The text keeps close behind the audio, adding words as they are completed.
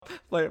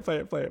Play it, play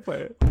it, play it,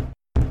 play it.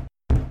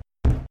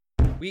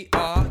 We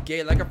are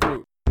gay like a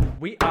fruit.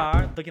 We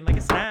are looking like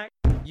a snack.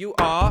 You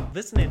are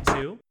Listening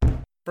to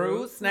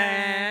Fruit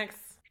Snacks.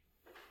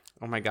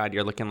 Oh my god,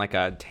 you're looking like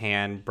a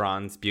tan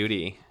bronze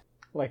beauty.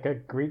 Like a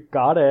Greek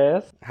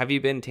goddess. Have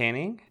you been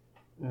tanning?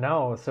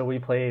 No, so we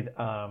played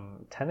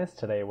tennis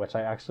today, which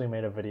I actually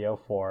made a video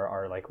for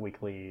our like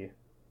weekly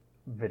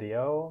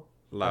video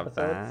Love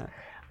episodes.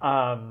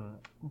 that.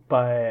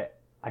 But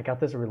I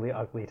got this really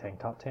ugly tank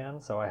top tan,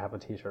 so I have a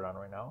t-shirt on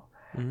right now.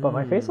 But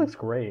my face looks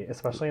great,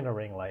 especially in a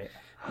ring light.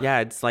 Yeah,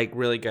 it's like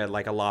really good,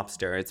 like a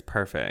lobster. It's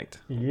perfect.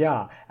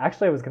 Yeah,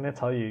 actually, I was gonna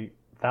tell you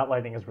that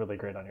lighting is really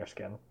great on your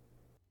skin.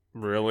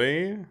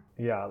 Really?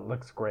 Yeah, it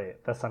looks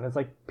great. The sun is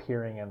like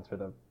peering in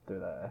through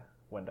the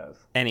windows.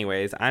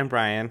 Anyways, I'm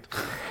Brian,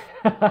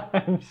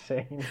 I'm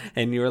Shane.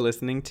 and you're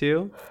listening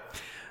to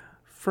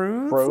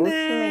Fruit Fruit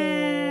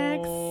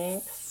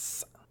Snacks.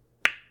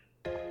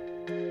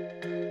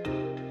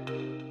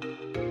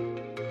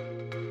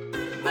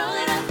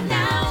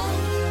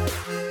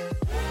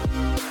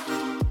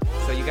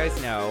 So you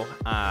guys know,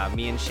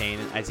 me and Shane,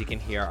 as you can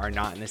hear, are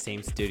not in the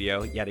same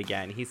studio yet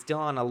again. He's still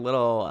on a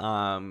little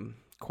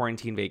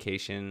quarantine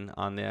vacation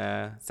on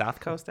the South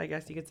Coast, I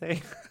guess you could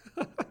say.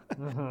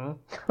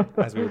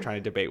 As we were trying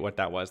to debate what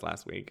that was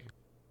last week.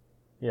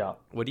 Yeah.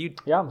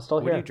 Yeah, I'm still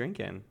What here. are you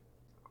drinking?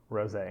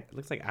 Rosé. It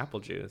looks like apple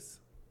juice.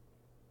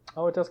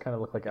 Oh, it does kind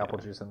of look like apple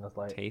juice in this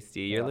light.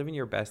 Tasty. You're living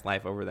your best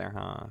life over there,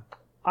 huh?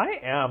 I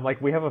am.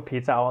 Like, we have a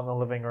pizza out in the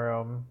living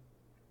room.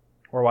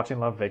 We're watching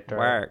Love, Victor.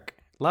 Work.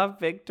 Love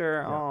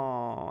Victor. Yeah.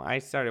 Oh, I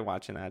started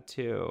watching that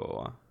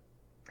too.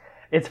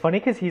 It's funny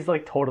because he's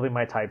like totally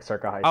my type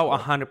circa high school. Oh,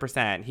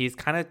 100%. He's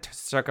kind of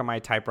circa my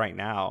type right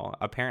now,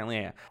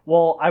 apparently.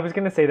 Well, I was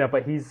going to say that,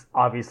 but he's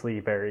obviously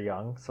very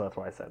young, so that's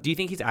why I said. Do you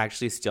think he's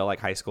actually still like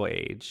high school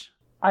age?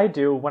 I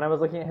do. When I was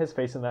looking at his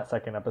face in that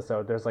second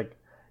episode, there's like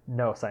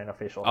no sign of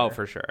facial hair. Oh,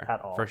 for sure. At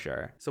all. For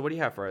sure. So what do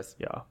you have for us?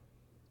 Yeah.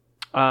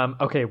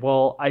 Okay,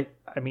 well, I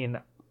mean,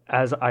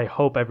 as I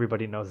hope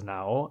everybody knows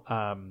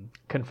now,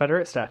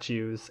 Confederate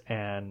statues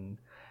and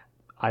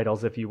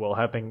idols, if you will,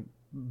 have been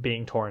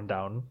being torn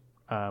down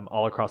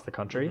all across the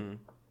country. Mm-hmm.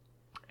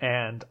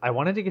 And I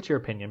wanted to get your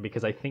opinion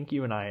because I think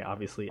you and I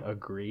obviously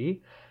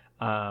agree.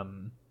 But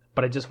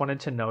I just wanted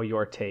to know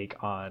your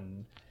take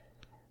on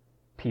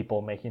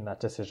people making that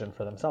decision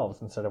for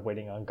themselves instead of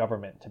waiting on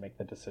government to make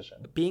the decision.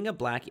 Being a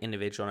black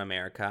individual in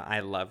America,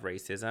 I love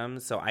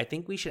racism. So I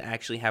think we should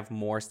actually have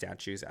more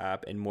statues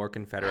up and more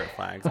Confederate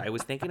flags. I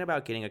was thinking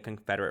about getting a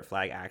Confederate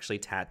flag actually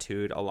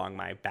tattooed along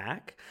my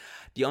back.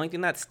 The only thing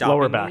that's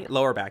stopping me...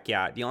 Lower back,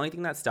 yeah. The only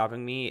thing that's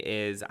stopping me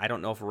is I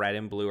don't know if red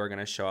and blue are going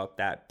to show up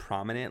that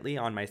prominently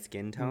on my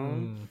skin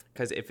tone.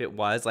 Because if it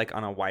was like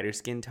on a whiter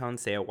skin tone,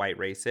 say a white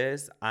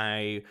racist,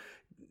 I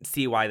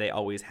see why they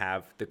always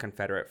have the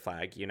Confederate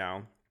flag, you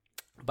know?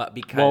 But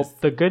because... Well,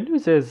 the good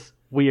news is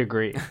we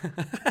agree.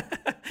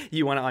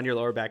 You want it on your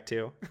lower back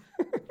too?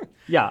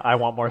 Yeah, I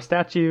want more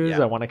statues.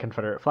 Yeah. I want a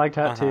Confederate flag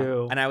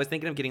tattoo. And I was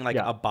thinking of getting like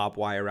a bob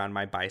wire around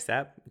my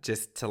bicep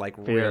just to like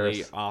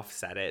really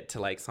offset it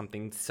to like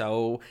something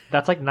so...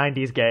 That's like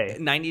 90s gay.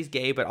 90s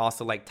gay, but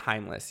also like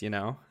timeless, you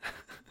know?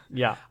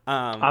 Yeah.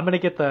 I'm gonna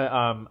get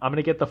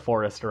the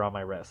forester on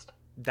my wrist.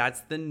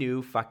 That's the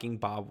new fucking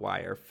bob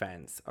wire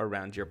fence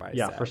around your bicep.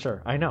 Yeah, for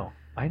sure. I know.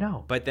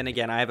 But then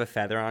again, I have a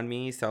feather on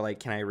me, so like,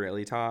 can I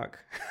really talk?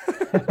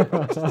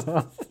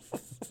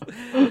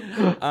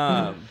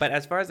 But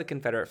as far as the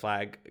Confederate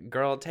flag,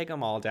 girl, take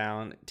them all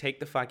down. Take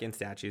the fucking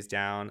statues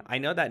down. I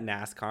know that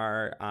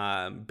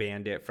NASCAR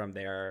banned it from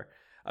their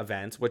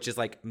events, which is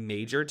like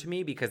major to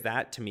me because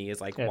that to me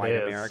is like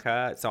white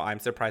America. So I'm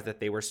surprised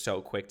that they were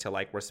so quick to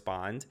like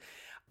respond.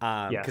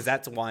 Because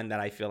that's one that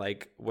I feel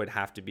like would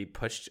have to be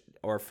pushed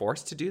or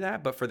forced to do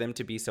that. But for them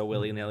to be so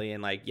willy-nilly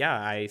and like, yeah,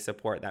 I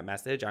support that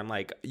message. I'm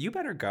like, you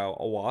better go,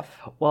 Awaf.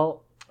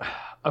 Well,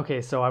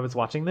 okay, so I was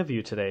watching The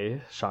View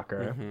today,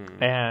 shocker.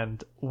 Mm-hmm.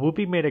 And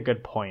Whoopi made a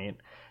good point.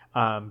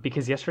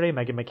 Because yesterday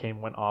Meghan McCain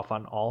went off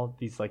on all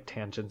these like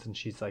tangents. And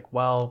she's like,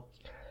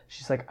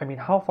 I mean,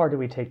 how far do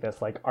we take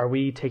this? Like, are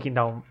we taking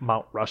down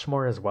Mount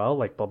Rushmore as well?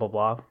 Like, blah, blah,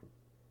 blah.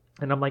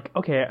 And I'm like,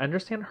 okay, I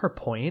understand her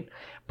point,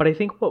 but I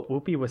think what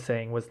Whoopi was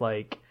saying was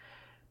like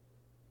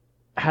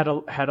had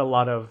a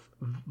lot of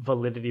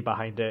validity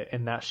behind it,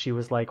 in that she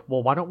was like,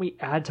 well, why don't we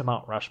add to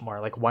Mount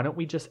Rushmore? Like, why don't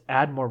we just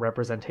add more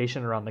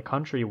representation around the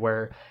country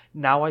where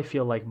now I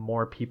feel like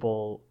more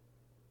people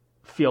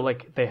feel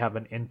like they have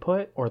an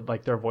input or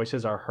like their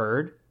voices are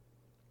heard.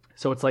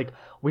 So it's like,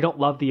 we don't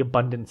love the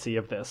abundancy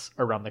of this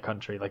around the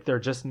country. Like, there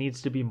just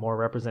needs to be more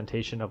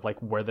representation of like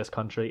where this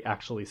country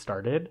actually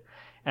started.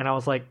 And I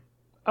was like,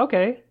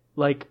 okay,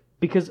 like,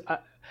 because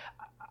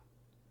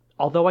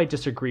although I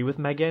disagree with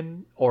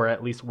Meghan, or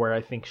at least where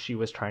I think she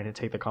was trying to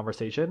take the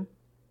conversation,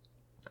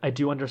 I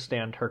do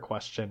understand her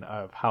question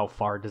of how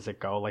far does it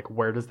go? Like,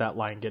 where does that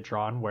line get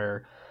drawn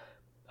where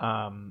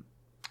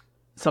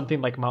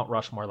something like Mount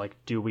Rushmore, like,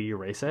 do we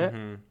erase it?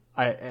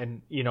 Mm-hmm.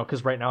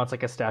 Because right now it's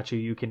like a statue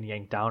you can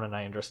yank down, and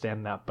I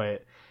understand that,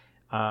 but,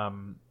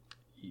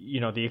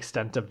 the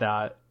extent of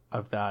that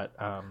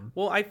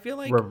Well, I feel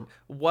like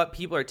what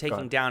people are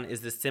taking down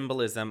is the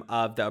symbolism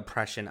of the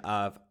oppression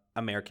of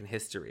American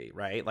history,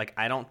 right? Like,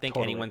 I don't think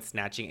anyone's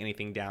snatching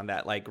anything down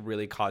that like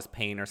really caused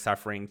pain or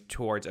suffering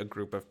towards a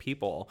group of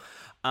people.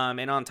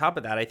 And on top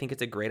of that, I think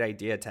it's a great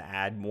idea to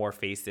add more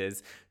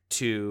faces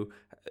to,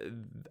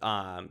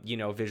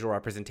 visual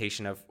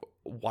representation of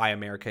why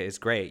America is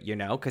great,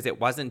 because it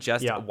wasn't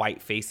just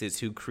white faces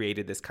who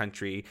created this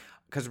country.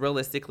 Because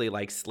realistically,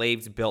 like,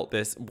 slaves built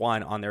this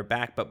one on their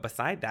back. But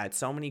beside that,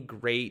 so many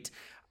great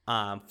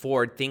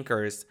forward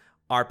thinkers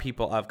are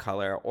people of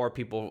color or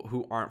people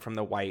who aren't from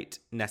the white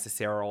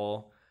necessary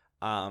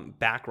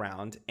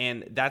background.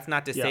 And that's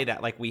not to say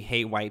that like we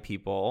hate white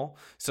people.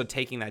 So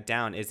taking that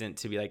down isn't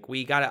to be like,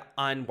 we got to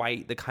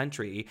un-white the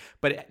country.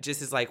 But it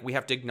just is like, we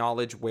have to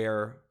acknowledge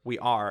where we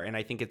are. And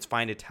I think it's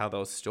fine to tell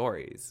those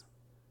stories.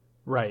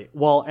 Right.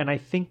 Well, and I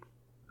think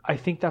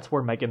that's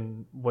where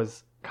Megan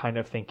was kind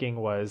of thinking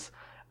was,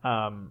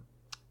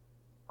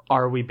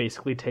 are we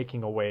basically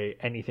taking away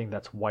anything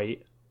that's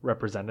white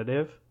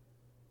representative?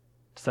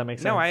 Does that make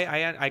sense? No,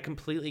 I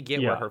completely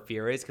get where her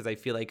fear is, because I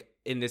feel like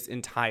in this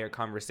entire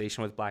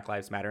conversation with Black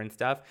Lives Matter and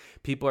stuff,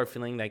 people are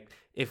feeling like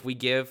if we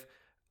give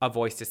a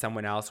voice to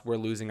someone else, we're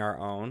losing our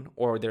own,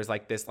 or there's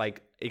like this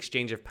like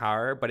exchange of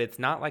power. But it's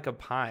not like a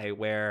pie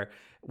where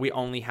we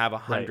only have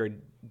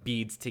 100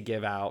 beads to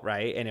give out,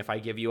 right? And if I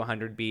give you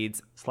 100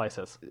 beads,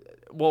 slices.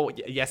 Well,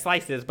 yeah,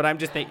 slices. But I'm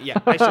just thinking,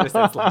 I should have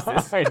said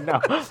slices. I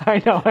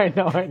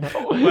know.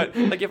 But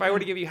like, if I were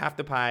to give you half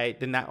the pie,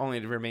 then that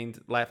only remains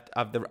left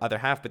of the other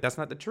half. But that's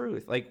not the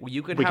truth. Like, we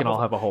can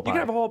all have a whole pie. You can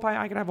have a whole pie.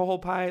 I can have a whole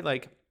pie.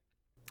 Like,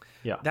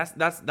 yeah,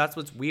 that's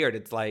what's weird.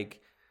 It's like,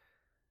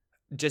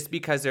 just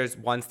because there's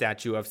one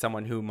statue of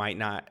someone who might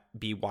not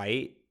be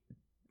white,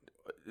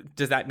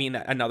 does that mean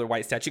that another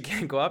white statue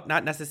can't go up?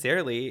 Not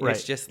necessarily. Right.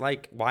 It's just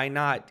like, why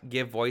not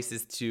give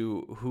voices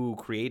to who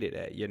created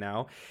it,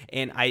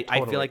 And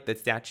I feel like the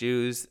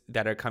statues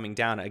that are coming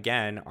down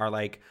again are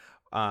like,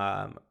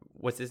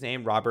 what's his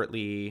name? Robert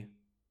Lee.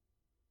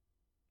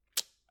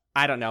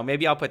 I don't know.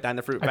 Maybe I'll put that in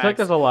the fruit bags. I feel like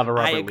there's a lot of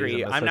Robert I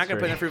agree. I'm not going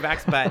to put in the fruit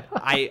bags, but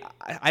I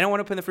don't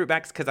want to put in the fruit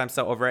bags because I'm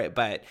so over it.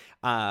 But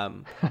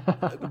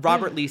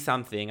Robert Lee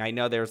something. I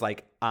know there's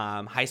like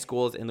high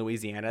schools in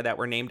Louisiana that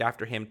were named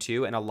after him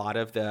too, and a lot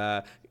of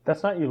the.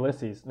 That's not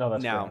Ulysses. No,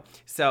 that's no.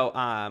 So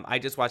I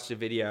just watched a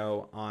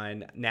video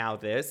on Now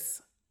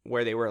This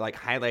where they were like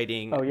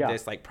highlighting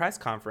this like press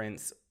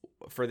conference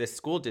for this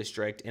school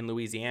district in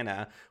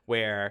Louisiana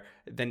where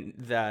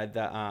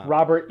the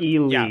Robert E.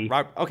 Lee.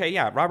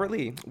 Robert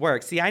Lee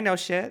works. See, I know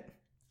shit.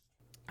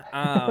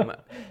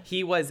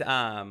 He was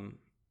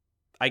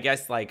I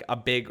guess like a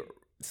big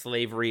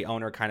slavery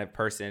owner kind of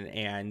person,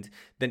 and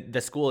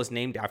the school is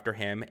named after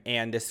him,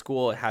 and the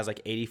school has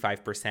like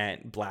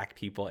 85% black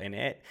people in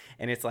it.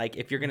 And it's like,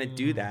 if you're gonna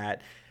do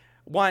that,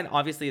 one,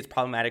 obviously it's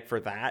problematic for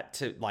that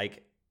to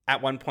like.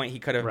 At one point, he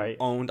could have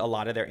owned a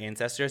lot of their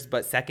ancestors,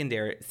 but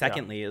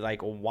secondly,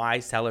 like, why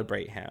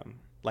celebrate him?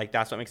 Like,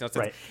 that's what makes no sense.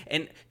 Right.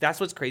 And that's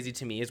what's crazy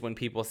to me is when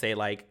people say,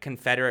 like,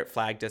 Confederate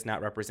flag does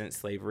not represent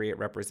slavery. It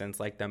represents,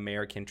 like, the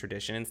American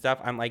tradition and stuff.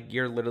 I'm like,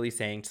 you're literally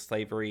saying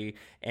slavery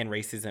and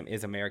racism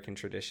is American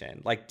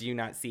tradition. Like, do you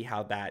not see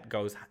how that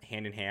goes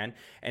hand in hand?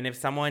 And if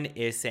someone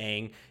is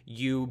saying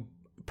you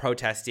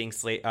protesting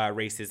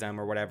racism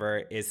or whatever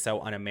is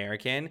so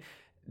un-American,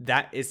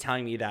 that is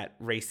telling me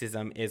that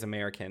racism is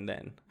American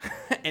then.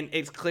 And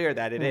it's clear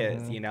that it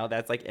is,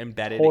 that's like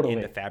embedded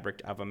in the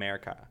fabric of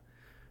America.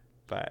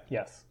 But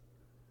yes.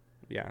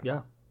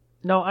 Yeah.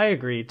 No, I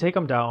agree. Take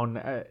them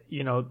down.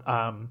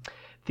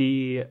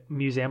 The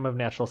Museum of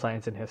Natural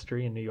Science and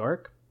History in New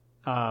York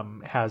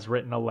has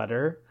written a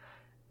letter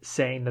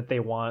saying that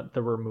they want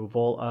the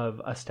removal of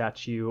a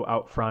statue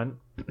out front.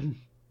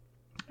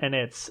 And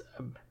it's,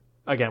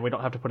 again, we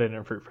don't have to put it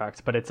in fruit facts,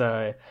 but it's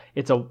a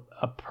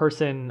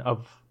person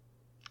of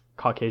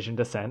Caucasian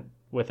descent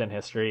within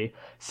history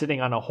sitting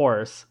on a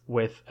horse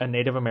with a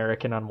Native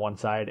American on one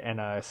side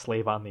and a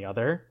slave on the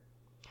other.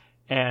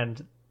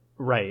 And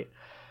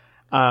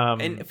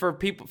and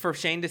for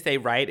Shane to say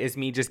right is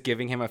me just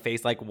giving him a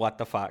face like, what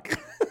the fuck?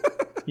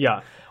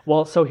 Yeah.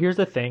 Well, so here's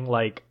the thing,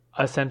 like,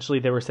 essentially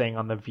they were saying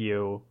on The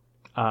View,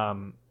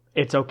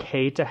 it's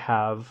okay to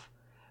have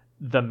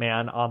the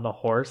man on the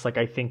horse. Like,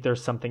 I think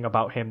there's something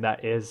about him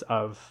that is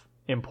of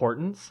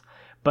importance,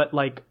 but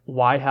like,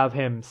 why have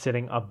him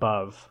sitting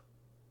above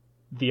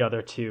the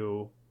other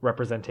two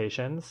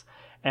representations?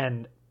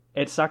 And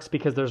it sucks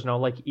because there's no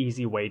like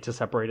easy way to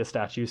separate a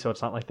statue, so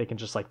it's not like they can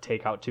just like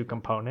take out two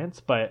components,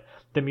 but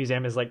the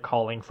museum is like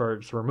calling for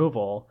its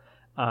removal.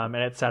 And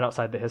it's sat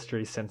outside the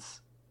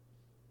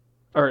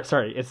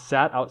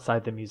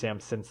museum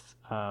since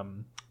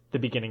the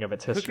beginning of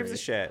its history. Who gives a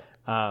shit?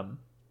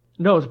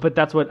 No, but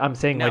that's what I'm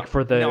saying. No, like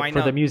for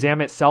the museum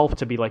itself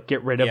to be like,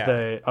 get rid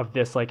of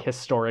this like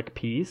historic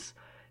piece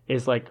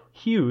is like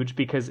huge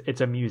because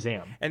it's a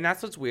museum. And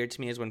that's what's weird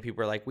to me is when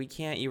people are like, we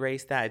can't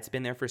erase that. It's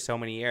been there for so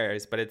many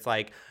years. But it's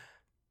like,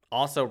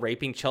 also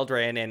raping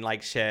children and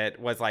like shit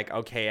was like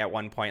okay at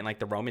one point in like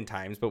the Roman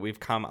times, but we've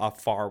come a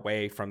far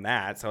way from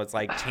that. So it's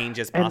like change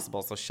is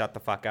possible. So shut the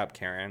fuck up,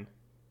 Karen.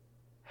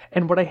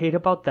 And what I hate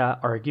about that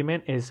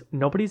argument is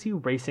nobody's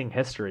erasing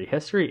history.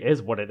 History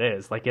is what it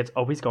is. Like, it's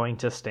always going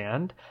to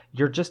stand.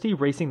 You're just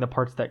erasing the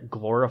parts that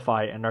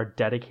glorify and are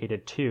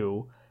dedicated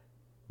to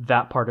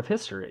that part of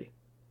history,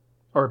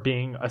 or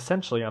being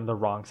essentially on the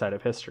wrong side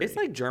of history. It's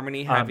like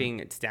Germany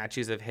having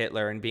statues of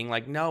Hitler and being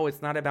like, no,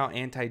 it's not about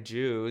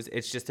anti-Jews.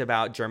 It's just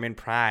about German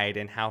pride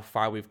and how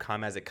far we've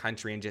come as a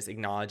country and just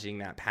acknowledging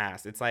that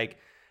past. It's like,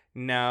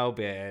 no,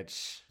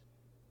 bitch.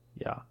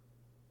 Yeah.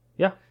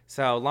 Yeah.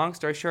 So long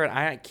story short,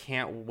 I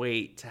can't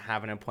wait to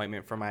have an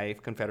appointment for my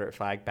Confederate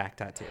flag back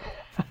tattoo.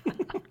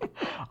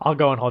 I'll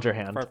go and hold your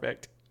hand.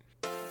 Perfect.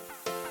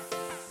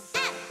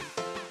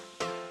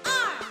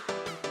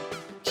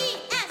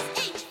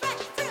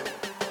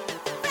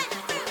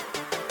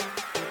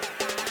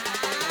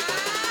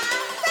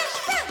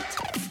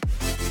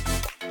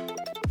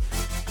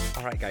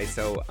 All right, guys,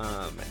 so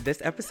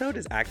this episode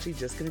is actually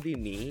just going to be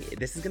me.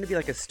 This is going to be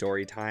like a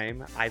story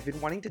time. I've been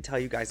wanting to tell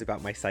you guys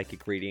about my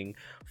psychic reading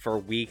for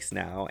weeks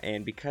now,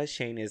 and because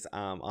Shane is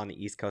on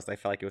the East Coast, I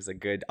felt like it was a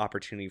good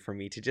opportunity for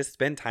me to just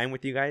spend time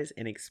with you guys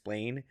and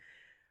explain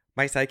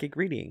my psychic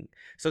reading.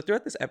 So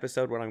throughout this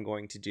episode, what I'm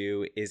going to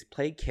do is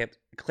play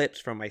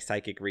clips from my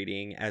psychic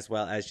reading, as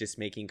well as just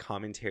making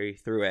commentary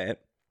through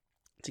it.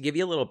 To give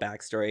you a little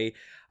backstory,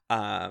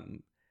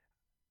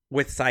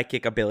 with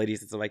psychic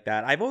abilities and stuff like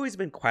that, I've always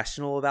been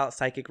questionable about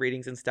psychic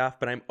readings and stuff,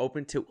 but I'm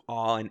open to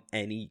all and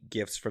any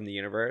gifts from the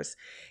universe.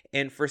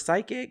 And for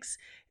psychics,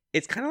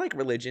 it's kind of like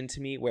religion to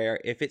me, where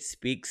if it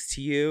speaks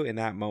to you in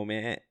that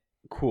moment,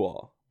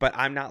 cool. But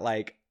I'm not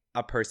like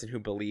a person who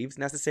believes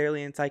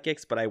necessarily in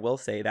psychics, but I will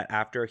say that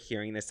after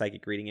hearing this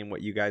psychic reading and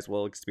what you guys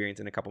will experience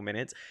in a couple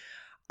minutes,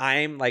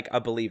 I'm like a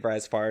believer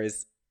as far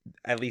as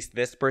at least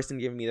this person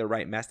giving me the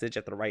right message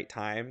at the right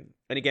time.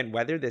 And again,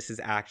 whether this is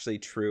actually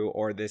true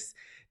or this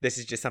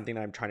is just something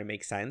that I'm trying to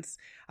make sense,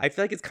 I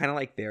feel like it's kind of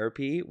like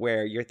therapy,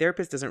 where your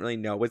therapist doesn't really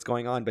know what's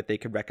going on, but they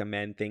could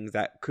recommend things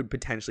that could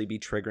potentially be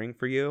triggering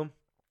for you.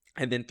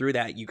 And then through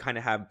that, you kind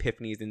of have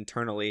epiphanies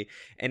internally,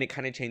 and it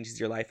kind of changes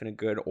your life in a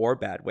good or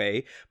bad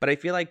way. But I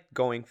feel like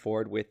going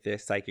forward with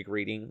this psychic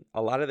reading,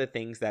 a lot of the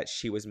things that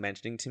she was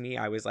mentioning to me,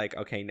 I was like,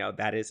 okay, no,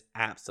 that is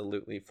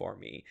absolutely for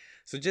me.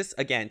 So just,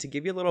 again, to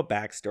give you a little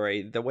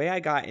backstory, the way I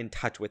got in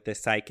touch with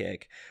this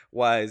psychic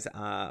was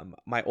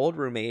my old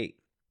roommate.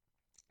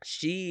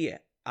 She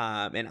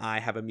and I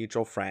have a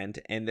mutual friend,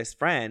 and this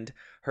friend,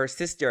 her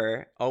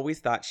sister, always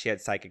thought she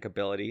had psychic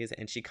abilities,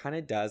 and she kind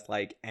of does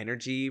like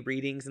energy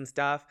readings and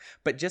stuff,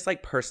 but just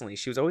like personally,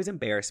 she was always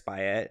embarrassed by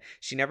it.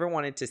 She never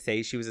wanted to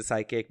say she was a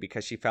psychic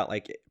because she felt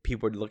like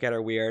people would look at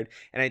her weird.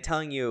 And I'm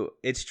telling you,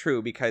 it's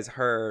true, because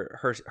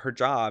her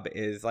job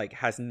is like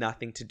has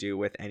nothing to do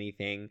with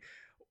anything.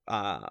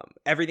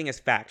 Everything is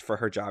fact for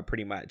her job,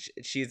 pretty much.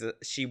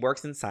 She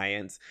works in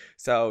science,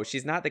 so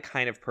she's not the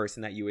kind of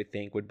person that you would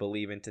think would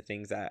believe into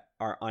things that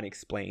are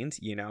unexplained,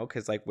 you know,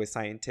 because like with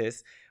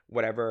scientists,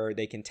 whatever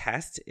they can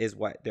test is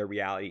what their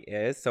reality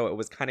is. So it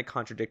was kind of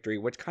contradictory,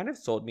 which kind of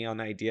sold me on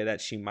the idea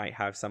that she might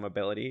have some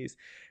abilities,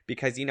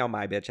 because, you know,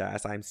 my bitch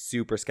ass, I'm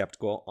super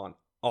skeptical on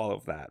all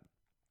of that.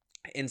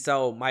 And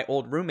so my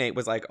old roommate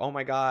was like, oh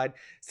my God,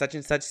 such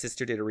and such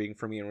sister did a reading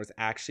for me and was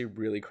actually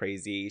really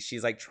crazy.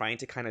 She's like trying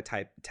to kind of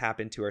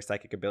tap into her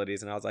psychic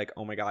abilities. And I was like,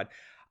 oh my God,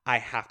 I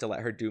have to let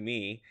her do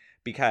me,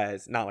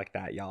 because not like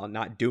that, y'all,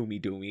 not do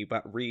me,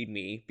 but read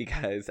me,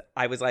 because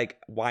I was like,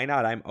 why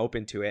not? I'm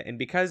open to it. And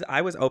because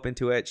I was open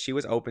to it, she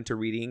was open to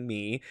reading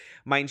me.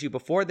 Mind you,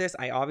 before this,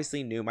 I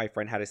obviously knew my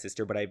friend had a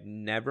sister, but I've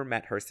never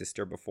met her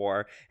sister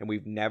before, and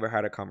we've never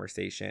had a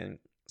conversation.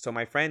 So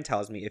my friend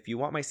tells me, if you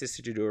want my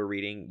sister to do a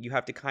reading, you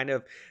have to kind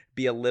of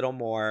be a little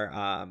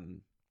more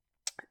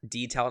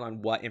detailed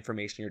on what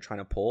information you're trying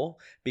to pull,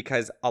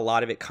 because a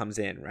lot of it comes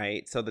in,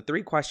 right? So the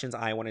 3 questions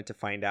I wanted to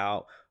find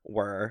out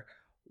were,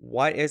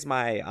 what is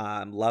my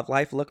love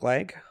life look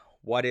like?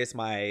 What is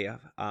my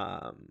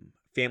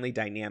family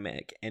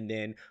dynamic? And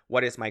then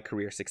what is my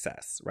career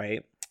success,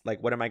 right?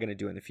 Like, what am I going to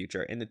do in the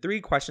future? And the 3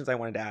 questions I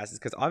wanted to ask is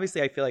because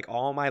obviously I feel like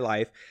all my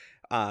life,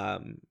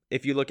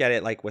 if you look at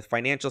it like with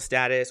financial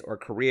status or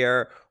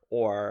career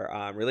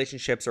or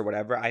relationships or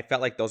whatever, I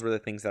felt like those were the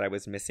things that I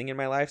was missing in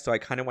my life. So I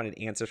kind of wanted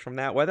answers from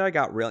that. Whether I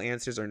got real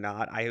answers or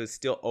not, I was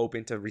still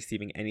open to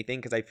receiving anything,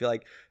 because I feel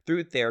like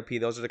through therapy,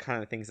 those are the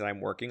kind of things that I'm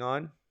working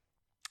on.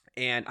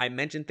 And I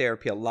mentioned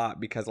therapy a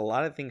lot because a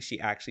lot of things she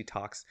actually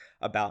talks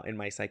about in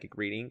my psychic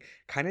reading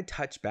kind of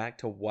touch back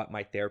to what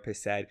my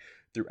therapist said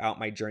throughout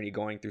my journey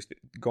going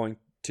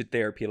to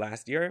therapy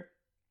last year.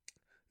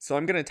 So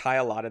I'm going to tie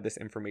a lot of this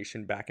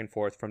information back and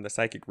forth from the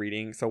psychic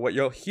reading. So what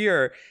you'll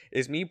hear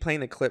is me playing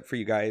the clip for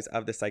you guys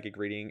of the psychic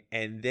reading,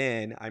 and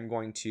then I'm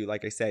going to,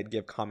 like I said,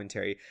 give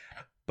commentary.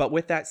 But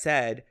with that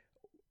said,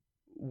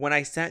 when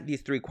I sent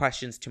these 3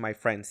 questions to my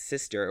friend's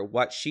sister,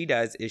 what she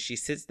does is she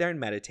sits there and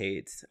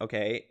meditates,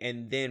 okay?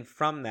 And then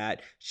from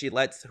that, she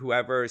lets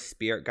whoever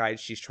spirit guide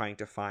she's trying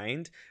to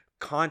find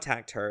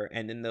contact her,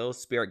 and then those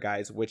spirit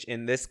guides, which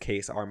in this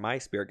case are my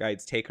spirit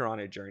guides, take her on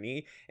a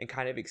journey and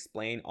kind of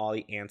explain all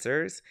the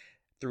answers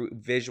through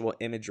visual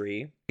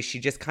imagery. She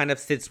just kind of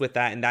sits with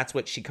that, and that's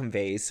what she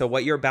conveys. So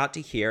what you're about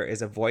to hear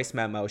is a voice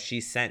memo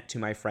she sent to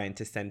my friend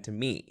to send to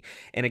me.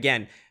 And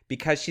again,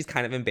 because she's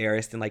kind of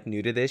embarrassed and like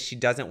new to this, she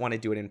doesn't want to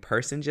do it in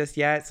person just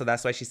yet. So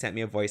that's why she sent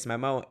me a voice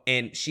memo.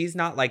 And she's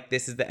not like,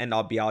 this is the end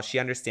all be all. She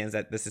understands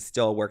that this is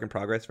still a work in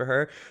progress for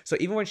her. So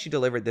even when she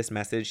delivered this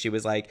message, she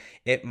was like,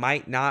 it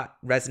might not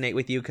resonate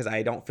with you because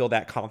I don't feel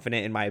that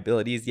confident in my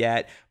abilities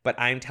yet. But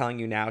I'm telling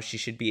you now, she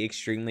should be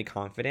extremely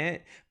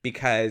confident,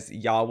 because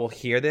y'all will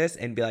hear this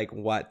and be like,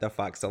 what the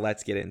fuck? So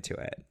let's get into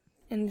it.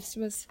 And this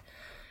was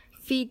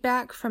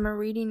feedback from a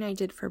reading I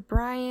did for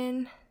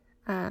Brian.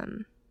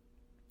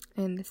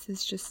 And this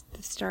is just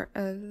the start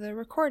of the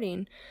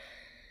recording.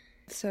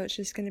 So it's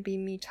just going to be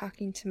me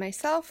talking to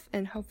myself,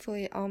 and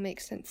hopefully it all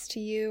makes sense to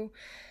you.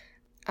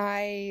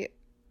 I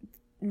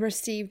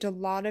received a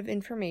lot of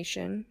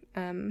information.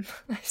 I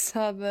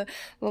saw the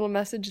little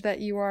message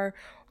that you are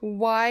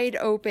wide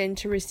open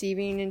to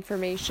receiving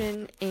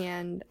information,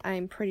 and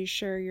I'm pretty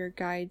sure your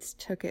guides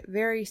took it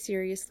very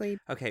seriously.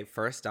 Okay,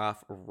 first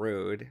off,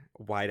 rude,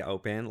 wide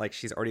open. Like,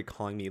 she's already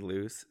calling me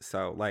loose.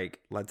 So, like,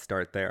 let's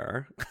start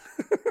there.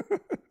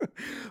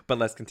 But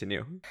let's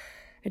continue.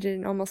 I did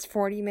an almost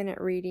 40-minute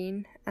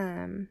reading.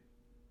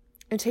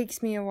 It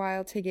takes me a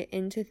while to get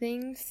into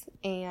things,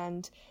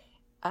 and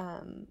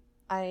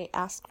I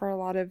ask for a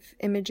lot of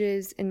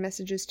images and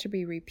messages to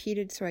be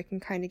repeated so I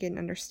can kind of get an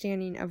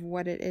understanding of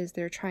what it is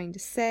they're trying to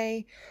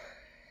say.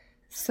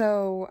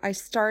 So I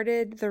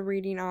started the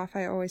reading off.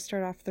 I always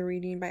start off the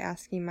reading by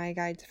asking my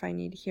guides if I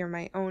need to hear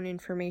my own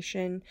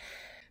information.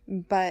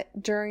 But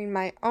during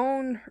my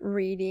own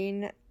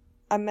reading,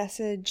 a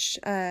message,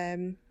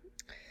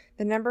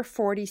 the number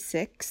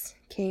 46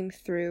 came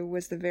through,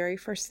 was the very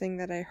first thing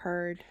that I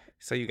heard.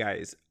 So you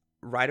guys,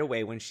 right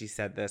away when she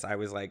said this, I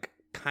was like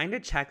kind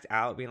of checked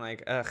out, being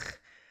like, ugh,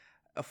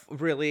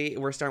 really?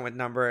 We're starting with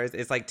numbers?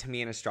 It's like, to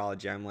me in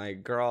astrology, I'm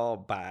like, girl,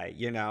 bye,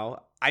 you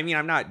know? I mean,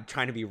 I'm not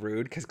trying to be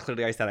rude, because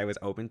clearly I said I was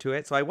open to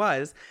it. So I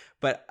was.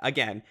 But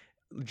again,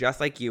 just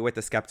like you with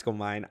the skeptical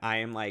mind, I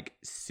am like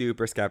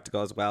super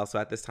skeptical as well. So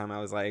at this time I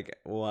was like,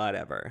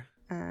 whatever.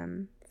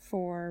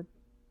 For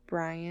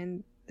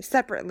Brian,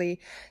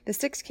 separately, the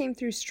 6 came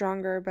through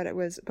stronger, but it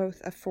was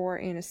both a 4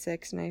 and a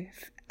 6, and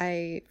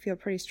I feel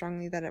pretty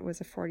strongly that it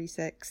was a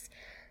 46.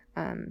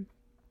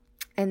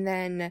 And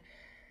then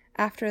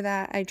after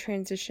that, I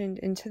transitioned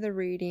into the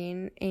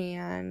reading,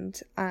 and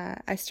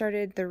I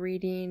started the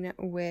reading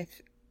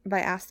by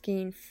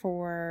asking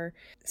for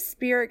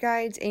spirit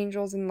guides,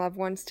 angels, and loved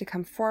ones to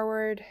come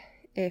forward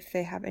if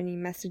they have any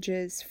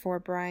messages for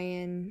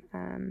Brian.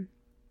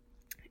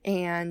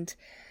 And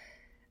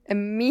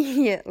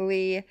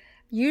immediately,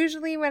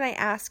 usually when I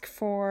ask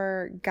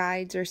for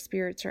guides or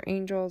spirits or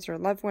angels or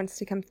loved ones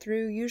to come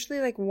through, usually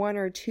like 1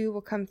 or 2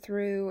 will come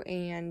through,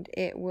 and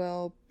it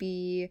will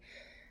be,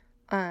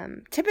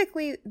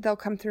 typically they'll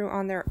come through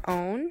on their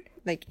own,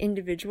 like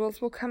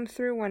individuals will come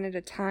through one at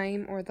a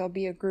time, or there'll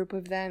be a group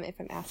of them if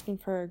I'm asking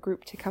for a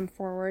group to come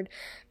forward.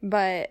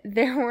 But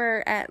there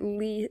were at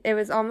least, it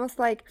was almost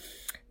like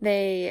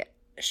they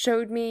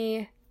showed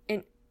me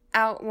an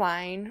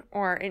outline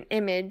or an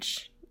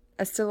image,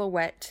 a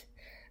silhouette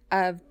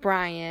of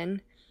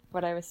Brian,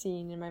 what I was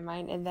seeing in my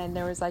mind, and then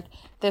there was like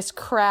this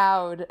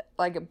crowd,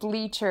 like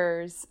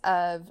bleachers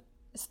of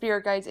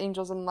spirit guides,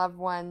 angels, and loved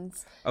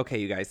ones. Okay,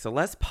 you guys, so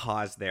let's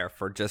pause there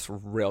for just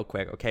real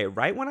quick. Okay,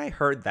 right when I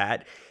heard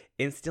that,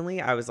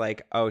 instantly I was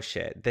like, oh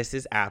shit, this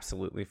is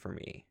absolutely for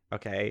me.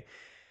 Okay.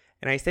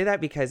 And I say that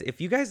because if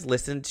you guys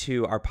listened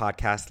to our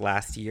podcast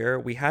last year,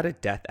 we had a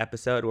death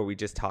episode where we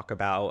just talk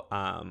about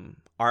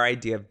our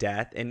idea of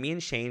death. And me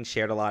and Shane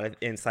shared a lot of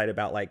insight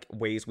about like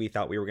ways we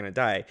thought we were going to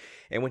die.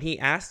 And when he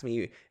asked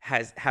me,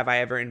 have I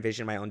ever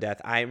envisioned my own death?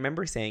 I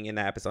remember saying in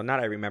that episode, not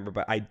I remember,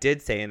 but I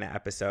did say in that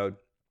episode,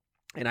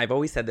 and I've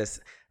always said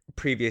this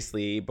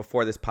previously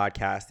before this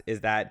podcast,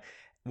 is that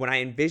when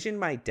I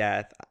envisioned my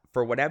death,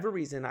 for whatever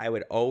reason, I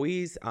would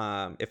always,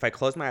 if I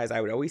closed my eyes,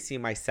 I would always see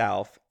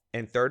myself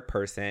in third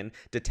person,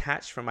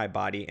 detached from my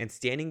body and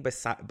standing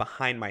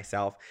behind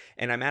myself.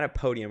 And I'm at a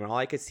podium, and all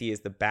I could see is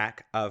the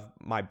back of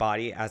my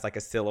body as like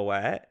a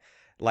silhouette,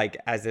 like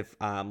as if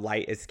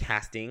light is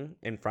casting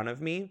in front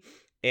of me.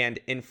 And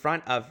in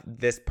front of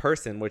this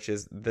person, which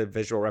is the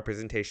visual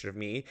representation of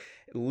me,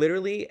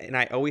 literally, and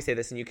I always say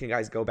this, and you can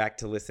guys go back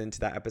to listen to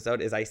that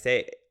episode, is I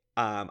say,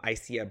 I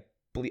see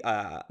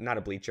not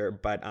a bleacher,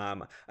 but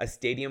a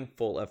stadium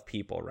full of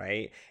people,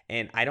 right?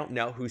 And I don't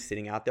know who's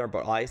sitting out there,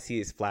 but all I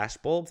see is flash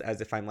bulbs, as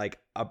if I'm like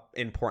an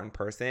important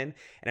person.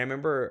 And I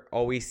remember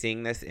always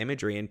seeing this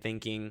imagery and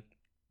thinking,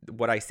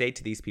 what I say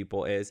to these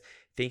people is,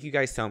 thank you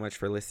guys so much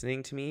for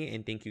listening to me,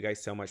 and thank you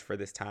guys so much for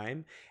this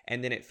time.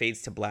 And then it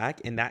fades to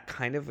black, and that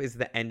kind of is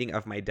the ending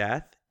of my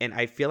death. And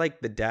I feel like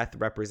the death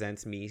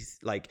represents me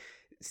like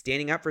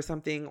standing up for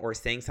something or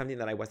saying something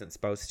that I wasn't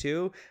supposed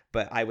to,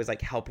 but I was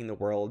like helping the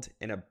world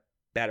in a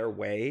better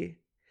way.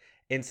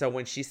 And so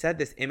when she said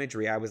this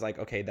imagery, I was like,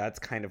 okay, that's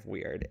kind of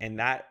weird. And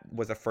that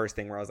was the first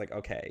thing where I was like,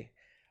 okay,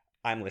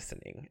 I'm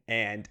listening.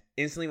 And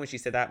instantly when she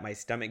said that, my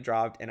stomach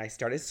dropped and I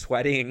started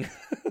sweating.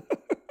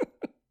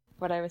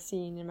 What I was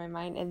seeing in my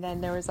mind. And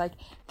then there was like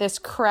this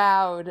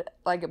crowd,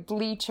 like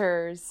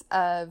bleachers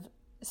of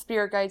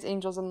spirit guides,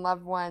 angels, and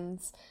loved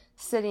ones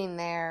sitting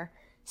there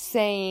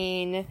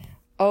saying,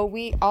 oh,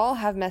 we all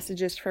have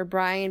messages for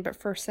Brian, but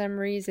for some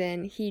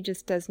reason he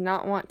just does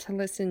not want to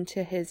listen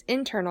to his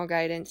internal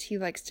guidance. He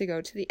likes to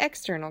go to the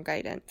external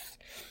guidance.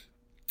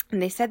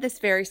 And they said this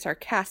very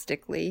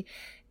sarcastically.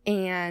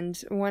 And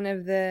one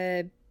of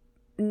the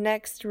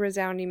next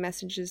resounding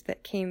messages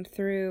that came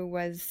through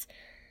was,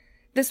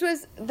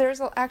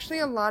 there's actually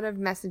a lot of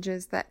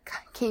messages that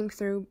came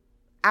through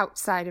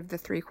outside of the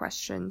 3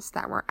 questions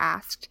that were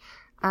asked.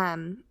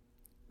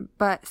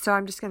 But so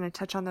I'm just going to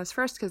touch on those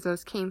first because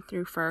those came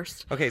through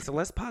first. Okay, so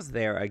let's pause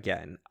there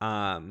again.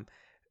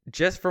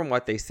 Just from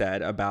what they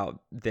said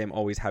about them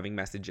always having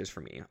messages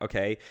for me,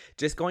 okay?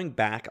 Just going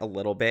back a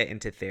little bit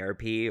into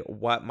therapy,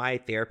 what my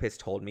therapist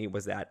told me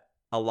was that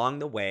along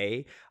the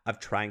way of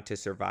trying to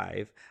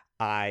survive,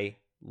 I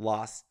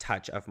lost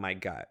touch of my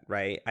gut,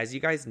 right? As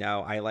you guys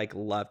know, I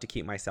love to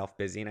keep myself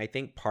busy. And I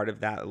think part of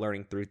that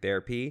learning through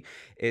therapy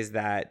is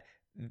that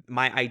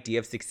my idea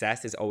of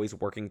success is always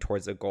working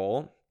towards a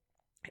goal.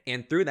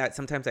 And through that,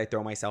 sometimes I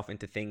throw myself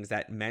into things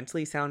that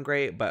mentally sound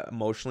great, but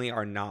emotionally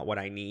are not what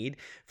I need.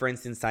 For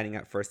instance, signing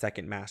up for a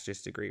second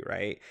master's degree,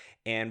 right?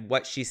 And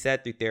what she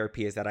said through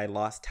therapy is that I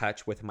lost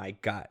touch with my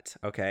gut,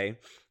 okay?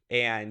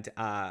 And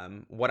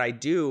what I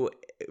do,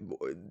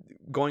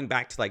 going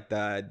back to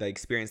the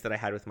experience that I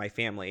had with my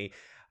family,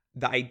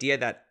 the idea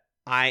that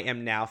I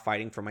am now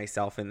fighting for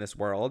myself in this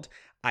world,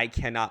 I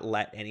cannot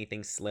let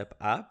anything slip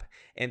up.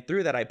 And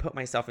through that, I put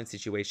myself in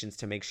situations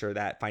to make sure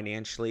that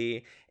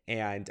financially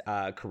and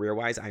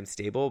career-wise, I'm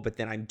stable. But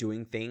then I'm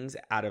doing things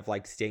out of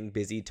staying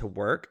busy to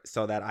work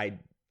so that I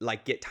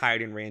get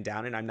tired and ran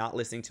down, and I'm not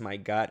listening to my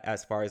gut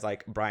as far as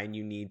Brian,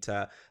 you need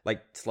to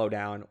slow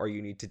down or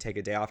you need to take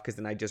a day off, because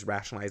then I just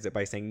rationalize it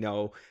by saying,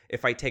 no,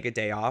 if I take a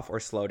day off or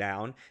slow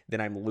down,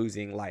 then I'm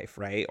losing life,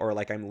 right? Or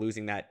I'm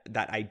losing that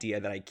idea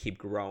that I keep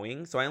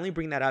growing. So I only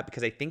bring that up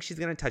because I think she's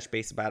going to touch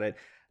base about it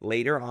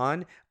later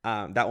on.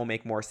 That will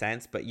make more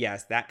sense. But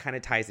yes, that kind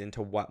of ties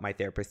into what my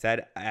therapist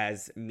said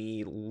as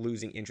me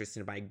losing interest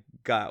in my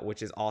gut,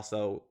 which is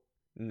also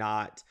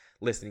not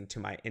listening to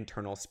my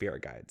internal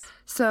spirit guides.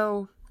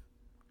 So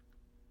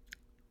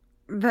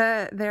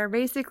they're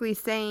basically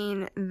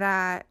saying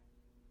that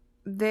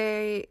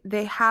they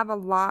have a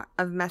lot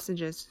of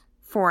messages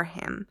for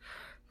him,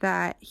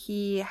 that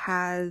he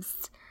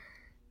has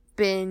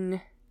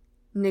been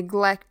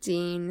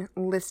neglecting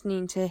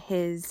listening to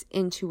his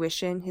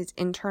intuition, his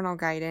internal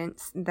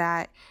guidance,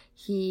 that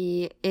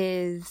he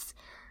is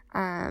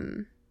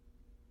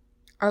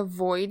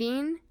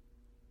avoiding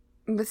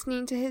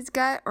listening to his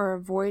gut or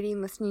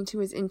avoiding listening to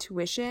his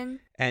intuition.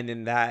 And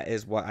then that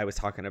is what I was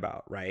talking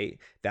about, right?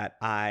 That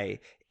my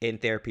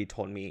therapist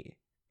told me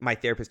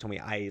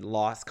I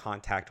lost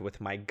contact with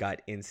my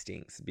gut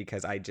instincts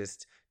because I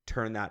just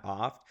turned that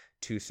off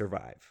to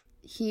survive.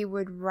 He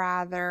would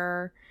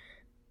rather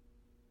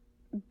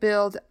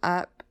build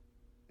up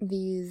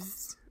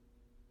these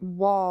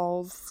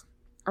walls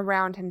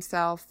around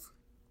himself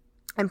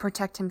and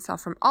protect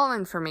himself from all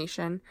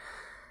information,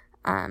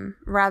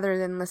 rather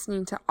than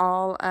listening to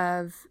all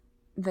of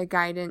the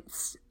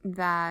guidance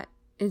that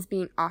is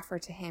being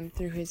offered to him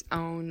through his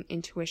own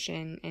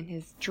intuition and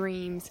his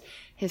dreams,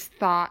 his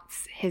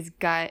thoughts, his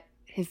gut,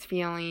 his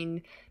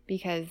feeling,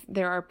 because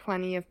there are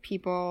plenty of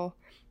people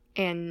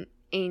and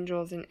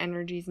angels and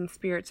energies and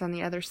spirits on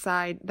the other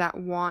side that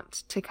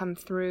want to come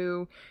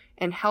through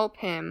and help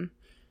him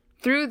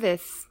through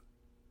this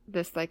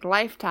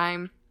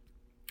lifetime,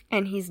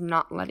 and he's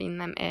not letting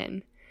them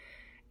in.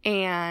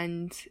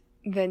 And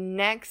the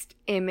next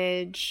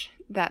image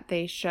that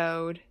they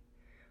showed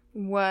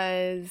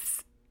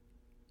was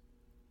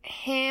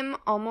him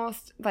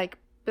almost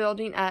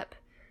building up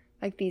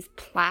these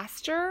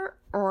plaster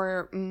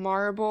or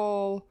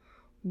marble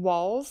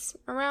walls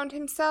around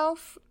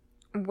himself,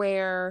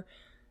 where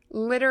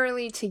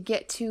literally to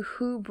get to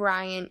who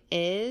Brian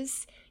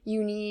is,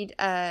 you need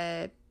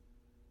a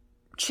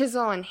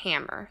chisel and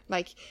hammer.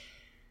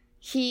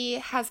 He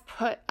has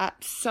put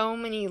up so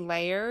many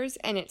layers,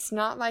 and it's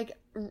not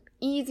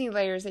easy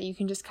layers that you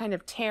can just kind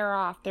of tear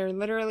off. They're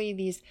literally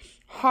these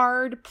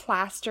hard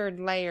plastered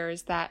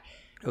layers that...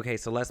 Okay,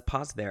 so let's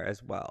pause there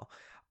as well.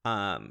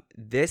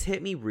 This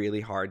hit me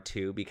really hard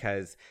too,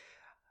 because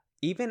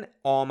even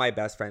all my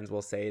best friends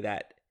will say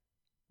that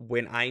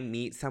when I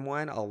meet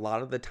someone, a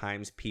lot of the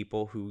times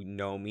people who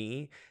know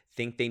me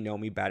think they know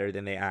me better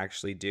than they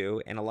actually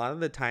do. And a lot of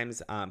the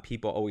times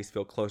people always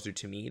feel closer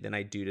to me than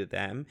I do to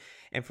them.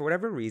 And for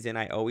whatever reason,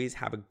 I always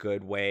have a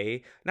good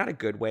way, not a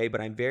good way,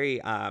 but I'm very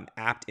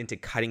apt into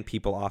cutting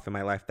people off in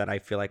my life that I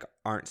feel like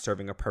aren't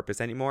serving a purpose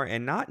anymore.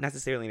 And not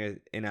necessarily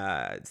in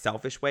a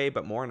selfish way,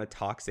 but more in a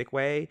toxic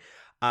way.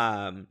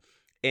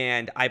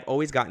 And I've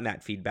always gotten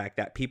that feedback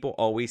that people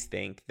always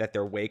think that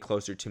they're way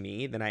closer to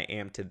me than I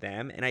am to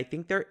them. And I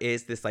think there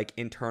is this like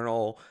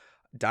internal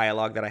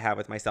dialogue that I have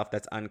with myself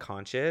that's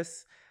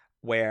unconscious,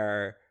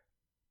 where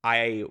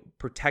I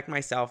protect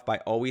myself by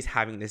always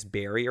having this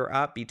barrier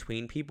up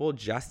between people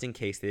just in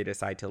case they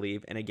decide to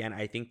leave. And again,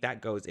 I think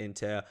that goes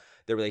into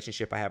the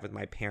relationship I have with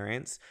my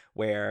parents,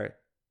 where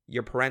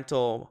your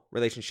parental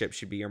relationship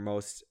should be your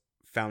most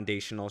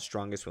foundational,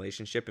 strongest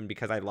relationship. And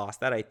because I lost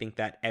that, I think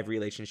that every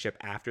relationship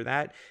after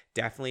that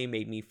definitely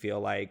made me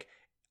feel like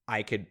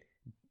I could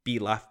be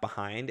left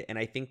behind. And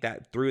I think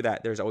that through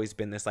that, there's always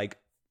been this like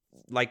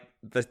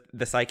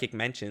the psychic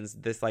mentions,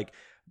 this like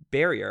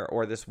barrier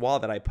or this wall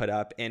that I put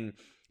up. And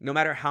no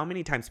matter how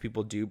many times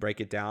people do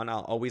break it down,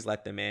 I'll always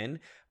let them in.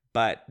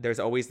 But there's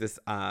always this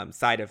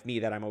side of me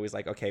that I'm always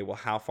like, okay, well,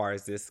 how far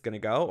is this going to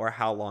go? Or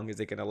how long is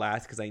it going to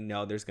last? Because I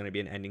know there's going to be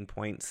an ending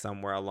point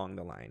somewhere along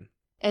the line.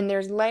 And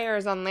there's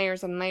layers on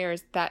layers on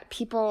layers that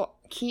people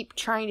keep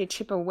trying to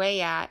chip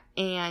away at.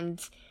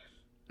 And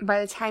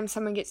by the time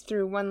someone gets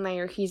through one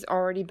layer, he's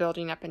already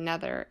building up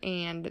another.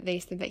 And they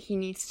said that he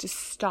needs to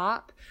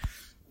stop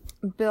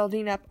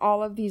building up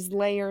all of these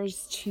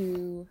layers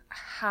to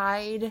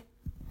hide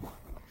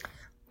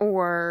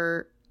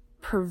or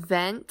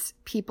prevent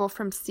people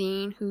from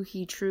seeing who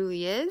he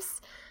truly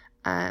is.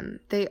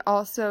 They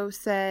also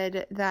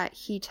said that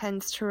he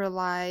tends to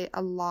rely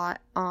a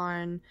lot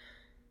on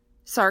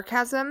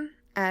sarcasm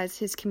as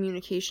his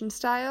communication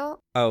style.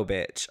 Oh,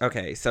 bitch.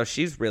 Okay, so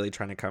she's really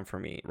trying to come for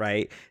me,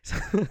 right?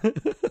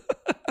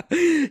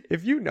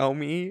 If you know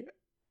me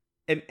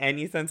in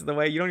any sense of the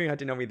way, you don't even have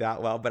to know me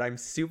that well, but I'm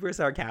super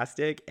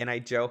sarcastic and I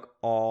joke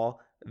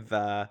all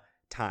the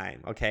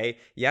time, okay?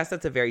 Yes,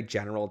 that's a very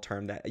general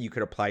term that you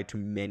could apply to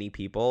many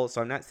people,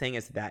 so I'm not saying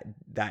it's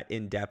that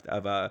in-depth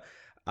of a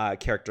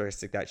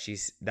characteristic that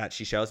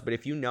she shows, but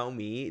if you know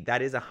me,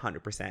 that is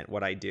 100%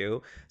 what I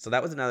do. So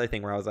that was another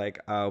thing where I was like,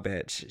 oh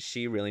bitch,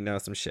 she really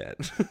knows some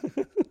shit.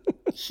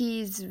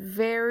 He's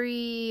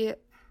very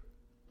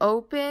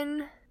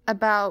open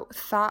about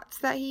thoughts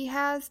that he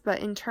has, but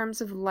in terms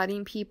of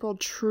letting people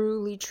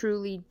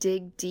truly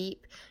dig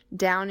deep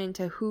down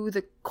into who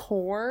the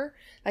core,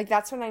 like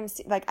that's what I'm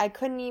like, I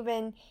couldn't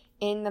even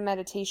in the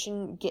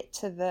meditation get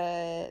to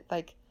the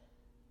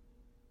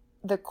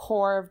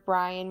core of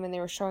Brian when they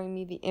were showing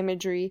me the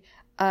imagery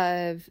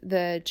of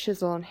the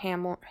chisel and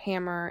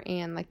hammer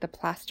and like the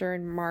plaster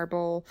and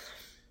marble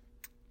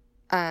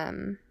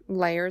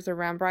layers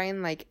around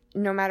Brian. Like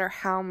no matter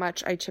how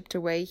much I chipped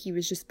away, he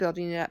was just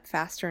building it up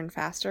faster and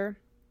faster,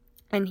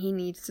 and he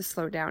needs to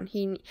slow down.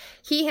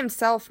 He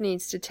himself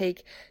needs to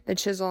take the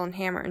chisel and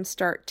hammer and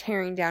start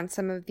tearing down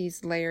some of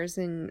these layers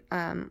and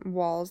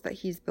walls that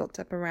he's built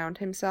up around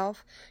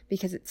himself,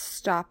 because it's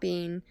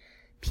stopping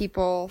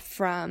people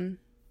from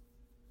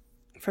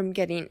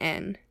getting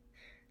in,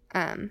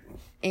 and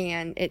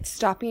it's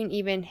stopping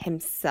even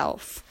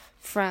himself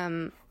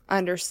from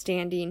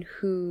understanding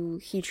who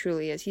he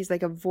truly is. He's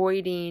like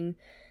avoiding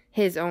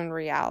his own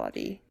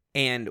reality.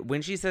 And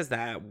when she says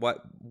that,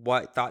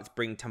 what thoughts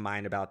bring to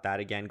mind about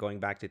that, again, going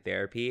back to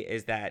therapy,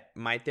 is that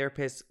my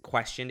therapist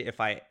questioned if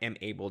I am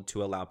able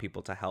to allow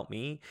people to help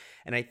me.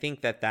 And I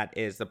think that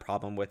is the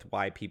problem with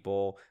why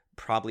people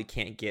probably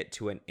can't get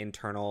to an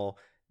internal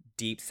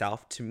deep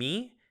self to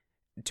me.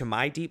 To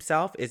my deep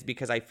self, is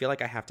because I feel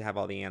like I have to have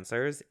all the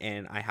answers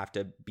and I have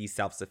to be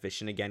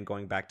self-sufficient, again,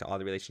 going back to all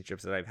the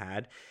relationships that I've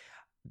had,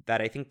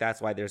 that I think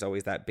that's why there's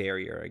always that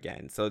barrier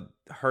again. So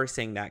her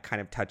saying that kind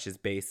of touches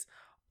base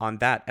on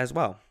that as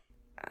well.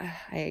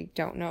 I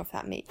don't know if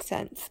that makes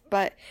sense,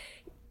 but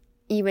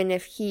even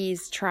if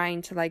he's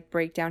trying to like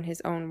break down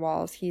his own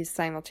walls, he's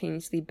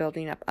simultaneously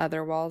building up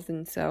other walls.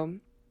 And so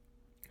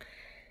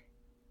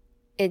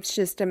it's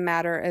just a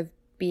matter of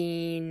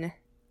being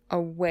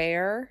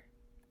aware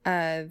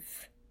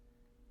of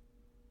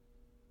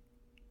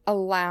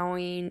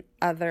allowing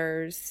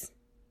others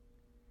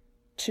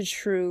to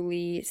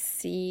truly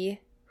see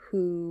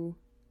who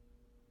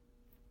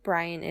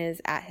Brian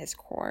is at his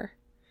core.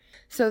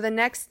 So the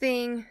next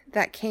thing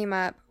that came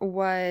up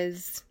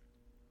was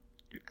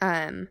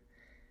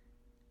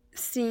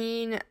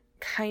seeing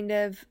kind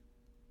of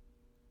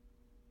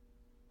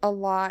a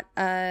lot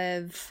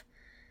of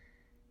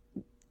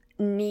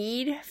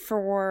need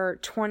for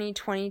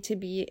 2020 to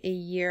be a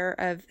year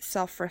of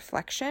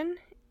self-reflection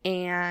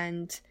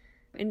and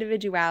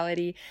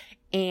individuality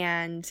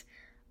and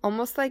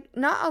almost like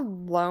not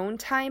alone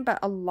time, but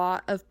a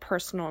lot of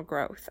personal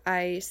growth.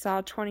 I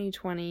saw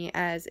 2020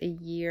 as a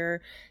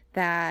year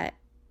that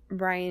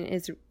Brian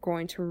is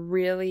going to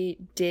really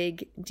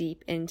dig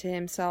deep into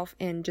himself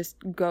and just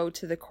go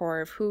to the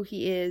core of who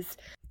he is.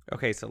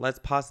 Okay, so let's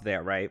pause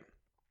there, right?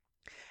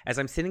 As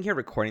I'm sitting here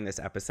recording this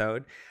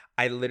episode,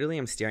 I literally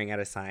am staring at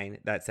a sign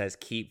that says,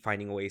 keep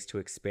finding ways to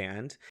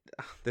expand.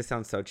 This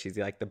sounds so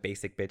cheesy, like the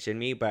basic bitch in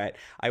me, but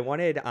I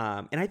wanted,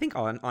 and I think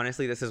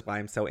honestly, this is why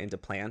I'm so into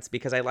plants,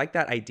 because I like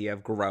that idea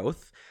of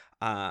growth.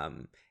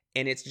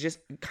 And it's just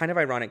kind of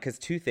ironic because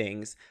two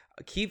things,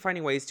 keep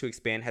finding ways to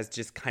expand has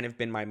just kind of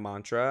been my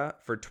mantra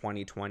for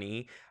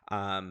 2020.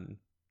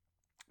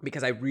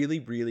 because I really,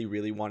 really,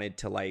 really wanted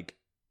to like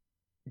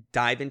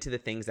dive into the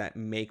things that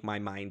make my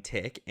mind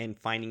tick and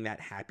finding that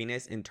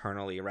happiness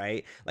internally,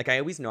 right? Like I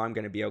always know I'm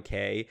going to be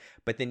okay,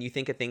 but then you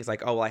think of things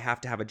like, oh, well, I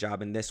have to have a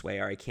job in this way,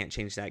 or I can't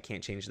change that,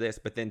 can't change this.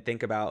 But then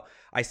think about,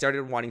 I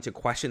started wanting to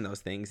question those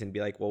things and be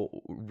like,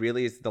 well,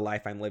 really is the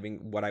life I'm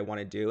living what I want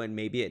to do? And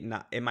maybe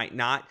it might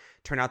not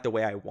turn out the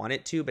way I want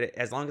it to, but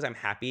as long as I'm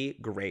happy,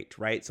 great,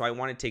 right? So I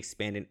wanted to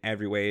expand in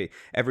every way,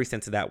 every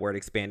sense of that word,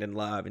 expand in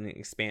love and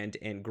expand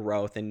in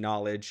growth and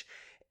knowledge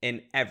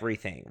and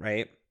everything,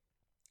 right?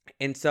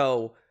 And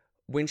so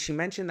when she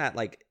mentioned that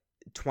like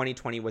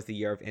 2020 was the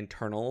year of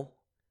internal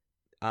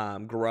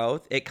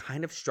growth, it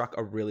kind of struck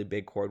a really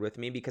big chord with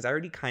me because I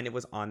already kind of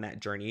was on that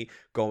journey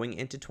going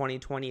into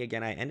 2020.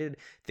 Again, I ended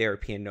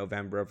therapy in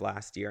November of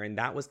last year, and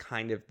that was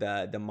kind of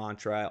the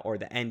mantra or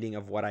the ending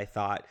of what I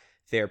thought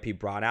therapy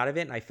brought out of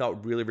it. And I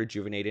felt really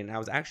rejuvenated, and I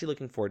was actually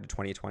looking forward to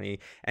 2020.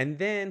 And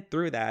then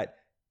through that,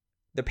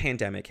 the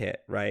pandemic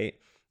hit, right?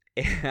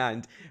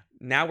 And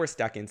now we're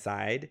stuck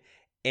inside.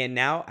 And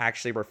now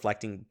actually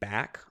reflecting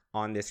back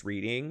on this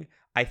reading,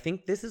 I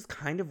think this is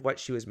kind of what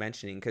she was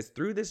mentioning, because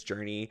through this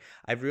journey,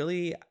 I've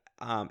really,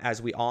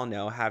 as we all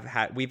know,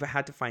 we've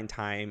had to find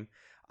time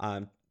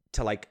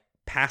to like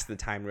pass the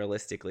time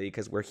realistically,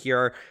 because we're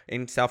here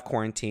in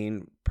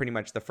self-quarantine pretty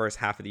much the first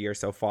half of the year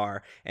so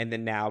far, and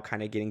then now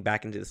kind of getting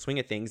back into the swing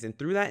of things. And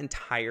through that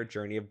entire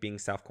journey of being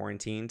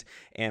self-quarantined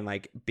and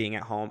like being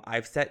at home,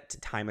 I've set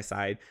time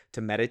aside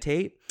to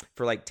meditate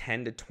for like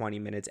 10 to 20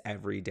 minutes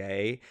every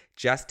day,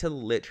 just to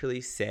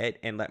literally sit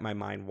and let my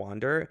mind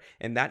wander.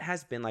 And that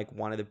has been like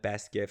one of the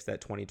best gifts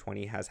that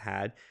 2020 has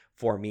had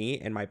for me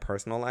in my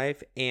personal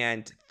life.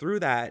 And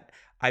through that,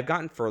 I've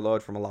gotten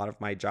furloughed from a lot of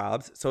my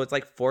jobs. So it's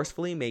like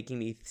forcefully making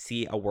me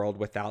see a world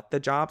without the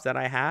jobs that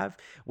I have,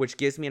 which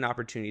gives me an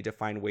opportunity to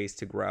find ways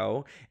to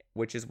grow,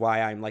 which is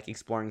why I'm like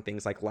exploring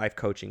things like life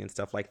coaching and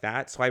stuff like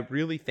that. So I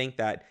really think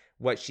that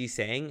what she's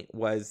saying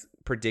was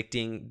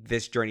predicting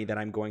this journey that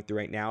I'm going through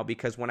right now,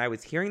 because when I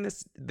was hearing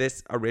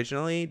this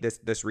originally,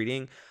 this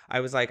reading,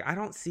 I was like, I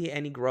don't see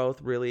any growth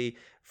really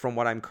from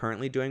what I'm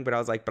currently doing, but I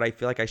was like, but I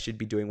feel like I should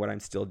be doing what I'm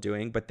still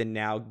doing. But then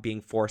now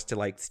being forced to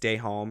like stay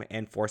home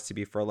and forced to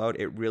be furloughed,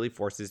 it really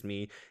forces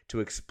me to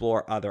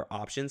explore other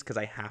options because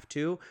I have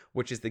to,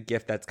 which is the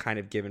gift that's kind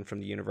of given from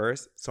the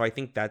universe. So I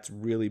think that's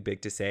really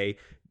big to say,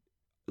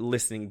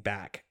 listening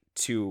back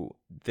to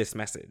this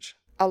message.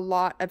 A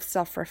lot of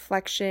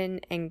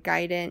self-reflection and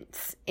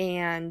guidance,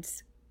 and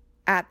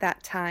at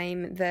that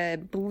time the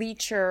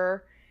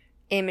Bleacher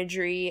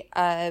imagery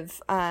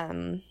of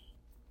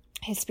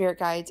his spirit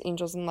guides,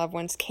 angels, and loved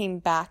ones came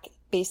back,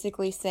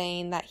 basically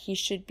saying that he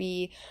should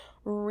be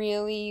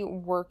really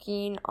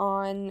working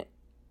on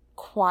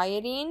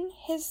quieting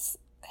his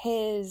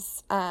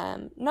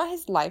not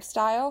his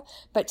lifestyle,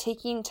 but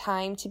taking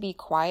time to be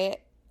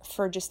quiet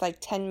for just like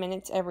 10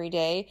 minutes every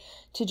day,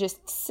 to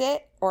just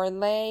sit or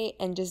lay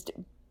and just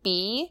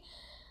be,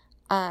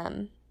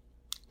 and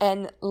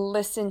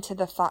listen to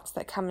the thoughts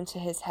that come into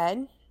his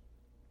head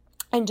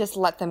and just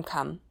let them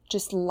come.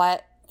 Just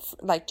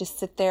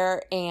sit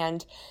there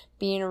and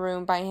be in a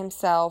room by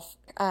himself.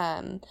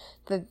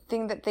 The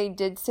thing that they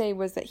did say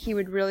was that he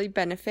would really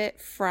benefit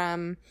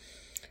from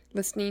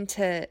listening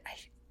to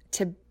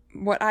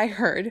what I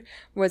heard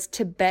was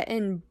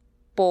Tibetan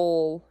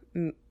bowl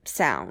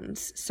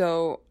sounds.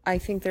 So I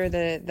think they're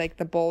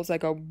the bowls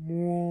that go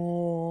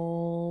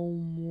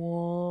whoom,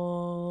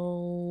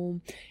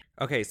 whoom.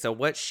 Okay, so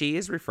what she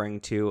is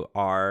referring to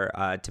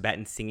are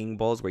Tibetan singing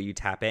bowls where you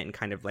tap it and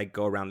kind of like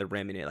go around the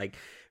rim and it like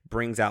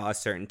brings out a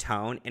certain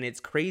tone. And it's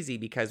crazy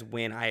because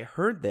when I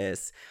heard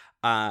this,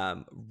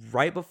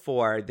 right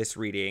before this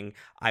reading,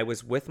 I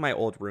was with my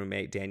old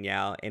roommate,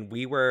 Danielle, and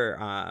we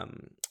were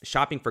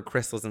shopping for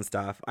crystals and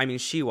stuff. I mean,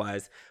 she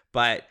was,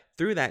 but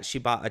through that, she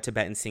bought a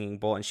Tibetan singing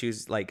bowl, and she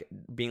was like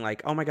being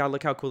like, oh my God,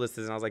 look how cool this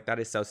is. And I was like, that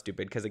is so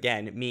stupid. Because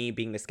again, me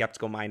being the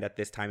skeptical mind at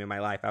this time in my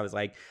life, I was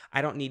like,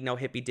 I don't need no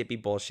hippy dippy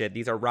bullshit.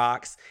 These are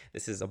rocks.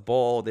 This is a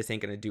bowl. This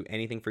ain't going to do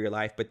anything for your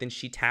life. But then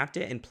she tapped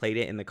it and played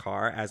it in the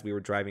car as we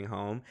were driving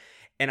home.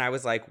 And I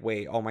was like,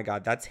 wait, oh my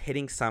God, that's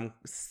hitting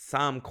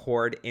some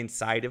chord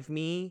inside of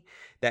me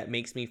that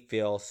makes me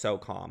feel so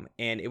calm.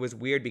 And it was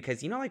weird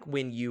because, you know, like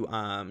when you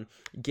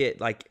get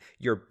like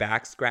your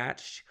back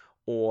scratched,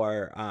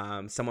 or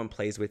someone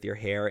plays with your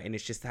hair, and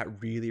it's just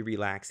that really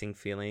relaxing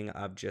feeling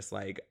of just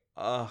like,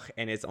 ugh,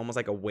 and it's almost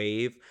like a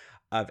wave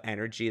of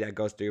energy that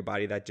goes through your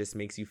body that just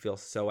makes you feel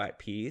so at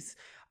peace,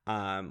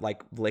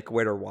 like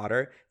liquid or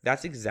water.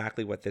 That's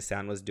exactly what this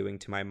sound was doing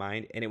to my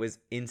mind, and it was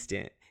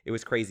instant. It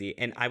was crazy.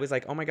 And I was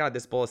like, oh my God,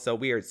 this bowl is so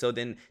weird. So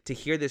then to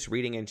hear this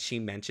reading and she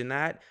mentioned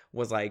that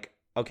was like,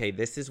 okay,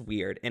 this is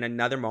weird. And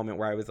another moment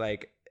where I was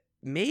like,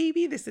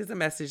 maybe this is a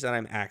message that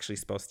I'm actually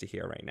supposed to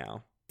hear right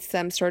now.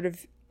 Some sort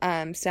of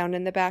sound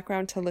in the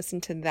background to listen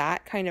to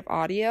that kind of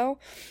audio.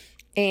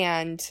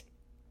 And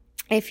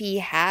if he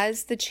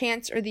has the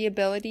chance or the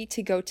ability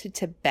to go to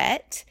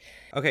Tibet.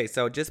 Okay,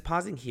 so just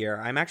pausing here,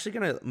 I'm actually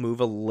going to move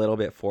a little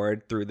bit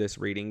forward through this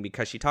reading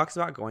because she talks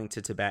about going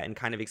to Tibet and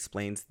kind of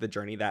explains the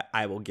journey that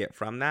I will get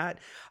from that.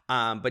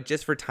 But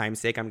just for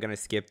time's sake, I'm going to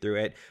skip through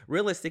it.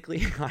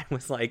 Realistically, I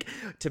was like,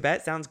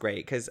 Tibet sounds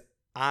great because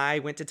I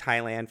went to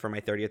Thailand for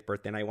my 30th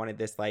birthday and I wanted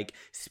this like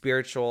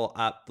spiritual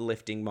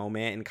uplifting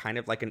moment and kind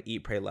of like an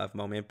eat, pray, love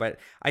moment. But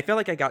I feel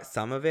like I got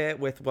some of it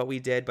with what we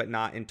did, but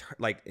not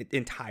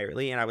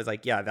entirely. And I was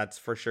like, yeah, that's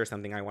for sure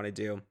something I want to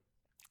do.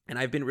 And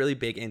I've been really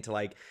big into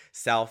like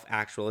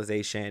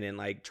self-actualization and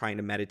like trying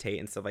to meditate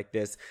and stuff like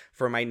this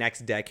for my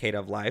next decade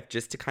of life,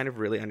 just to kind of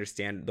really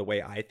understand the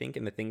way I think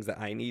and the things that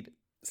I need,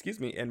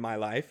 in my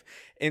life.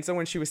 And so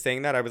when she was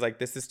saying that, I was like,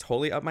 this is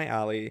totally up my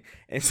alley.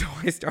 And so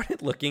I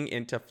started looking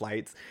into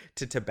flights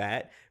to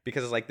Tibet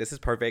because I was like, this is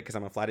perfect because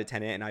I'm a flight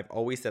attendant and I've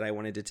always said I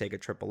wanted to take a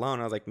trip alone.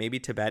 I was like, maybe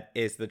Tibet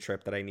is the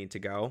trip that I need to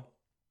go.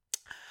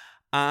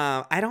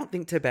 I don't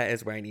think Tibet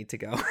is where I need to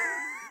go.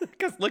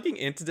 Because looking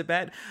into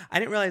Tibet, I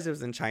didn't realize it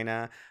was in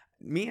China.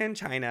 Me and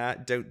China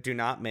do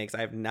not mix.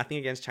 I have nothing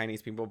against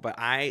Chinese people, but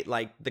I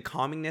like the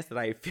calmingness that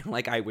I feel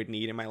like I would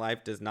need in my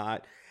life does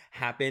not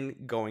happen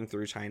going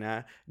through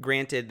China.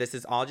 Granted, this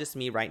is all just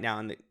me right now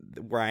and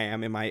where I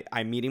am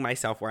I'm meeting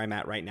myself where I'm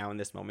at right now in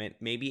this moment.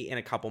 Maybe in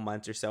a couple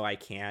months or so I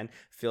can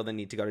feel the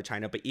need to go to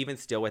China. But even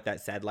still, with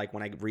that said, like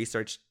when I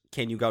researched,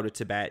 can you go to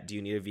Tibet? Do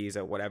you need a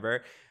visa?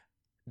 Whatever.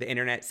 The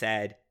internet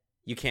said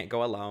you can't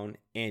go alone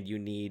and you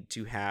need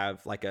to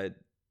have like a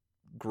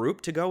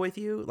group to go with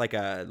you, like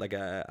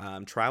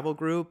a travel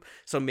group.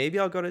 So maybe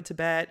I'll go to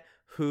Tibet.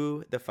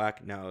 Who the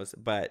fuck knows?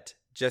 But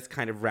just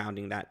kind of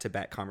rounding that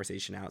Tibet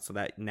conversation out so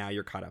that now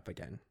you're caught up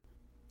again.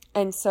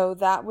 And so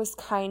that was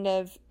kind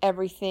of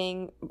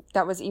everything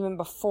that was even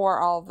before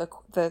all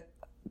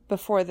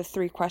before the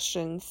 3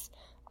 questions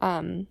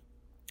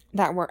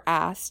that were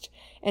asked.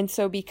 And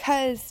so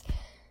because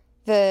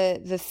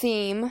the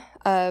theme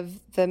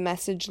of the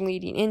message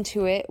leading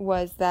into it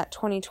was that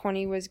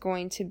 2020 was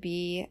going to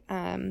be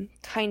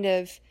kind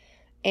of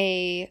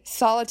a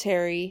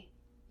solitary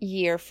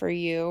year for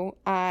you,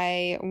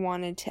 I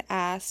wanted to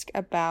ask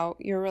about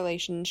your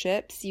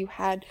relationships. You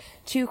had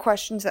 2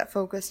 questions that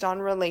focused on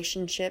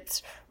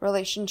relationships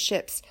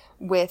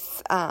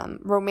with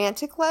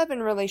romantic love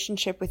and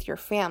relationship with your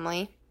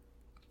family.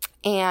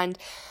 And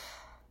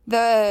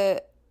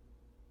the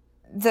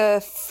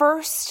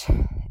first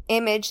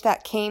image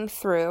that came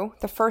through,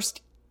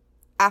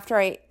 after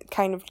I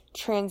kind of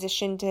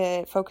transitioned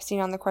to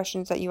focusing on the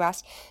questions that you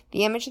asked,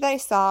 the image that I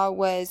saw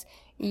was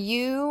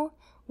you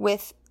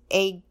with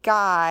a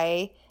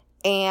guy,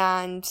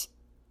 and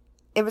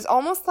it was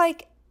almost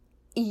like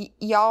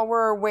y'all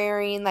were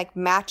wearing like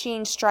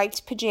matching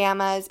striped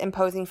pajamas and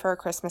posing for a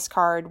Christmas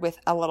card with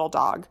a little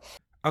dog.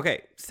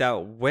 Okay, so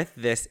with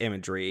this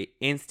imagery,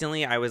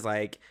 instantly I was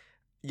like,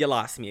 you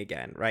lost me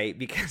again, right?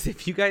 Because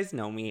if you guys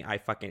know me, I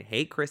fucking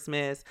hate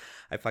Christmas.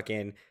 I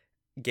fucking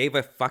gave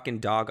a fucking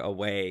dog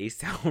away.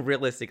 So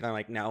realistically, I'm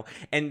like, no.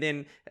 And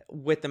then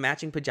with the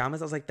matching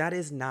pajamas, I was like, that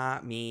is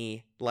not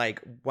me.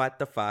 Like, what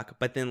the fuck?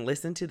 But then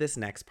listen to this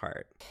next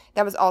part.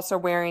 That was also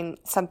wearing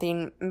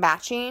something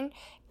matching.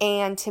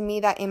 And to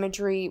me, that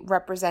imagery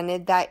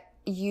represented that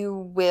you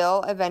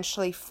will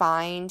eventually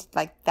find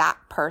like that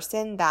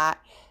person, that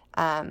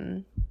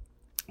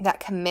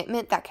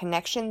commitment, that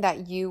connection,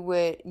 that you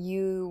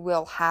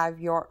will have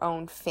your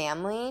own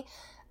family.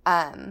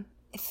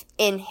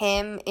 In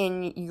him,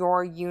 in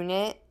your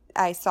unit,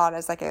 I saw it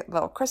as like a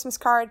little Christmas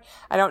card.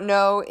 I don't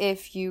know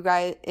if you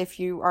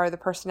are the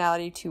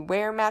personality to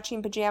wear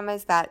matching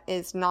pajamas. That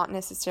is not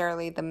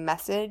necessarily the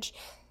message.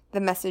 The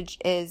message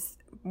is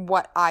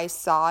what I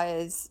saw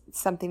as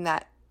something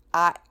that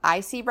I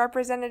see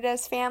represented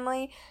as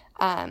family.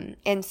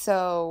 And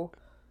so.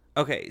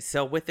 Okay,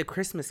 so with the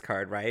Christmas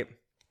card, right?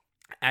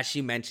 As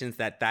she mentions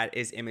that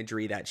is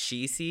imagery that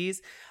she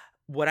sees.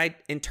 What I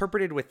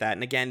interpreted with that,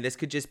 and again, this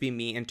could just be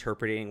me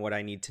interpreting what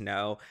I need to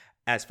know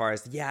as far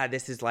as, yeah,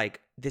 this is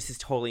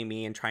totally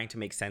me and trying to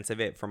make sense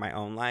of it for my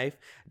own life,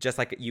 just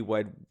like you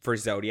would for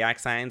zodiac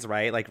signs,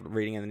 right? Like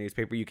reading in the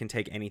newspaper, you can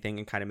take anything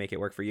and kind of make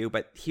it work for you.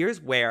 But here's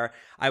where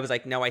I was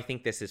like, no, I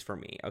think this is for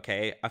me,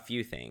 okay? A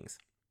few things.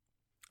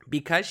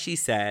 Because she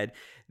said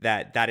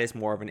that is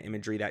more of an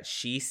imagery that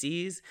she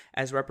sees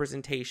as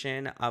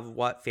representation of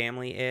what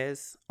family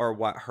is or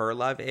what her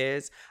love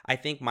is, I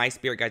think my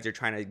spirit guides are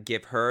trying to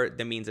give her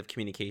the means of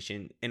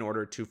communication in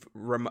order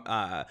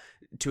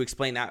to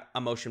explain that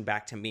emotion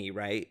back to me,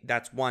 right?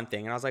 That's one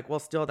thing. And I was like, well,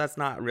 still, that's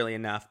not really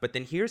enough. But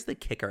then here's the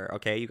kicker,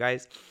 okay, you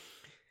guys?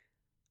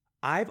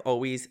 I've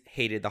always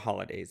hated the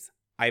holidays.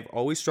 I've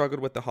always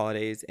struggled with the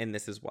holidays, and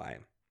this is why.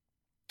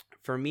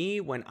 For me,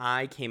 when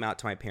I came out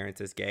to my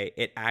parents as gay,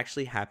 it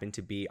actually happened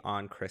to be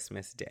on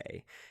Christmas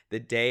Day. The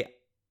day,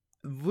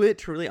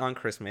 literally on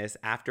Christmas,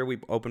 after we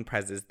opened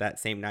presents that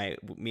same night,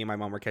 me and my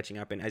mom were catching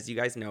up. And as you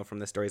guys know from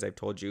the stories I've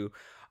told you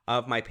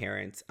of my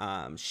parents,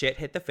 shit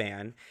hit the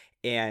fan.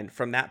 And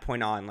from that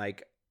point on,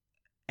 like,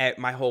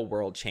 my whole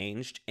world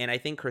changed. And I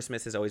think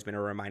Christmas has always been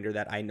a reminder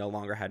that I no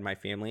longer had my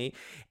family.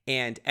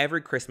 And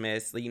every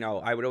Christmas, you know,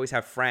 I would always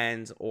have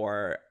friends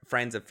or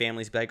friends of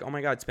families be like, oh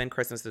my God, spend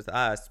Christmas with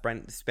us,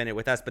 spend it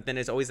with us. But then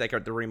it's always like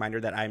the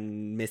reminder that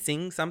I'm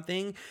missing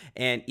something.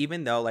 And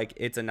even though like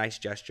it's a nice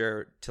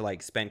gesture to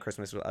like spend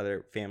Christmas with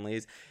other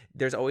families,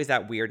 there's always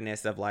that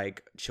weirdness of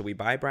like, should we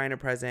buy Brian a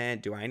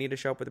present? Do I need to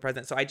show up with a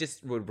present? So I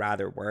just would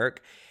rather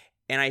work.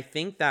 And I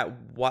think that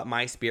what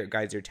my spirit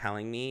guides are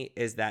telling me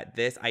is that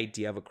this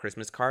idea of a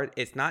Christmas card,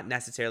 it's not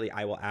necessarily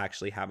I will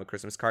actually have a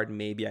Christmas card.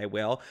 Maybe I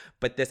will.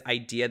 But this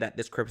idea that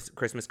this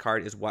Christmas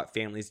card is what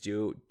families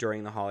do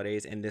during the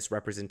holidays, and this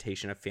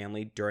representation of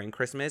family during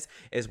Christmas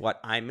is what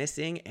I'm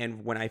missing.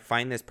 And when I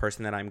find this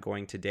person that I'm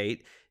going to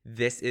date,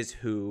 this is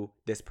who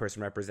this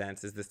person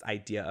represents, is this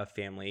idea of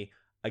family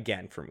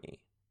again for me.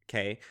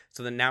 Okay.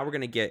 So then now we're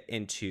going to get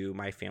into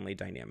my family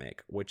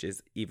dynamic, which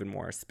is even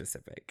more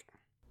specific.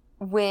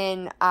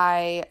 When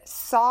I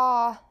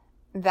saw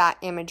that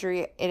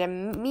imagery, it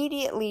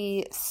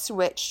immediately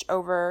switched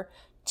over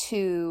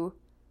to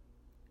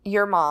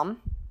your mom.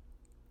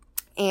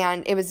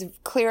 And it was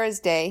clear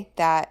as day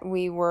that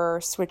we were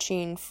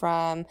switching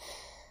from,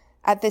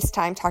 at this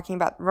time, talking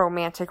about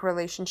romantic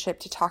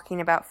relationship to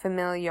talking about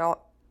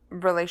familial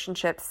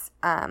relationships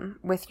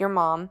with your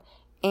mom.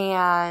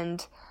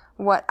 And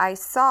what I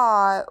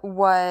saw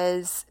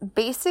was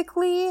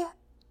basically,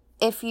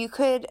 if you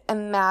could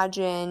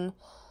imagine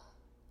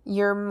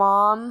your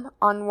mom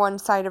on one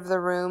side of the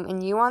room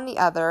and you on the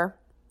other,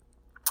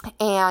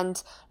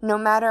 and no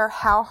matter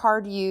how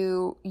hard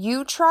you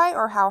try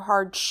or how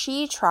hard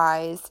she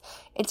tries,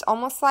 it's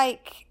almost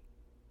like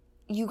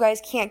you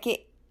guys can't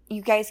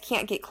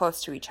get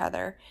close to each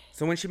other.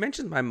 So when she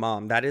mentions my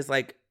mom, that is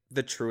like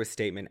the truest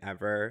statement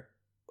ever.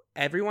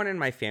 Everyone in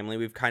my family,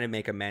 we've kind of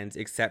make amends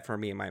except for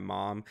me and my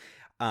mom.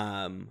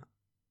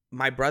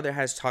 My brother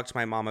has talked to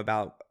my mom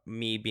about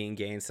me being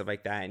gay and stuff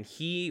like that, and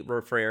he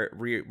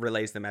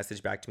relays the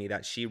message back to me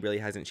that she really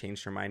hasn't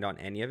changed her mind on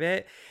any of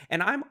it.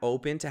 And I'm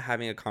open to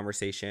having a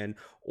conversation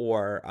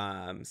or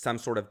some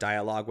sort of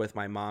dialogue with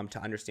my mom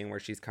to understand where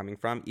she's coming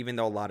from, even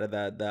though a lot of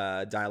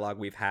the dialogue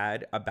we've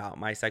had about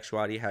my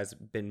sexuality has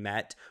been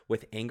met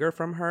with anger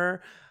from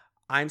her.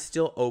 I'm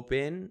still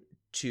open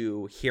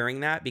to hearing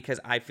that, because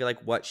I feel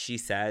like what she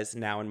says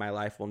now in my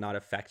life will not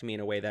affect me in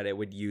a way that it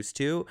would used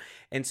to.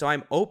 And so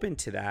I'm open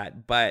to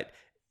that. But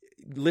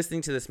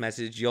listening to this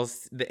message,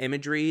 the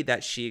imagery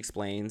that she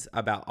explains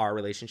about our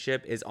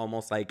relationship is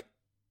almost like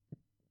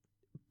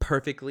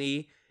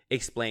perfectly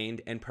explained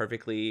and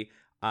perfectly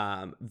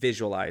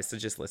visualized. So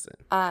just listen.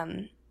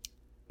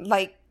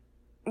 Like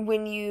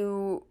when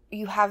you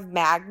have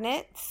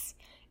magnets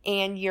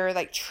and you're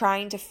like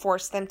trying to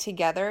force them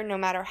together, no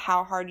matter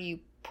how hard you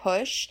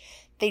push,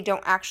 they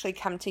don't actually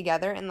come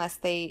together unless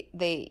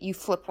you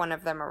flip one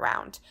of them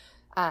around,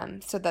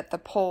 so that the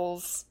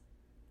poles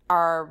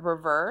are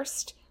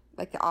reversed,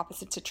 like the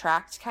opposites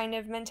attract kind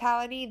of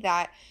mentality.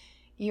 That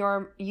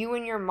you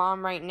and your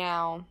mom right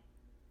now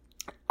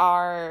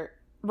are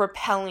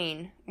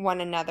repelling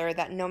one another,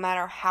 that no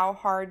matter how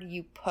hard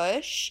you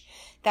push,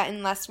 that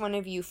unless one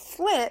of you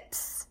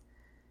flips,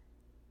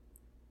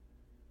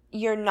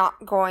 you're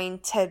not going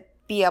to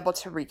be able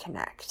to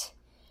reconnect.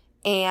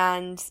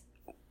 And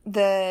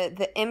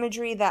the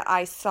imagery that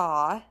I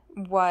saw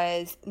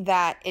was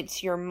that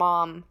it's your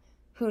mom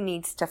who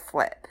needs to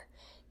flip.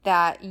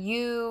 That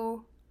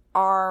you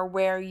are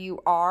where you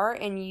are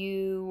and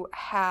you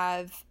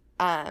have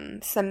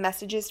some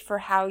messages for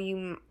how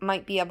you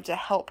might be able to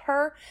help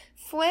her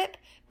flip.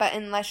 But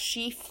unless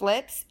she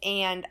flips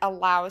and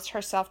allows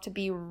herself to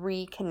be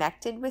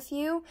reconnected with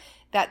you,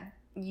 that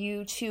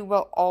you two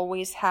will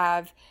always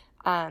have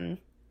a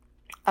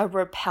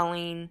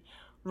repelling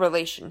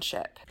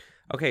relationship.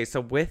 Okay,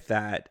 so with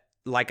that,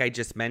 like I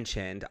just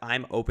mentioned,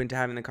 I'm open to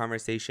having the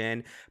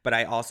conversation, but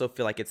I also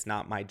feel like it's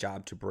not my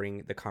job to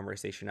bring the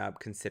conversation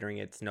up, considering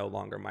it's no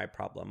longer my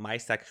problem. My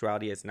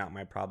sexuality is not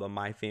my problem.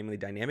 My family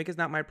dynamic is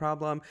not my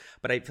problem,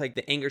 but I feel like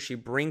the anger she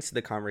brings to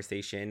the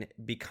conversation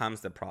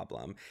becomes the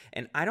problem.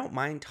 And I don't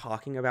mind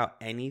talking about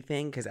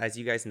anything, because as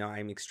you guys know,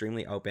 I'm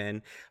extremely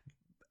open.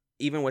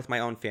 Even with my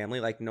own family,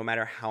 like no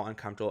matter how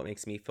uncomfortable it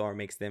makes me feel or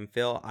makes them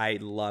feel, I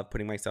love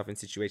putting myself in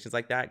situations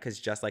like that, because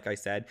just like I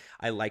said,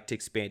 I like to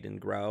expand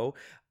and grow.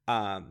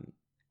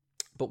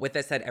 But with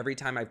that said, every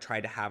time I've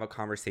tried to have a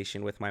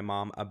conversation with my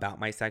mom about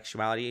my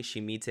sexuality, she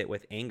meets it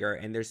with anger,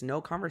 and there's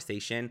no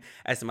conversation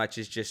as much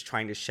as just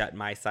trying to shut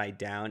my side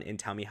down and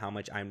tell me how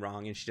much I'm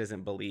wrong, and she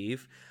doesn't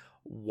believe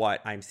what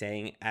I'm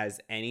saying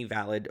as any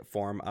valid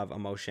form of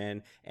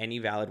emotion, any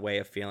valid way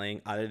of feeling,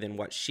 other than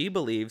what she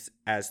believes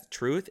as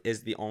truth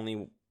is the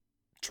only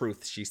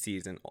truth she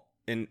sees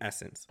in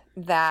essence.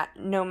 That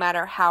no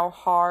matter how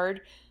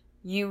hard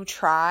you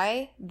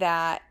try,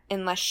 that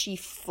unless she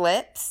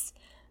flips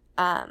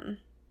and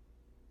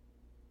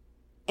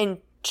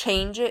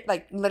change it,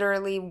 like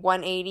literally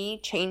 180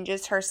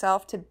 changes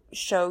herself to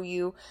show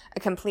you a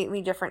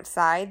completely different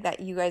side, that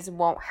you guys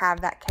won't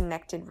have that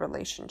connected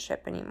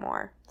relationship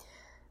anymore.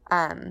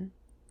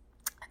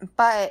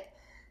 But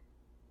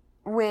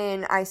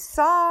when I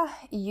saw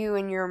you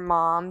and your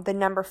mom, the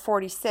number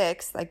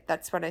 46, like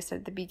that's what I said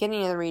at the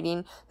beginning of the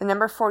reading, the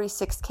number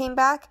 46 came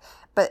back,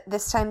 but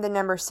this time the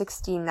number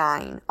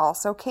 69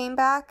 also came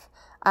back.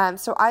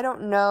 So I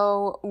don't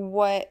know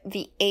what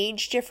the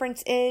age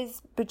difference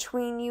is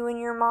between you and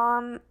your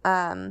mom,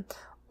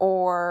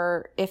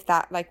 or if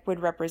that like would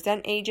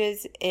represent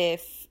ages.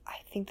 If I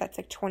think that's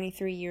like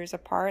 23 years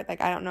apart. Like,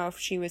 I don't know if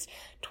she was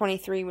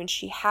 23 when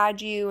she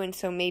had you, and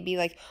so maybe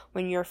like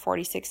when you're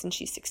 46 and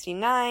she's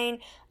 69.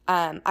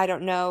 I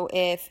don't know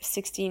if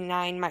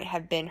 69 might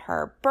have been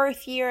her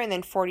birth year and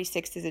then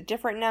 46 is a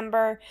different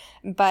number.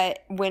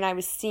 But when I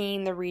was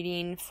seeing the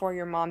reading for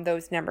your mom,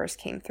 those numbers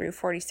came through,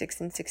 46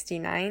 and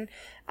 69.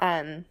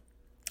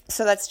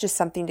 So that's just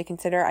something to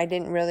consider. I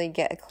didn't really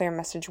get a clear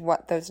message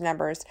what those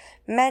numbers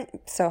meant,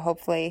 so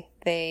hopefully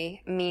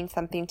they mean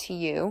something to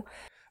you.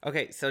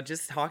 Okay, so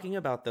just talking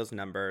about those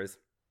numbers,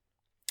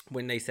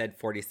 when they said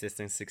 46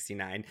 and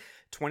 69,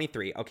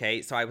 23,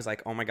 okay, so I was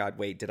like, oh my God,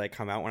 wait, did I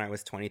come out when I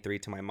was 23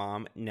 to my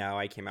mom? No,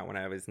 I came out when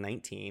I was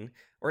 19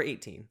 or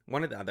 18,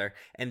 one or the other.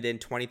 And then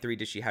 23,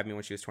 did she have me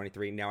when she was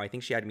 23? No, I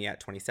think she had me at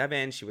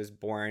 27. She was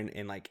born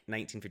in like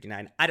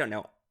 1959. I don't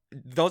know.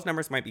 Those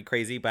numbers might be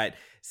crazy, but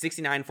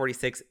 69,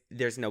 46,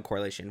 there's no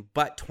correlation.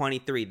 But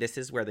 23, this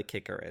is where the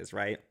kicker is,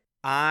 right?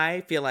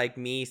 I feel like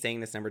me saying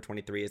this number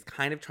 23 is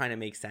kind of trying to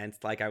make sense,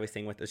 like I was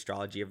saying with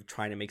astrology, of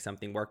trying to make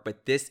something work,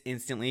 but this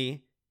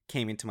instantly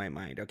came into my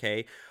mind,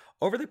 okay?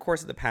 Over the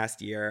course of the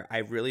past year,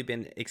 I've really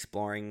been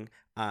exploring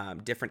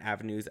different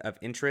avenues of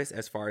interest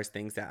as far as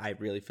things that I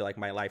really feel like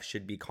my life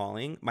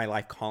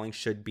calling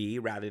should be,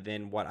 rather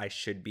than what I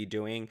should be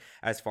doing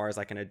as far as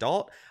like an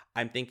adult.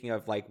 I'm thinking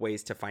of like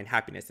ways to find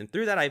happiness. And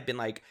through that, I've been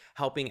like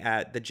helping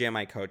at the gym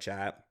I coach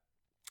at.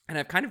 And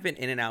I've kind of been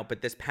in and out,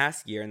 but this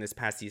past year and this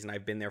past season,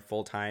 I've been there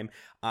full time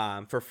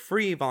for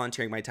free,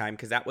 volunteering my time,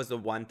 because that was the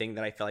one thing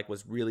that I felt like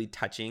was really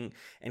touching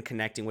and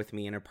connecting with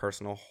me in a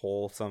personal,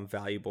 wholesome,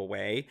 valuable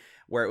way,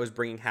 where it was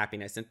bringing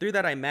happiness. And through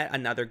that, I met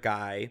another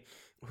guy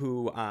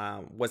who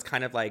was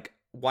kind of like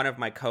one of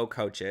my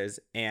co-coaches,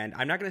 and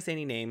I'm not going to say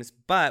any names,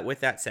 but with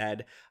that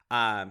said,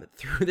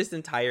 through this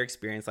entire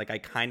experience, like I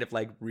kind of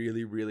like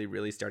really, really,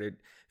 really started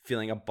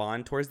feeling a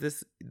bond towards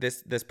this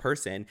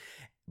person.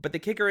 But the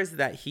kicker is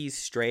that he's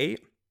straight,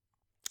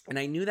 and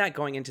I knew that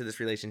going into this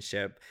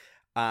relationship,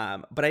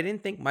 but I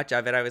didn't think much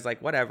of it. I was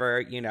like,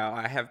 whatever, you know,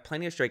 I have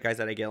plenty of straight guys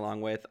that I get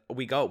along with.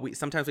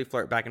 Sometimes we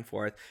flirt back and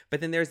forth, but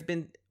then there's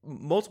been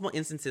multiple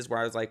instances where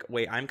I was like,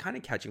 wait, I'm kind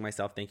of catching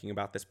myself thinking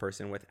about this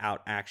person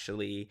without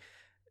actually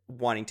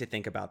wanting to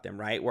think about them,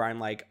 right? Where I'm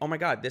like, oh my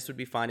God, this would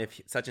be fun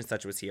if such and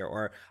such was here,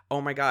 or oh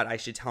my God, I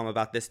should tell him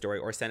about this story,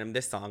 or send him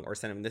this song, or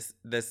send him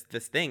this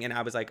thing. And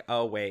I was like,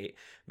 oh wait,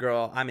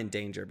 girl, I'm in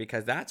danger,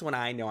 because that's when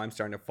I know I'm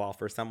starting to fall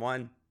for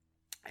someone.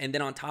 And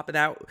then on top of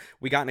that,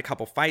 we got in a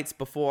couple fights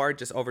before,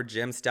 just over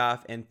gym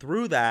stuff. And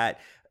through that,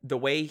 the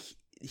way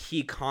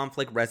he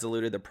conflict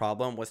resoluted the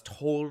problem was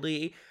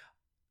totally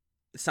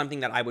something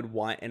that I would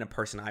want in a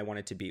person I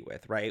wanted to be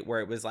with, right? Where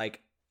it was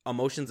like,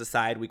 emotions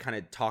aside, we kind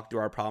of talked through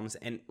our problems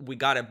and we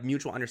got a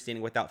mutual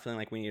understanding without feeling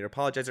like we need to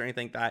apologize or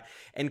anything like that.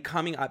 And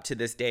coming up to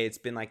this day, it's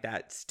been like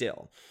that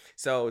still.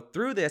 So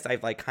through this,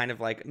 I've like kind of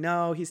like,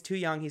 no, he's too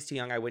young.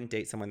 I wouldn't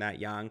date someone that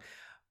young.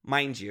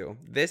 Mind you,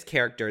 this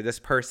character, this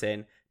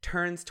person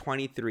turns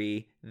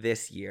 23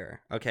 this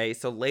year. Okay.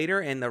 So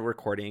later in the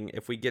recording,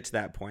 if we get to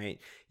that point,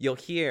 you'll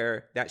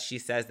hear that she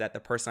says that the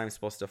person I'm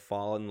supposed to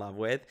fall in love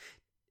with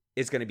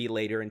is going to be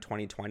later in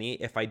 2020.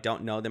 If I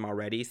don't know them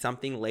already,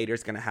 something later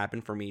is going to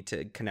happen for me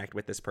to connect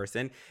with this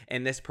person.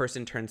 And this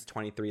person turns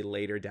 23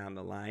 later down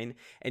the line.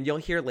 And you'll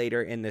hear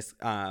later in this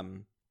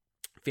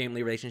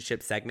family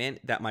relationship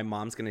segment that my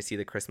mom's going to see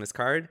the Christmas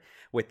card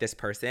with this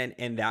person,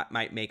 and that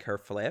might make her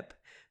flip.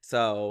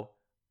 So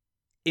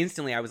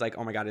instantly I was like,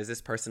 oh my God, is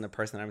this person the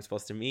person that I'm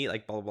supposed to meet?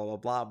 Like blah, blah, blah,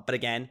 blah. But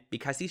again,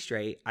 because he's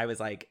straight, I was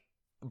like,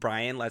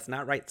 Brian, let's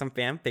not write some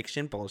fan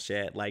fiction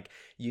bullshit. Like,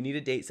 you need to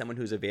date someone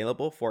who's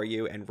available for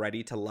you and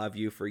ready to love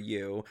you for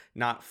you,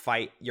 not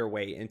fight your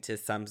way into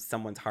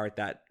someone's heart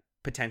that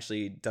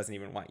potentially doesn't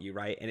even want you,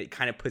 right? And it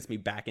kind of puts me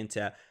back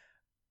into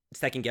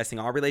second guessing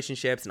all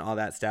relationships and all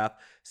that stuff.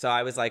 So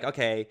I was like,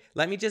 okay,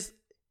 let me just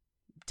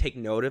take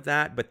note of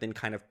that, but then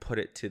kind of put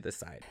it to the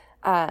side.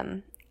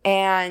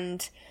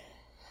 And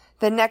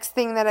the next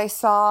thing that I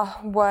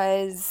saw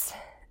was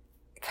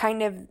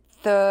kind of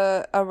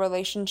a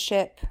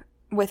relationship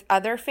with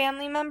other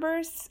family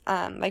members,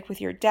 like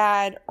with your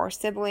dad or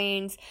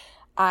siblings.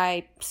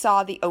 I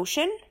saw the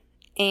ocean,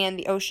 and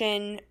the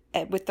ocean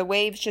with the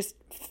waves just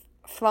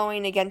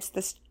flowing against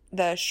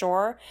the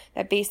shore,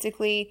 that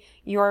basically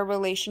your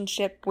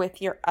relationship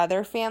with your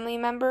other family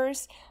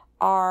members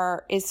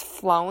is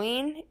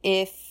flowing.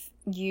 If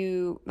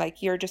you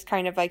like, you're just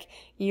kind of like,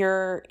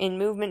 you're in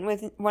movement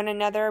with one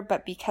another,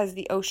 but because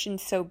the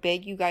ocean's so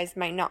big, you guys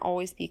might not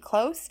always be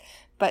close,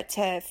 but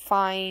to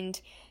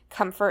find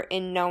comfort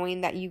in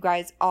knowing that you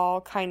guys all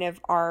kind of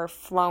are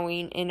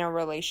flowing in a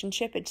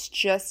relationship. It's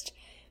just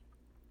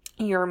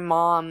your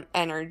mom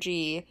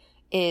energy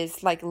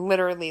is like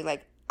literally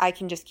like I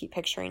can just keep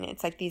picturing it.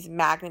 It's like these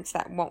magnets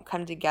that won't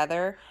come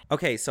together.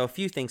 Okay, so a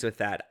few things with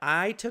that.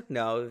 I took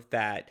note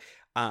that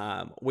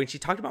when she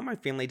talked about my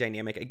family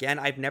dynamic, again,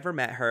 I've never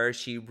met her.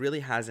 She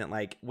really hasn't,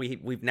 like,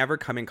 we've never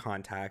come in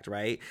contact,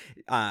 right?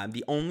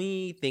 The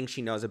only thing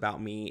she knows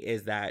about me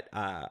is that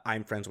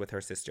I'm friends with her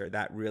sister.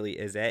 That really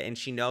is it. And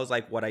she knows,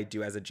 like, what I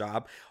do as a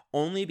job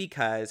only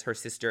because her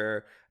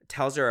sister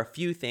tells her a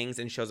few things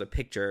and shows a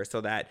picture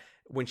so that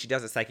when she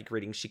does a psychic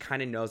reading, she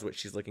kind of knows what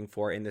she's looking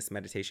for in this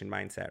meditation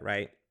mindset,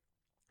 right?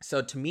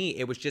 So to me,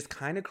 it was just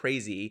kind of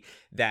crazy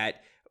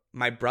that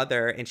my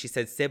brother, and she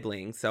said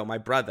siblings, so my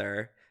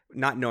brother,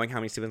 not knowing how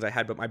many siblings I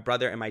had, but my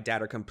brother and my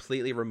dad are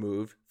completely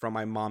removed from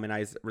my mom and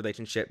I's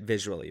relationship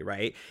visually,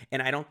 right?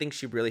 And I don't think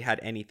she really had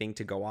anything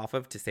to go off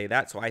of to say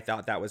that. So I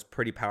thought that was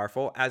pretty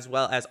powerful, as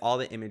well as all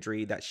the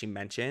imagery that she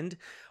mentioned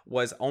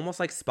was almost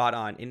like spot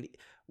on. And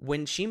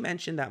when she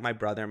mentioned that my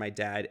brother, my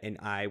dad, and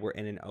I were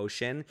in an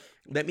ocean,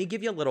 let me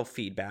give you a little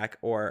feedback,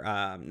 or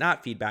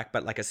not feedback,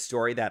 but like a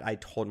story that I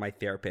told my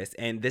therapist.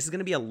 And this is going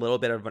to be a little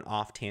bit of an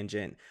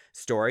off-tangent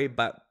story,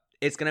 but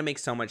it's going to make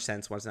so much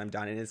sense once I'm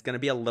done. And it's going to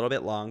be a little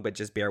bit long, but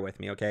just bear with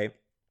me, okay?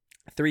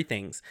 3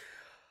 things.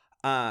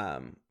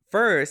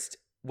 First,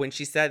 when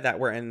she said that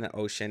we're in the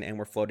ocean and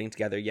we're floating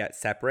together yet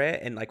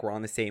separate, and like we're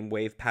on the same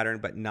wave pattern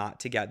but not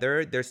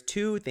together, there's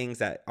 2 things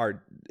that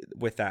are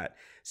with that.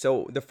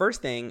 So the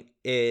first thing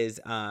is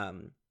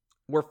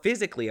we're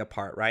physically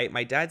apart, right?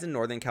 My dad's in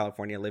Northern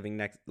California, living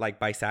next, like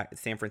by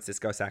San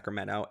Francisco,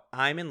 Sacramento.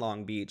 I'm in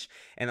Long Beach,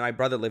 and my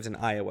brother lives in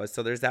Iowa.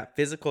 So there's that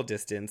physical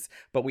distance,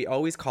 but we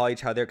always call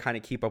each other, kind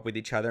of keep up with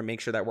each other,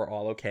 make sure that we're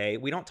all okay.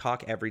 We don't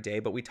talk every day,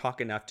 but we talk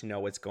enough to know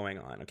what's going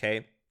on,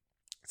 okay?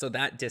 So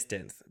that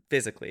distance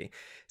physically.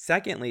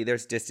 Secondly,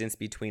 there's distance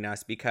between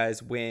us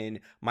because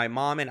when my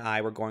mom and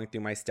I were going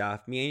through my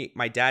stuff,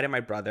 my dad and my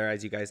brother,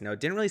 as you guys know,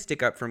 didn't really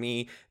stick up for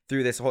me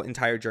through this whole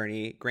entire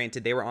journey.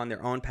 Granted, they were on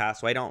their own path,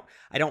 so I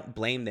don't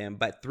blame them.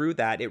 But through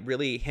that, it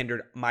really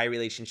hindered my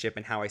relationship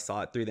and how I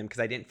saw it through them because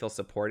I didn't feel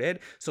supported.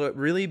 So it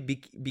really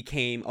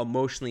became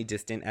emotionally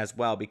distant as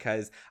well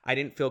because I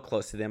didn't feel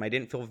close to them. I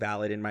didn't feel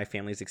valid in my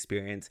family's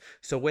experience.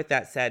 So with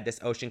that said, this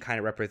ocean kind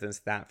of represents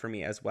that for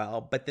me as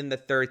well. But then the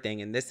third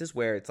thing, and this is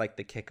where it's like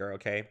the kicker,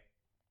 okay?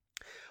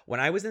 When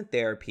I was in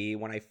therapy,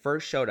 when I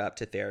first showed up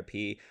to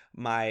therapy,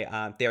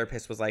 my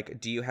therapist was like,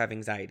 do you have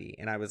anxiety?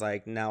 And I was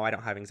like, no, I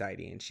don't have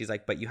anxiety. And she's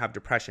like, but you have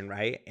depression,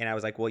 right? And I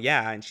was like, well,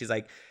 yeah. And she's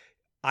like,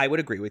 I would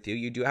agree with you.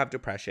 You do have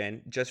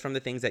depression. Just from the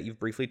things that you've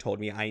briefly told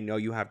me, I know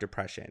you have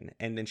depression.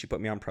 And then she put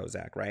me on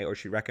Prozac, right? Or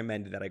she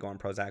recommended that I go on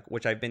Prozac,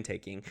 which I've been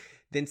taking.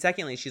 Then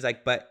secondly, she's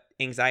like, but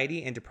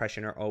anxiety and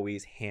depression are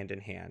always hand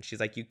in hand. She's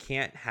like, you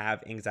can't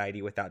have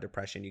anxiety without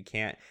depression. You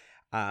can't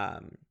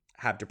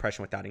have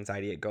depression without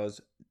anxiety. It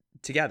goes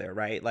together,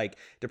 right? Like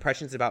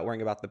depression is about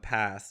worrying about the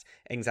past,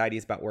 anxiety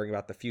is about worrying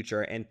about the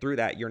future, and through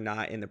that you're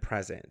not in the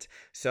present.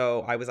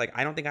 So I was like,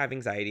 I don't think I have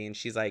anxiety. And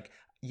she's like,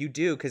 you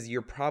do, because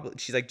you're probably,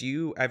 she's like, do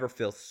you ever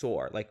feel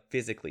sore, like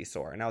physically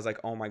sore? And I was like,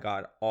 oh my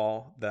God,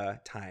 all the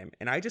time.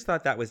 And I just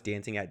thought that was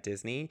dancing at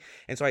Disney.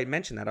 And so I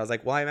mentioned that. I was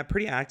like, well, I'm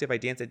pretty active. I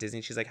dance at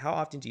Disney. She's like, how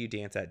often do you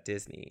dance at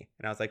Disney?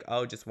 And I was like,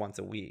 oh, just once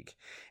a week.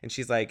 And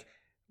she's like,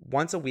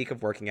 once a week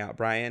of working out,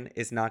 Brian,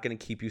 is not going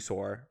to keep you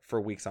sore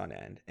for weeks on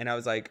end. And I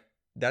was like,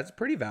 that's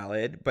pretty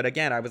valid. But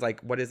again, I was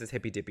like, what is this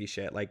hippy dippy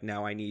shit? Like,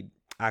 no, I need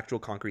actual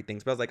concrete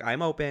things. But I was like,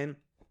 I'm open.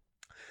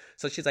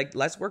 So she's like,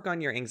 let's work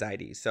on your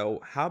anxiety. So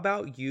how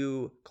about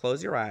you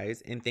close your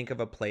eyes and think of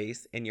a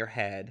place in your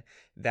head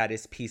that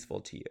is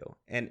peaceful to you?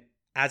 And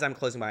as I'm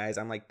closing my eyes,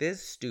 I'm like,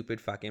 this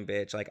stupid fucking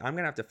bitch. Like, I'm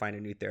going to have to find a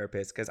new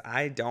therapist because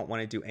I don't want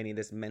to do any of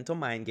this mental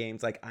mind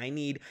games. Like, I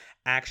need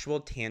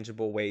actual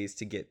tangible ways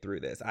to get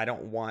through this. I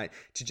don't want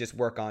to just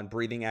work on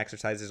breathing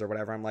exercises or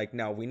whatever. I'm like,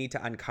 no, we need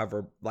to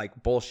uncover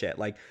like bullshit,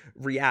 like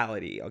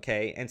reality.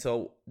 Okay. And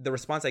so the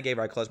response I gave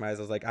her, I closed my eyes.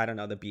 I was like, I don't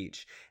know, the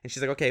beach. And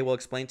she's like, okay, well,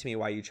 explain to me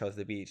why you chose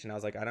the beach. And I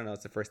was like, I don't know.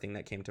 It's the first thing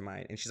that came to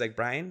mind. And she's like,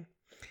 Brian,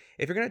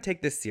 if you're going to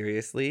take this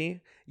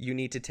seriously, you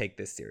need to take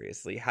this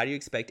seriously. How do you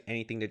expect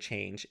anything to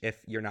change if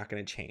you're not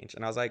going to change?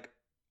 And I was like,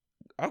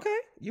 okay,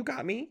 you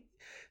got me.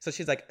 So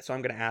she's like, so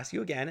I'm going to ask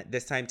you again.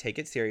 This time, take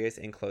it serious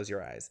and close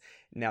your eyes.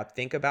 Now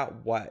think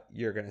about what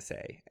you're going to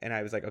say. And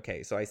I was like,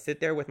 okay. So I sit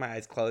there with my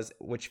eyes closed,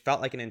 which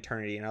felt like an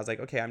eternity. And I was like,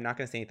 okay, I'm not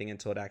going to say anything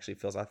until it actually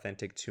feels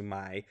authentic to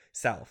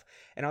myself.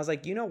 And I was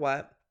like, you know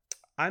what?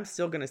 I'm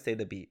still going to say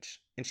the beach.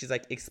 And she's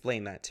like,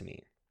 explain that to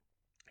me.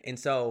 And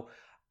so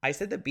I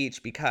said the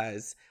beach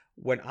because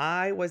when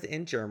I was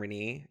in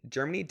Germany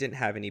didn't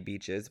have any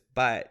beaches,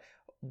 but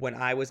when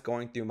I was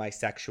going through my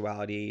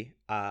sexuality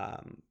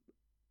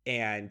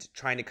and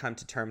trying to come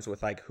to terms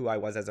with like who I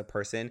was as a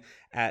person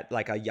at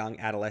like a young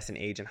adolescent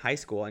age in high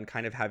school and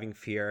kind of having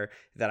fear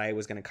that I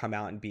was going to come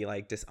out and be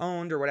like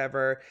disowned or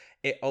whatever,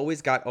 it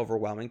always got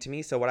overwhelming to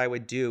me. So what I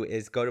would do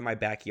is go to my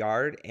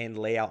backyard and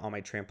lay out on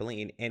my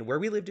trampoline. And where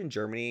we lived in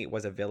Germany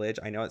was a village.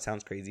 I know it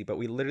sounds crazy, but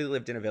we literally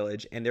lived in a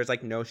village and there's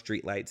like no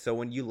street lights. So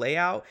when you lay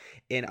out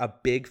in a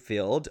big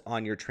field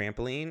on your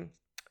trampoline,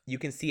 you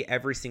can see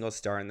every single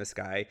star in the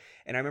sky.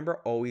 And I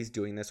remember always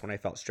doing this when I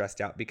felt stressed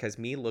out, because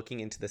me looking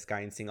into the sky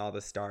and seeing all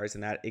the stars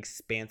and that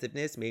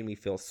expansiveness made me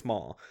feel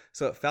small.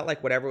 So it felt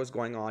like whatever was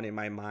going on in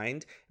my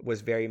mind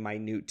was very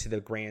minute to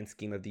the grand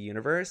scheme of the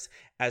universe,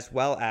 as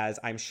well as,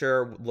 I'm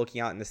sure, looking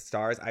out in the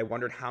stars, I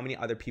wondered how many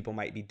other people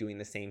might be doing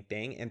the same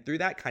thing. And through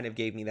that kind of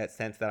gave me that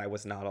sense that I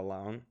was not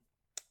alone.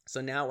 So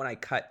now when I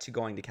cut to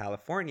going to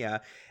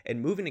California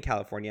and moving to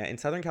California, in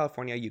Southern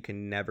California, you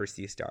can never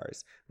see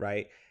stars,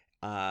 right?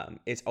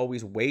 It's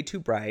always way too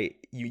bright.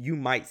 You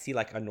might see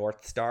like a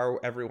North Star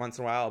every once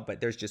in a while, but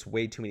there's just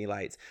way too many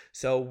lights.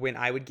 So when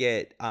I would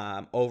get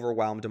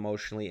overwhelmed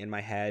emotionally in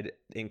my head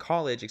in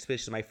college,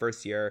 especially my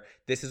first year,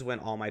 this is when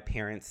all my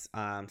parents'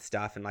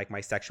 stuff and like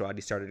my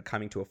sexuality started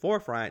coming to a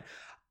forefront.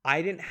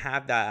 I didn't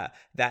have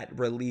that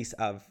release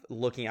of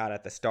looking out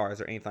at the stars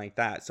or anything like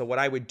that. So what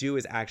I would do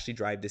is actually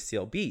drive to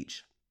Seal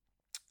Beach.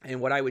 And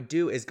what I would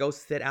do is go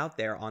sit out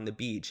there on the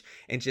beach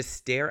and just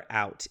stare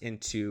out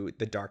into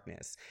the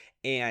darkness.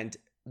 And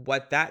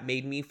what that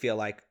made me feel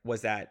like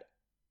was that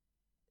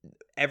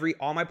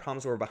all my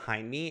problems were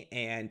behind me,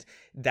 and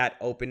that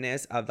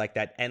openness of like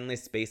that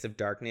endless space of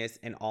darkness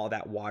and all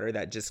that water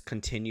that just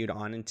continued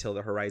on until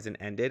the horizon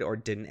ended or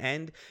didn't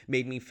end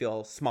made me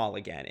feel small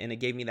again. And it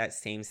gave me that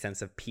same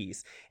sense of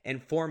peace.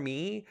 And for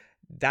me,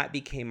 that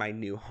became my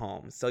new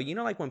home. So, you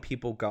know, like when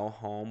people go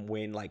home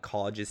when like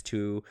college is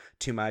too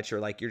much, or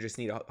like you just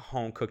need a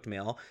home cooked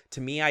meal.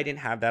 To me, I didn't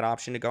have that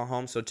option to go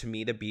home. So to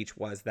me, the beach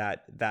was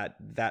that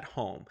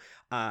home.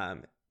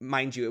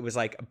 Mind you, it was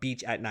like a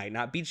beach at night,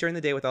 not beach during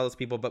the day with all those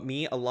people, but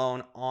me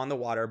alone on the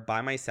water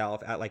by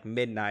myself at like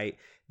midnight.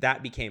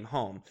 That became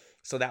home.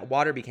 So that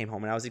water became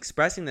home. And I was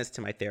expressing this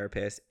to my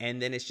therapist.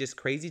 And then it's just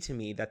crazy to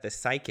me that the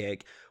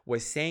psychic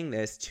was saying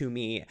this to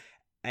me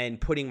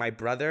and putting my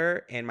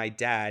brother and my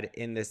dad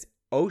in this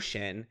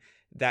ocean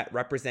that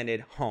represented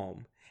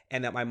home,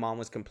 and that my mom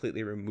was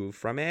completely removed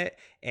from it.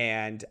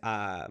 And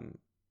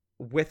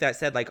with that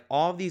said, like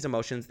all of these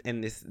emotions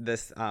in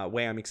this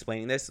way I'm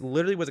explaining this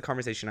literally was a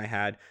conversation I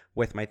had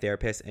with my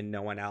therapist and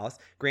no one else.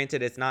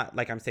 Granted, it's not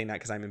like I'm saying that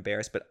because I'm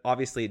embarrassed, but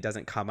obviously it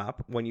doesn't come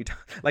up when you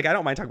like, I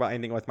don't mind talking about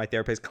anything with my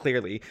therapist,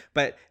 clearly,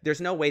 but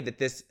there's no way that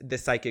this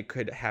psychic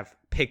could have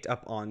picked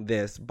up on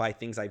this by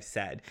things I've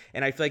said.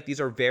 And I feel like these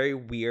are very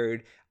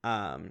weird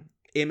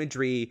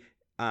imagery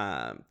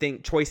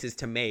choices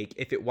to make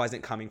if it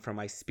wasn't coming from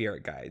my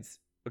spirit guides.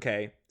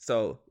 Okay,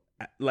 so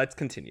let's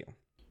continue.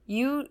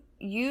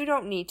 You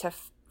don't need to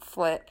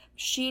flip.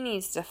 She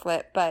needs to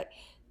flip. But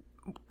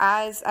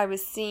as I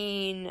was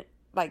seeing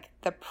like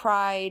the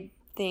pride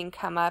thing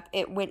come up,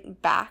 it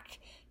went back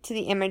to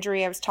the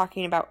imagery I was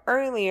talking about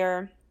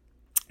earlier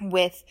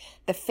with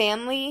the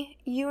family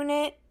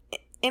unit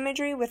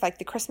imagery, with like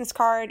the Christmas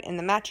card and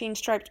the matching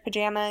striped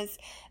pajamas,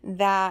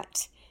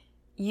 that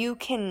you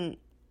can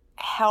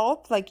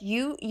help. Like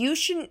you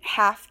shouldn't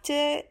have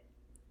to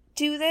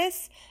do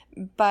this,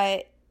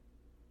 but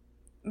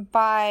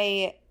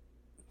by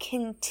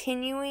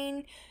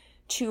continuing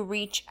to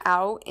reach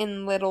out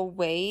in little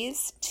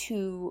ways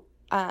to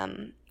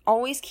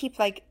always keep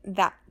like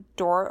that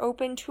door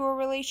open to a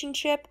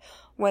relationship,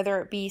 whether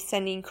it be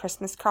sending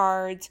Christmas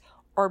cards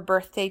or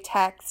birthday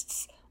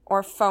texts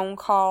or phone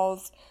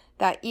calls,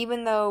 that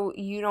even though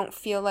you don't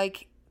feel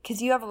like,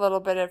 because you have a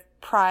little bit of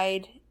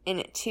pride in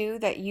it too,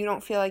 that you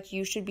don't feel like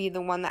you should be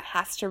the one that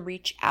has to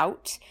reach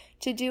out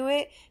to do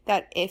it,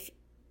 that if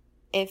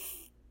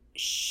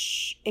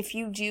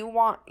you do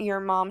want your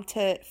mom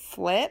to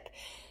flip,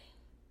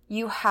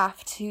 you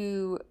have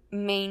to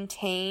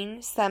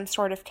maintain some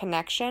sort of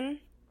connection,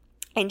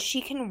 and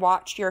she can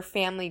watch your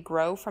family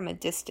grow from a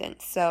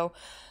distance. So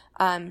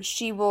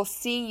she will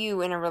see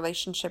you in a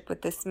relationship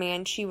with this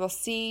man. She will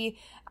see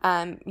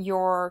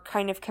your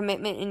kind of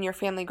commitment in your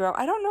family grow.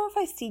 I don't know if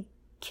I see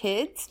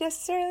kids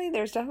necessarily.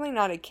 There's definitely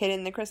not a kid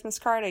in the Christmas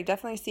card. I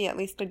definitely see at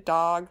least a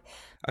dog.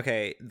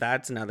 Okay,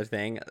 that's another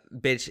thing.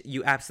 Bitch,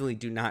 you absolutely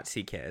do not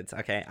see kids,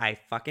 okay? I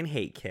fucking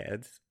hate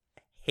kids.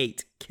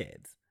 Hate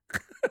kids.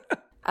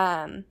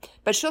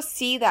 But she'll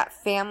see that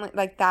family,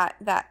 like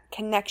that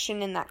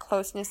connection and that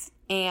closeness,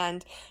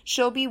 and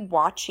she'll be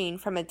watching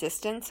from a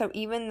distance. So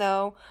even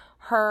though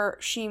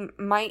she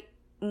might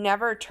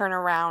never turn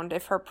around,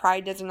 if her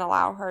pride doesn't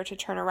allow her to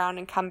turn around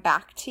and come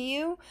back to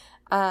you,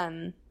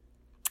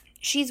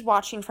 she's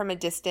watching from a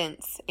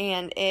distance.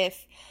 And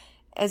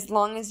as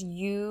long as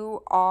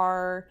you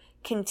are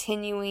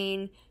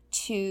continuing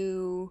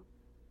to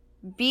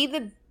be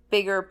the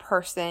bigger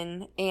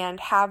person and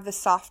have the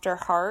softer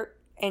heart,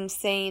 and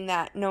saying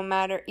that no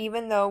matter,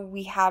 even though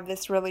we have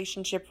this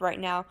relationship right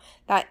now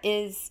that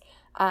is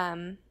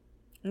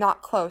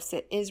not close,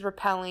 it is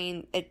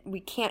repelling, we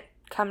can't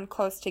come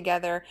close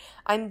together,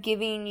 I'm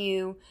giving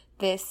you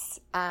this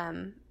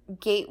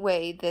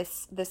gateway,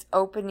 this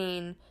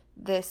opening,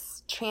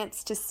 this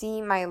chance to see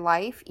my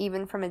life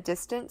even from a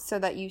distance, so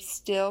that you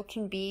still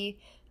can be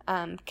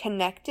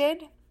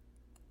connected.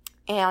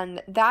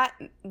 And that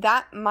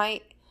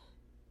might,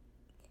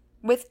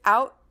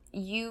 without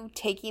you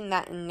taking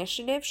that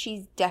initiative,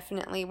 she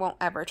definitely won't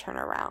ever turn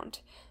around.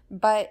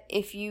 But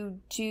if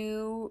you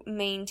do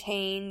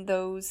maintain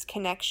those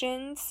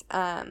connections,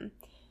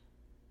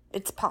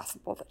 it's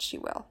possible that she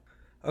will.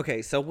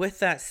 Okay, so with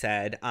that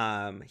said,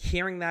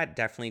 hearing that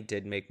definitely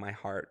did make my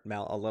heart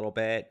melt a little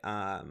bit.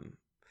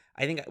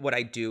 I think what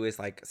I do is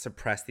like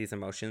suppress these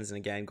emotions. And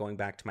again, going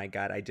back to my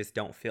gut, I just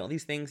don't feel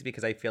these things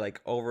because I feel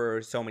like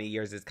over so many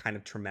years, it's kind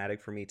of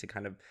traumatic for me to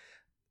kind of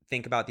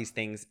think about these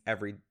things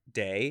every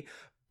day.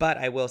 But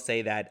I will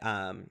say that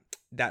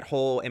that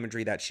whole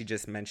imagery that she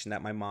just mentioned,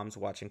 that my mom's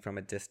watching from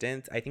a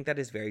distance, I think that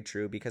is very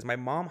true because my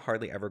mom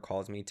hardly ever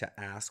calls me to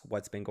ask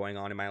what's been going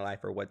on in my life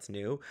or what's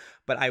new.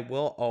 But I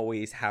will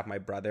always have my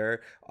brother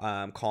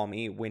call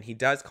me. When he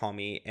does call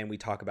me and we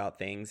talk about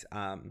things,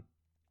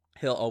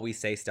 he'll always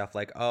say stuff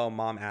like, oh,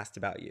 mom asked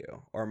about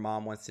you, or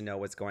mom wants to know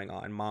what's going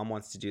on. Mom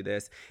wants to do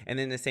this. And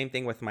then the same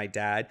thing with my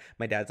dad.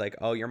 My dad's like,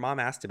 oh, your mom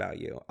asked about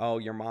you. Oh,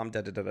 your mom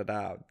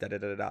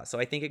da-da-da-da-da. So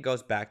I think it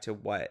goes back to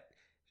what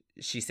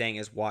she's saying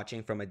is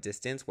watching from a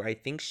distance, where I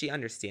think she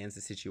understands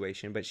the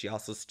situation, but she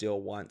also still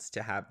wants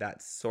to have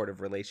that sort of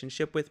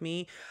relationship with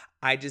me.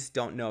 I just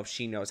don't know if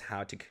she knows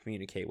how to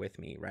communicate with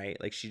me, right?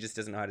 Like she just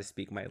doesn't know how to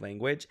speak my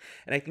language.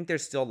 And I think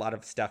there's still a lot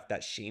of stuff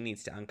that she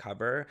needs to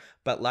uncover.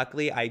 But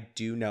luckily I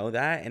do know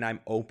that, and I'm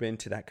open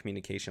to that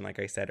communication, like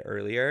I said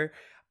earlier.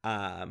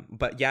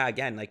 But yeah,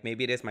 again, like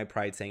maybe it is my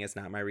pride saying it's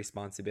not my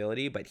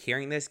responsibility, but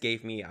hearing this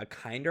gave me a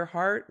kinder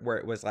heart where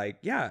it was like,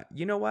 yeah,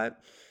 you know what?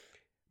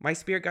 My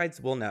spirit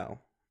guides will know.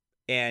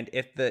 And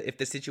if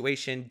the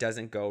situation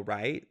doesn't go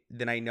right,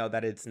 then I know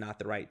that it's not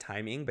the right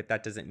timing, but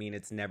that doesn't mean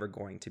it's never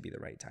going to be the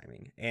right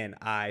timing. And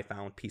I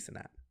found peace in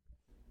that.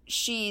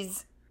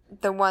 She's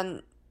the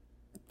one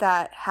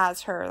that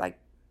has her like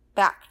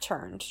back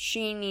turned.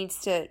 She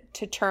needs to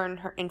turn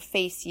her and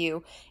face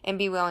you and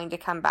be willing to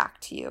come back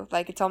to you.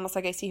 Like it's almost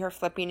like I see her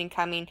flipping and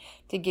coming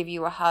to give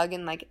you a hug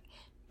and like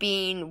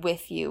being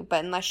with you,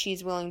 but unless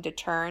she's willing to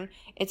turn,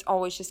 it's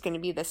always just going to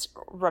be this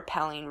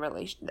repelling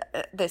relation.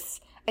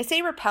 I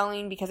say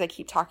repelling because I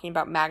keep talking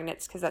about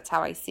magnets because that's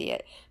how I see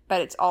it, but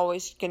it's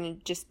always going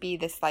to just be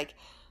this like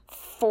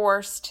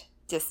forced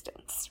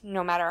distance.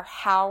 No matter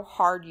how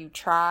hard you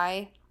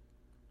try,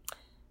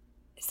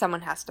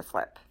 someone has to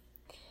flip.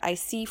 I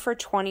see for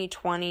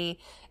 2020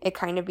 it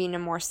kind of being a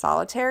more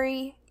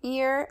solitary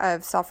year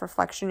of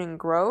self-reflection and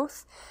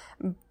growth.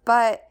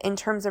 But in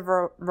terms of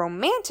a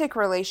romantic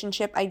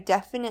relationship, I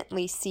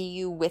definitely see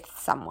you with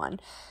someone.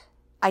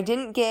 I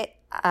didn't get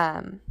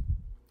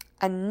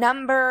a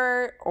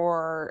number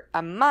or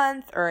a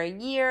month or a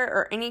year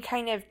or any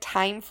kind of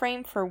time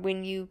frame for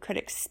when you could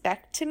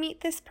expect to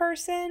meet this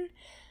person.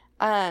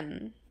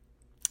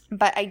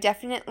 But I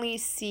definitely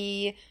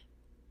see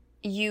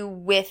you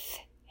with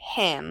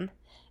him.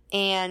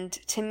 And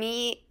to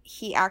me,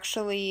 he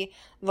actually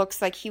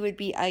looks like he would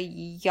be a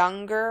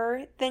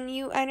younger than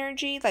you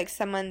energy, like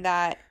someone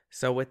that...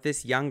 So with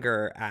this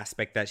younger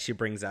aspect that she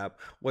brings up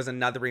was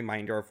another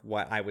reminder of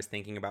what I was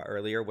thinking about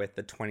earlier with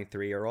the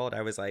 23-year-old.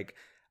 I was like,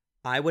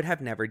 I would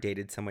have never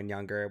dated someone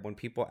younger. When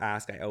people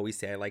ask, I always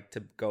say I like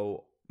to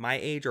go my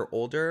age or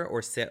older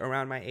or sit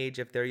around my age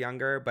if they're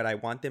younger, but I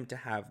want them to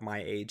have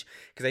my age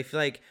because I feel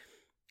like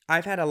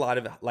I've had a lot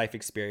of life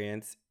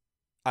experience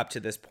up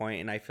to this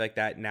point, and I feel like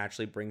that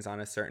naturally brings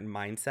on a certain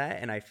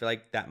mindset, and I feel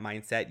like that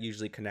mindset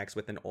usually connects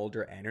with an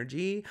older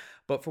energy.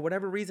 But for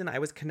whatever reason, I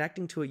was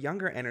connecting to a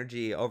younger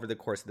energy over the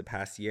course of the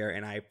past year,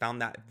 and I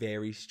found that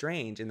very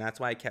strange, and that's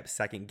why I kept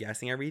second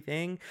guessing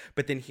everything.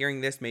 But then hearing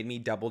this made me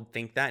double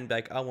think that and be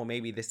like, oh well,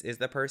 maybe this is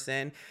the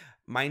person.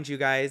 Mind you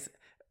guys,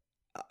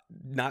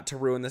 not to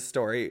ruin the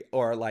story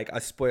or like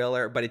a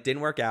spoiler, but it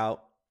didn't work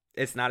out.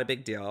 It's not a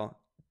big deal.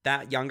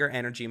 That younger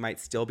energy might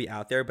still be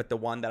out there, but the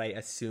one that I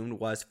assumed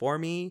was for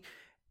me,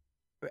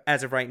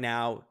 as of right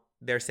now,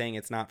 they're saying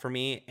it's not for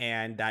me,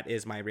 and that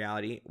is my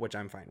reality, which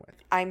I'm fine with.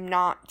 I'm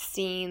not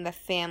seeing the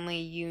family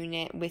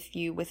unit with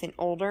you with an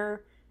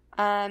older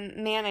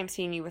man. I'm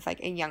seeing you with like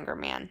a younger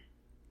man.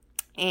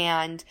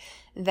 And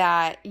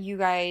that you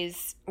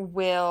guys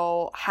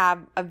will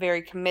have a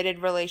very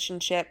committed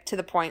relationship to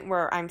the point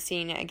where I'm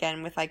seeing it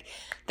again with like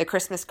the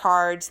Christmas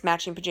cards,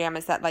 matching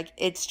pajamas, that like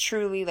it's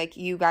truly like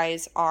you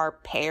guys are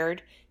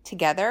paired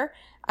together.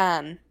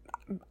 I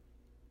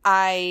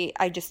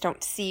just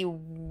don't see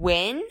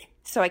when,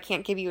 so I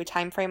can't give you a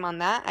time frame on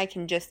that. I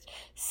can just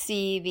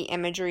see the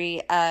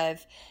imagery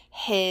of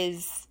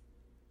his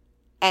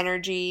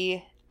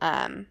energy.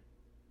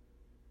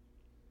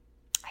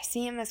 I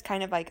see him as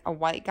kind of like a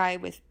white guy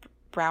with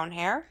brown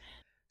hair.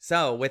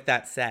 So with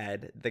that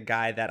said, the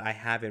guy that I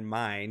have in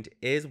mind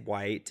is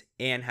white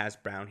and has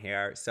brown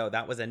hair. So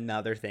that was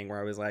another thing where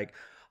I was like,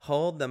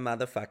 hold the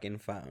motherfucking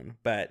phone.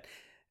 But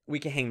we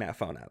can hang that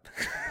phone up.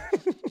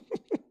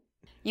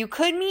 You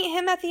could meet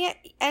him at the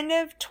end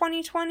of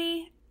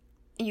 2020.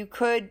 You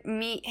could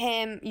meet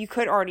him. You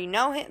could already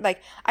know him.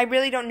 Like, I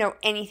really don't know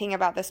anything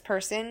about this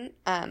person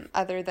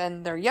other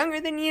than they're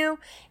younger than you.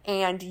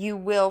 And you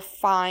will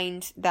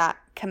find that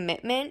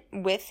commitment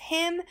with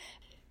him.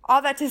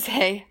 all that to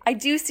say, I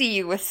do see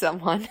you with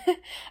someone.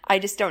 I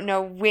just don't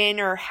know when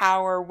or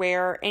how or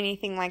where or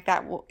anything like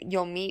that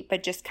you'll meet,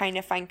 but just kind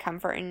of find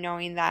comfort in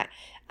knowing that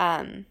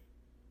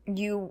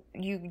you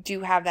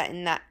do have that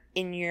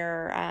in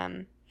your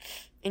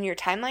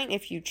timeline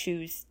if you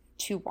choose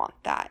to want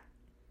that.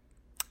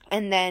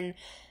 And then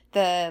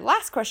the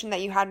last question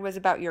that you had was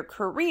about your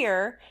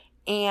career.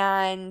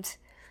 And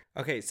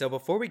okay, so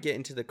before we get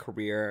into the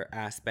career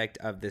aspect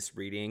of this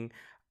reading,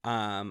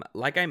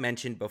 like I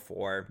mentioned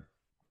before,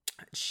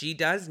 she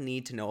does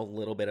need to know a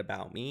little bit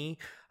about me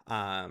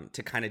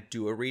to kind of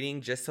do a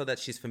reading, just so that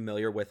she's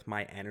familiar with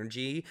my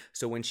energy.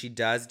 So when she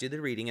does do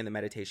the reading and the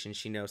meditation,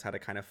 she knows how to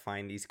kind of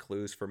find these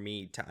clues for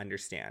me to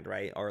understand,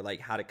 right? Or like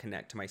how to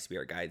connect to my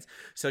spirit guides.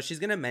 So she's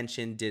going to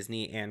mention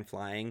Disney and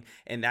flying,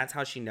 and that's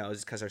how she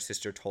knows, because her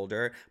sister told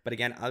her. But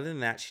again, other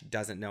than that, she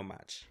doesn't know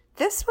much.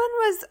 This one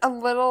was a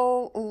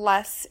little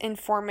less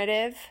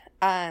informative.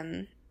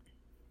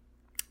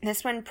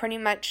 This one pretty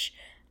much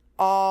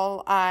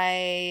all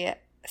I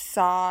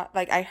saw,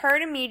 like I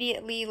heard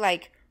immediately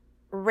like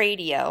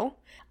radio.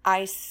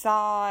 I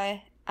saw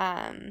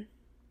like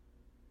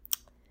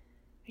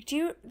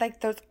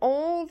those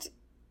old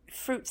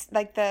fruits,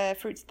 like the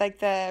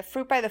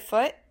fruit by the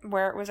foot,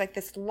 where it was like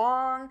this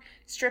long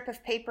strip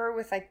of paper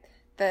with like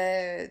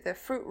the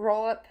fruit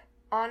roll up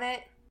on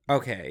it.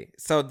 Okay,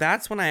 so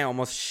that's when I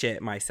almost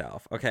shit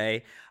myself,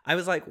 okay? I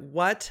was like,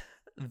 what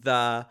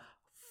the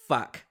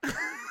fuck?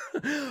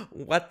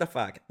 What the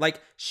fuck?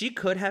 Like, she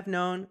could have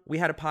known we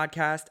had a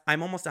podcast.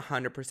 I'm almost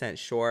 100%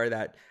 sure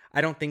that I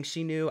don't think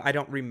she knew. I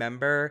don't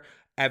remember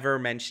ever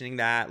mentioning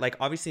that. Like,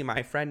 obviously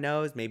my friend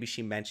knows. Maybe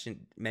she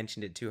mentioned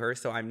it to her.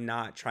 So I'm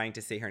not trying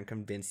to sit here and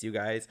convince you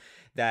guys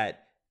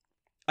that,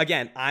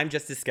 again, I'm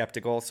just as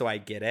skeptical, so I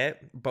get it.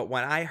 But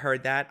when I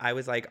heard that, I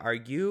was like, are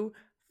you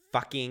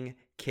fucking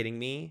kidding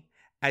me?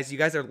 As you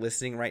guys are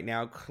listening right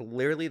now,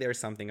 clearly there's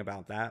something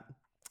about that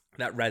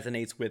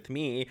resonates with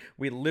me.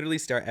 We literally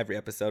start every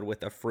episode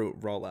with a fruit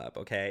roll up,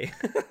 okay?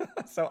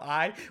 So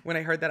when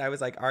I heard that, I was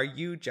like, are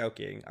you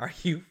joking? Are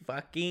you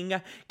fucking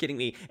kidding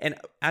me? And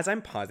as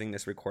I'm pausing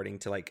this recording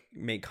to like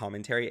make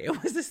commentary,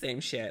 it was the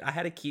same shit. I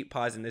had to keep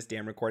pausing this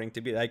damn recording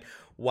to be like,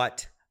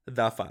 what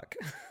the fuck?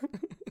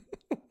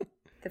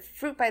 The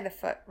fruit by the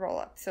foot roll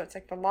up. So it's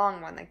like the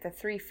long one, like the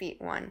 3 feet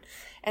one.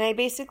 And I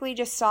basically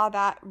just saw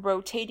that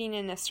rotating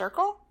in a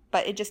circle,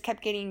 but it just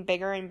kept getting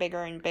bigger and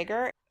bigger and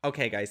bigger.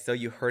 Okay, guys, so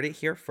you heard it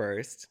here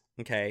first,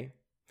 okay?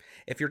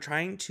 If you're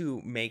trying to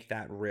make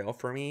that real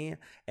for me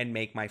and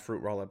make my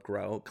fruit roll up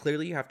grow,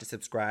 clearly you have to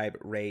subscribe,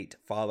 rate,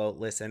 follow,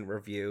 listen,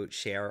 review,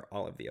 share,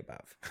 all of the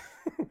above.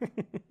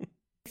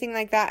 Anything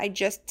like that. I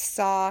just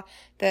saw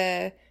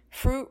the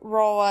fruit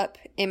roll up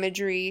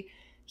imagery,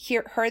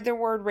 heard the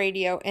word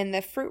radio, and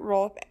the fruit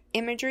roll up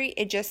imagery,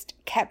 it just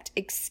kept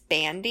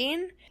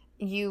expanding.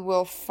 You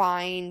will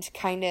find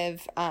kind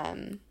of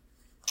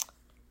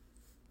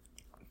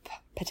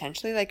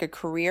potentially like a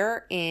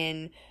career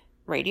in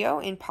radio,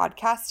 in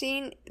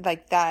podcasting,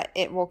 like that.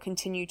 It will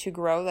continue to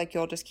grow. Like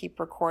you'll just keep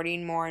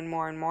recording more and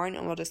more and more, and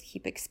it will just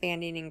keep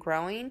expanding and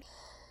growing.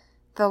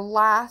 The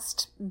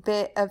last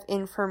bit of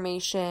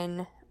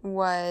information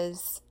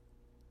was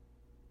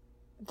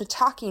the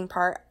talking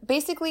part.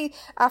 Basically,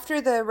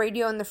 after the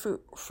radio and the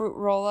fruit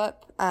roll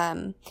up,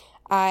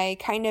 I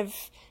kind of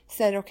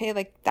said, okay,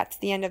 like that's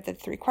the end of the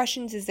 3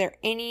 questions. Is there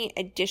any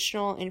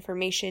additional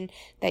information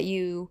that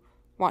you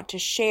want to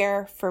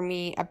share for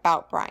me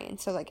about Brian?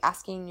 So like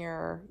asking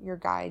your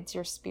guides,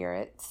 your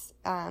spirits.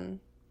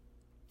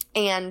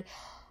 And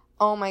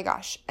oh my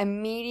gosh,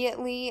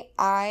 immediately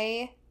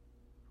I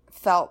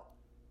felt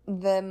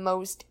the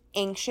most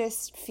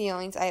anxious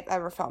feelings I've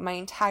ever felt. My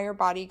entire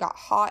body got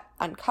hot,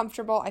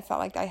 uncomfortable. I felt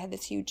like I had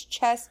this huge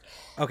chest.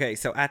 Okay,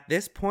 so at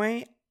this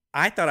point,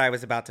 I thought I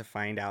was about to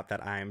find out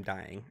that I'm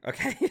dying,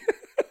 okay?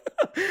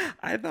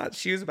 I thought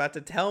she was about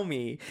to tell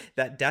me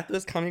that death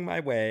was coming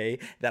my way,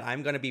 that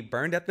I'm going to be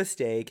burned at the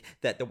stake,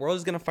 that the world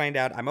is going to find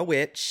out I'm a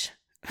witch.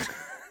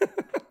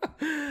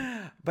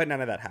 But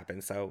none of that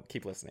happened, so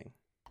keep listening.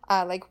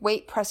 Like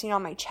weight pressing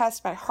on my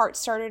chest, my heart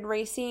started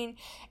racing,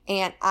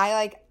 and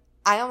I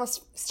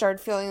almost started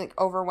feeling like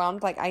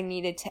overwhelmed, like I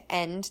needed to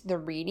end the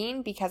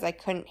reading because I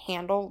couldn't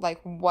handle like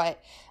what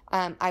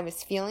I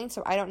was feeling.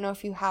 So I don't know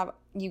if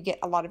you get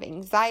a lot of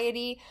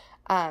anxiety,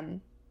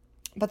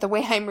 but the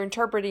way I'm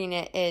interpreting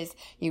it is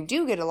you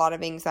do get a lot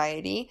of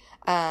anxiety,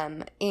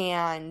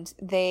 and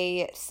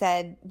they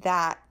said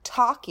that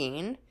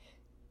talking,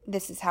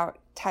 this is how it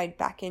tied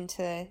back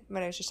into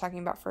what I was just talking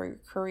about for your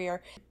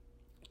career,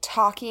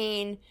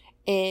 talking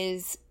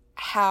is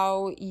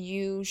how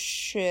you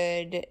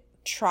should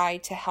try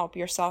to help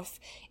yourself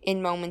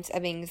in moments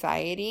of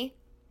anxiety.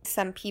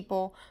 Some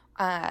people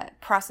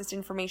process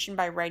information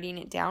by writing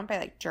it down, by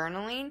like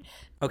journaling.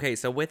 Okay,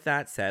 so with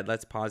that said,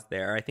 let's pause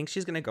there. I think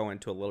she's going to go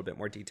into a little bit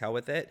more detail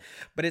with it,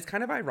 but it's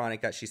kind of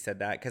ironic that she said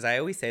that because I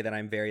always say that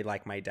I'm very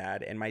like my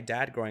dad, and my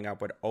dad growing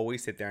up would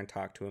always sit there and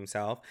talk to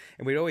himself,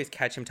 and we'd always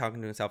catch him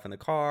talking to himself in the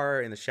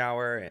car, in the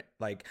shower,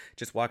 like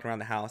just walking around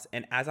the house.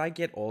 And as I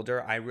get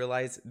older, I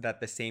realize that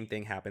the same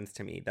thing happens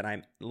to me, that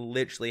I'm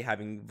literally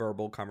having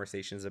verbal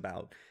conversations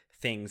about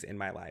things in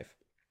my life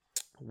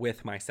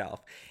with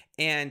myself.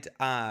 And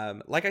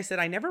like I said,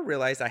 I never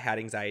realized I had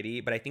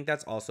anxiety, but I think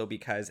that's also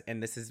because,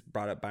 and this is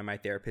brought up by my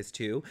therapist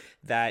too,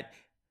 that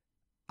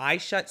I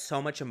shut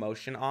so much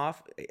emotion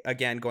off,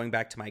 again, going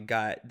back to my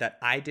gut, that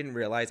I didn't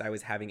realize I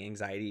was having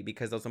anxiety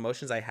because those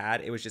emotions I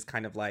had, it was just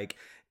kind of like,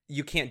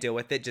 you can't deal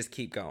with it, just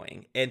keep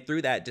going. And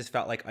through that, just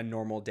felt like a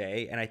normal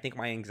day. And I think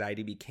my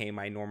anxiety became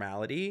my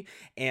normality.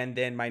 And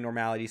then my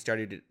normality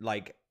started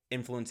like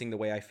influencing the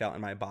way I felt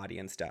in my body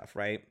and stuff,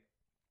 right?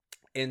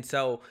 And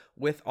so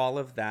with all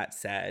of that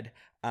said,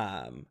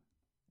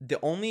 the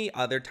only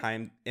other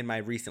time in my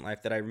recent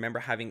life that I remember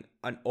having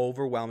an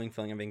overwhelming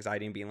feeling of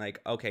anxiety and being like,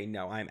 okay,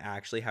 no, I'm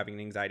actually having an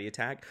anxiety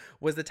attack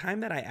was the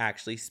time that I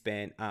actually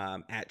spent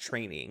at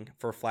training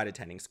for flight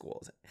attending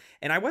schools.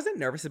 And I wasn't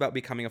nervous about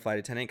becoming a flight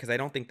attendant because I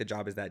don't think the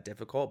job is that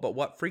difficult. But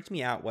what freaked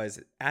me out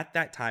was at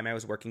that time I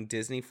was working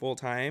Disney full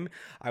time.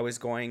 I was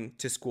going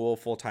to school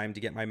full time to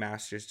get my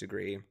master's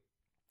degree.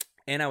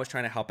 And I was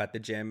trying to help at the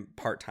gym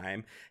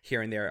part-time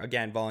here and there,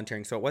 again,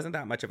 volunteering. So it wasn't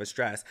that much of a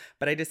stress,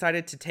 but I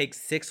decided to take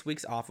 6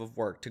 weeks off of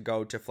work to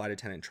go to flight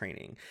attendant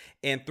training.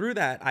 And through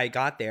that, I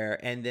got there.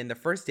 And then the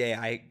first day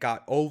I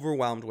got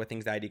overwhelmed with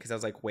anxiety because I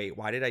was like, wait,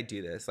 why did I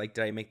do this? Like,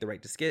 did I make the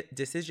right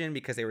decision?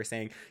 Because they were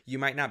saying, you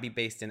might not be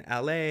based in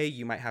LA.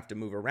 You might have to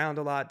move around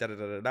a lot,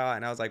 da-da-da-da-da.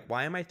 And I was like,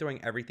 why am I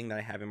throwing everything that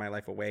I have in my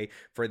life away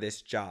for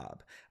this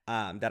job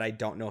that I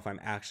don't know if I'm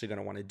actually going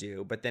to want to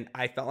do? But then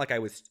I felt like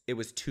it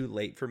was too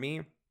late for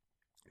me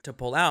to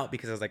pull out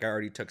because I was like, I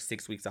already took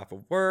 6 weeks off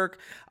of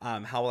work.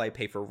 How will I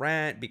pay for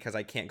rent? Because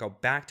I can't go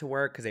back to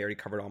work because they already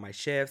covered all my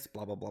shifts,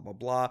 blah, blah, blah, blah,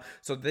 blah.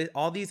 So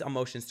all these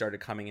emotions started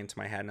coming into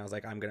my head and I was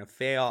like, I'm going to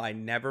fail. I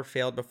never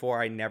failed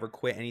before. I never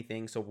quit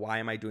anything. So why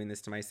am I doing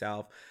this to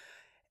myself?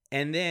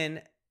 And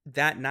then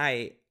that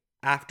night,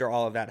 after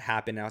all of that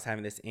happened, I was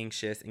having this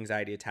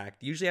anxiety attack.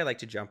 Usually I like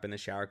to jump in the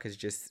shower because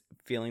just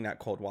feeling that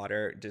cold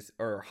water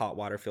or hot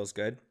water feels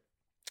good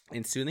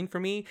and soothing for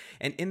me.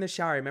 And in the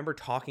shower, I remember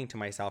talking to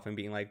myself and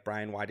being like,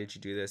 Brian, why did you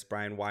do this?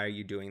 Brian, why are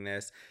you doing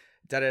this?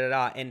 Da da da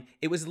da. And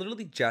it was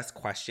literally just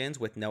questions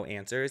with no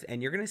answers.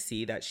 And you're going to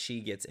see that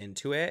she gets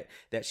into it,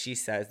 that she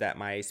says that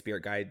my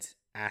spirit guides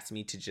ask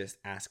me to just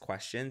ask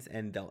questions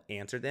and they'll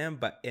answer them.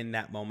 But in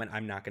that moment,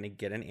 I'm not going to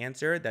get an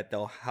answer, that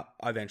they'll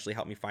eventually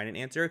help me find an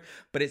answer.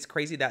 But it's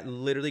crazy that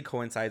literally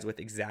coincides with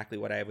exactly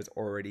what I was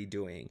already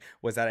doing,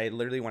 was that I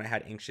literally, when I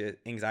had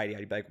anxiety,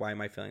 I'd be like, why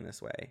am I feeling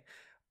this way?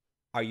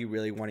 Are you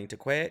really wanting to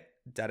quit?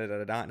 Da da da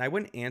da da. And I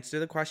wouldn't answer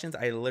the questions.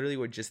 I literally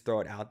would just throw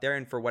it out there.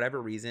 And for whatever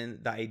reason,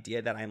 the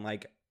idea that I'm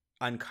like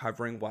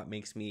uncovering what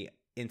makes me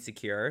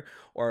insecure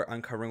or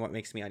uncovering what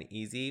makes me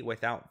uneasy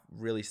without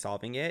really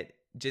solving it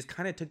just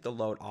kind of took the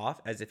load off,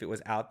 as if it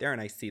was out there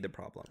and I see the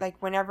problem.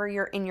 Like whenever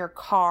you're in your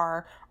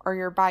car or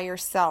you're by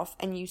yourself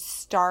and you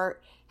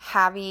start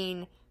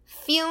having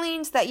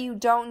feelings that you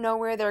don't know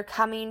where they're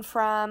coming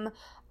from,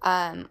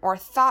 or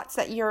thoughts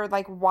that you're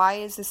like, why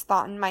is this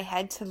thought in my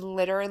head, to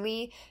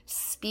literally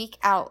speak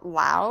out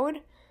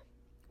loud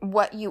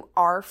what you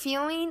are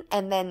feeling,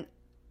 and then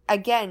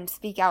again,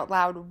 speak out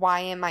loud, why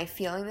am I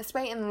feeling this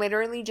way? And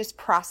literally just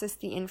process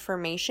the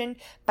information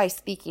by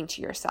speaking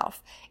to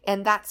yourself.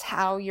 And that's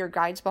how your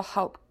guides will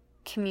help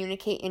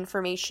communicate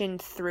information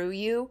through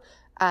you,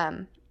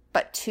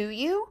 but to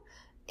you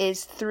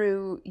is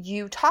through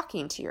you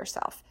talking to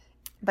yourself.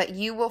 But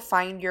you will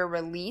find your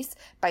release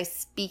by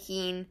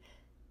speaking.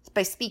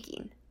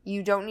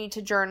 You don't need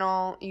to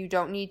journal. You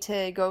don't need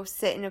to go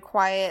sit in a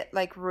quiet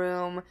like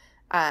room.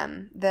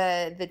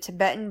 The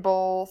Tibetan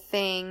bowl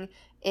thing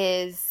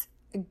is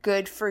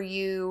good for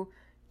you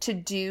to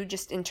do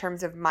just in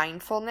terms of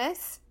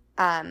mindfulness,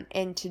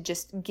 and to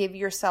just give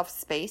yourself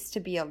space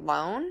to be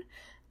alone.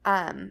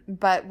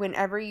 But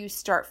whenever you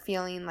start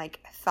feeling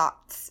like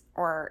thoughts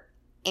or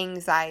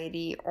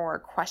anxiety or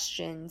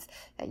questions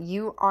that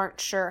you aren't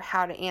sure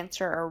how to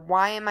answer, or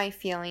why am I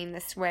feeling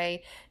this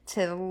way,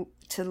 to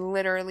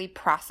literally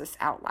process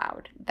out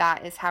loud.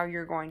 That is how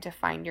you're going to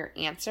find your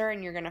answer,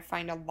 and you're going to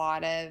find a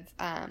lot of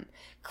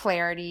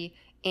clarity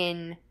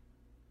in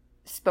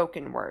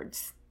spoken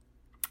words.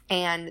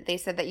 And they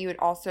said that you would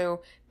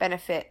also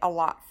benefit a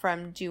lot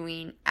from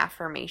doing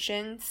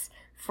affirmations,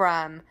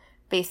 from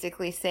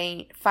basically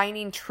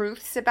finding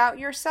truths about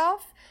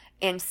yourself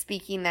and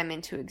speaking them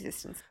into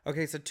existence.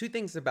 Okay, so 2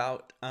 things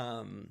about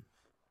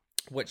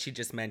what she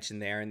just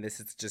mentioned there, and this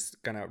is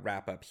just gonna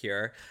wrap up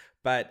here.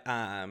 But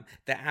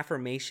the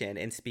affirmation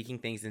and speaking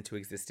things into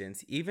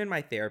existence, even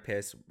my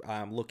therapist,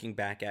 looking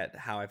back at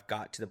how I've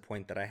got to the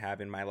point that I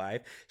have in my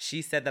life,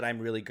 she said that I'm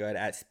really good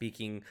at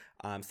speaking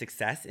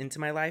success into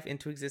my life,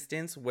 into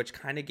existence, which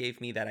kind of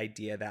gave me that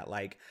idea that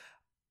like,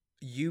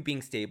 you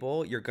being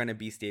stable, you're going to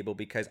be stable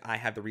because I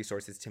have the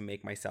resources to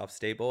make myself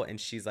stable. And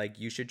she's like,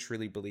 you should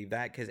truly believe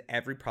that, because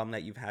every problem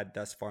that you've had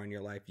thus far in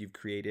your life, you've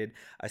created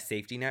a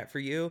safety net for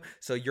you.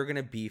 So you're going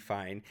to be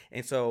fine.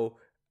 And so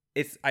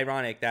it's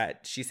ironic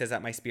that she says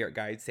that my spirit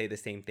guides say the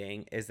same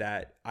thing, is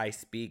that I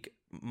speak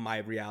my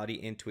reality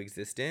into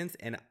existence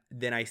and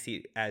then I see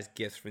it as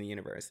gifts from the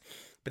universe.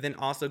 But then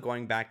also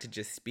going back to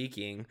just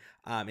speaking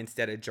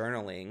instead of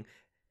journaling,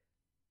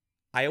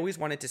 I always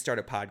wanted to start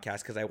a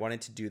podcast because I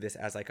wanted to do this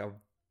as like a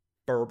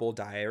verbal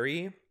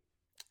diary.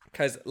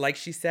 Because like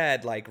she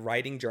said, like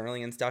writing,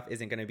 journaling and stuff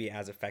isn't going to be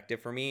as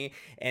effective for me.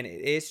 And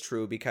it is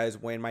true,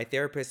 because when my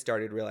therapist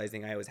started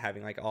realizing I was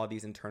having like all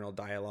these internal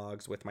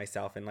dialogues with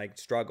myself and like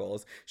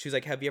struggles, she was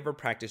like, have you ever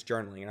practiced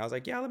journaling? And I was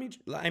like, yeah,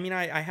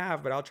 I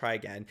have, but I'll try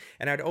again.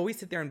 And I'd always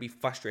sit there and be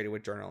frustrated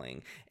with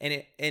journaling.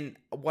 And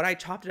what I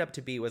chopped it up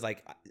to be was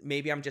like,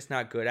 maybe I'm just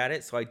not good at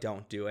it, so I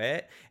don't do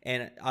it.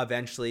 And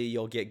eventually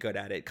you'll get good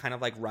at it, kind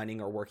of like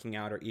running or working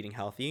out or eating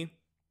healthy.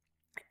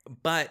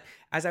 But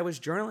as I was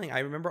journaling, I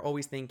remember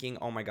always thinking,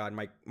 oh my God,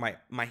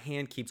 my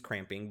hand keeps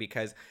cramping,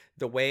 because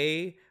the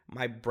way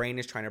my brain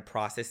is trying to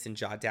process and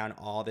jot down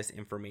all this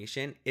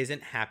information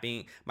isn't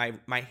happening.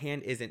 My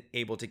hand isn't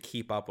able to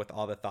keep up with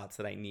all the thoughts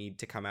that I need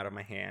to come out of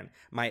my hand.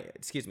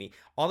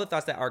 All the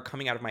thoughts that are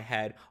coming out of my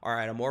head are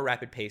at a more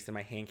rapid pace than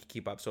my hand can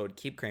keep up. So it would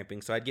keep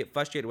cramping. So I'd get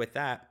frustrated with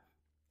that.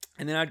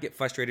 And then I'd get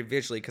frustrated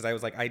visually, because I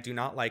was like, I do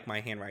not like my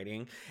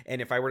handwriting.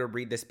 And if I were to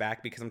read this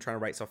back because I'm trying to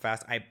write so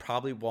fast, I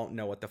probably won't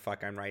know what the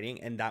fuck I'm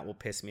writing. And that will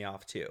piss me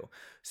off too.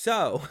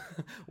 So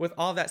with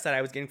all that said,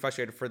 I was getting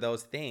frustrated for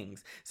those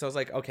things. So I was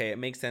like, okay, it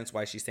makes sense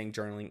why she's saying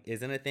journaling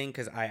isn't a thing,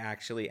 because I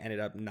actually ended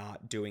up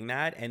not doing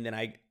that. And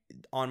then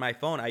on my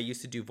phone, I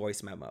used to do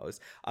voice memos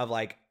of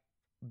like,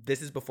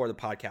 this is before the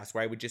podcast,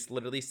 where I would just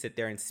literally sit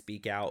there and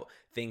speak out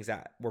things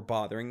that were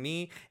bothering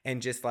me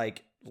and just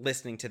like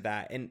listening to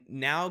that. And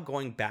now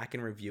going back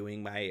and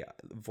reviewing my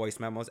voice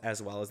memos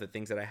as well as the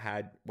things that I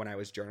had when I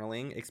was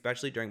journaling,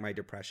 especially during my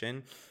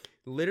depression,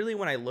 literally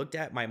when I looked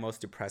at my most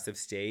depressive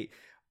state,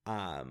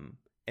 and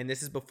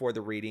this is before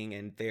the reading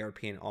and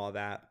therapy and all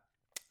that,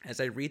 as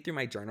I read through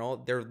my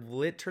journal, they're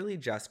literally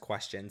just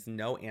questions,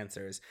 no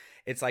answers.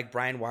 It's like,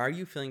 Brian, why are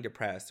you feeling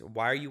depressed?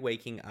 Why are you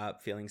waking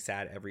up feeling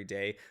sad every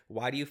day?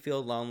 Why do you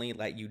feel lonely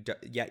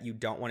yet you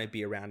don't want to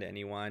be around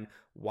anyone?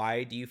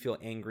 Why do you feel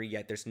angry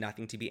yet there's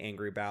nothing to be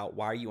angry about?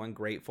 Why are you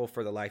ungrateful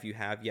for the life you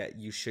have yet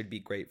you should be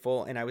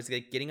grateful? And I was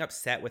like getting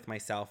upset with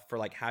myself for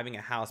like having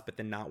a house but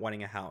then not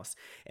wanting a house,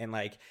 and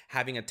like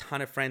having a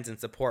ton of friends and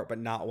support but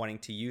not wanting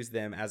to use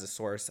them as a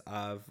source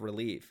of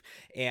relief.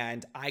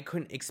 And I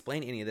couldn't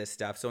explain any of this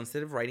stuff. So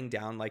instead of writing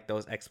down like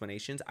those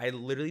explanations, I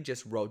literally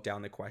just wrote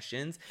down the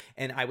questions,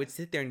 and I would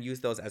sit there and use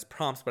those as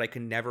prompts, but I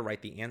could never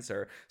write the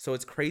answer. So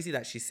it's crazy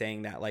that she's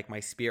saying that like my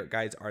spirit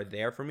guides are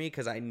there for me,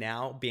 because I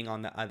now, being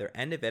on the other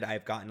end of it,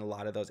 I've gotten a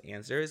lot of those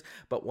answers.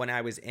 But when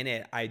I was in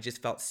it, I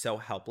just felt so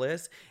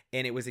helpless,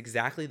 and it was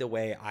exactly the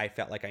way I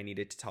felt like I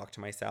needed to talk to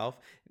myself,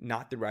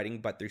 not through writing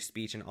but through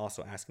speech and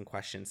also asking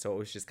questions. So it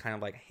was just kind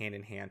of like hand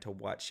in hand to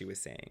what she was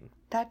saying.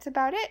 That's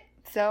about it.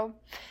 So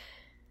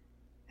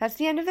that's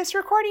the end of this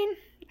recording.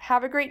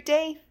 Have a great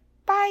day.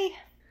 Bye.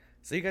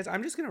 So you guys,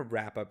 I'm just gonna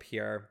wrap up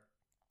here.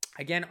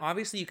 Again,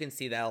 obviously you can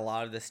see that a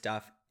lot of this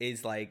stuff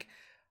is like,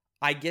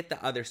 I get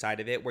the other side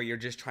of it where you're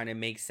just trying to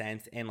make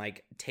sense and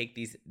like take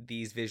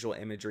these visual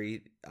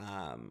imagery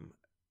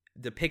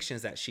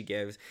depictions that she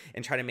gives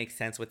and try to make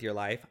sense with your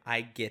life.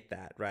 I get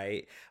that,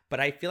 right? But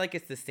I feel like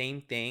it's the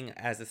same thing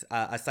as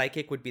a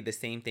psychic would be the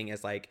same thing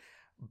as like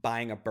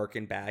buying a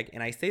Birkin bag.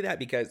 And I say that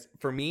because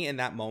for me in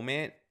that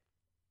moment,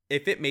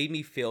 if it made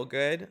me feel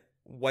good,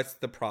 what's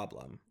the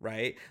problem,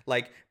 right?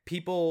 Like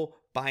people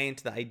buy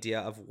into the idea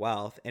of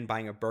wealth and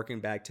buying a Birkin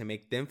bag to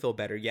make them feel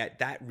better, yet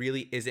that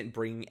really isn't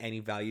bringing any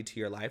value to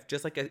your life.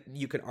 Just like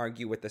you can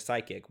argue with the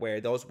psychic,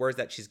 where those words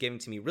that she's giving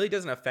to me really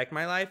doesn't affect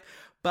my life,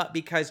 but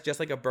because just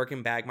like a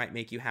Birkin bag might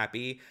make you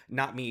happy,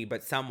 not me,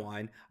 but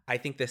someone, I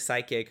think the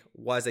psychic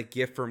was a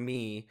gift for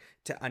me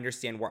to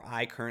understand where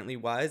I currently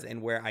was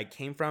and where I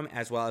came from,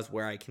 as well as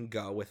where I can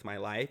go with my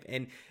life.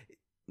 And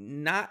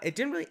it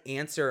didn't really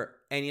answer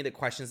any of the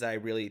questions that I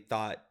really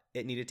thought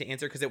it needed to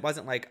answer, because it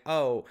wasn't like,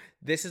 oh,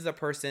 this is a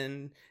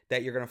person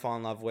that you're going to fall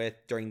in love with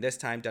during this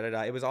time,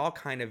 da-da-da. It was all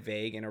kind of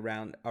vague in a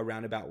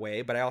roundabout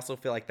way, but I also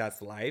feel like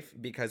that's life,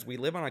 because we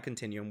live on a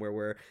continuum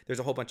where there's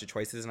a whole bunch of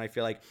choices, and I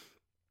feel like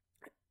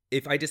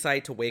if I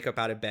decide to wake up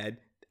out of bed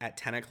at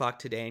 10 o'clock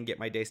today and get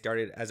my day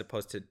started as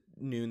opposed to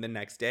noon the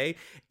next day,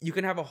 you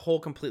can have a whole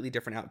completely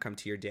different outcome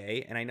to your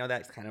day. And I know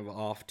that's kind of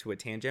off to a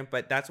tangent,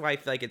 but that's why I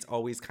feel like it's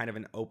always kind of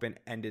an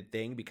open-ended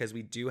thing, because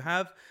we do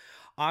have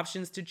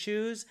options to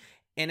choose.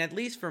 And at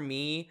least for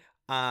me,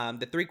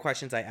 the 3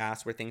 questions I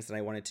asked were things that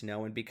I wanted to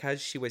know. And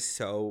because she was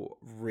so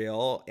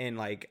real and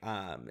like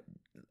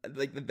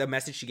the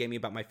message she gave me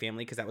about my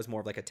family, because that was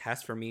more of like a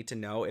test for me to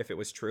know if it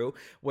was true,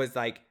 was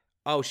like,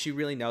 oh, she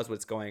really knows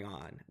what's going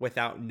on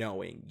without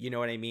knowing. You know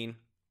what I mean?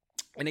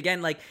 And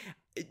again, like,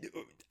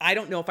 I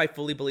don't know if I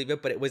fully believe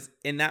it, but it was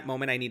in that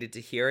moment I needed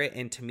to hear it.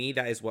 And to me,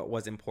 that is what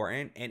was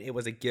important. And it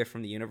was a gift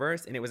from the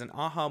universe. And it was an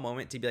aha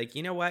moment to be like,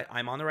 you know what?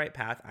 I'm on the right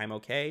path. I'm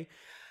okay.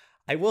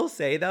 I will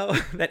say, though,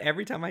 that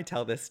every time I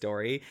tell this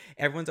story,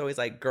 everyone's always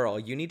like, girl,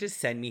 you need to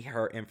send me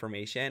her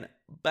information.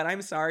 But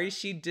I'm sorry,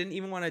 she didn't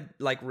even want to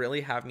like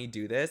really have me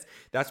do this.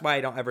 That's why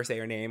I don't ever say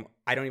her name.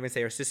 I don't even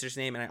say her sister's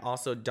name. And I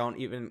also don't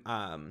even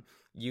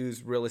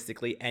use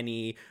realistically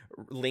any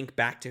link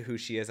back to who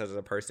she is as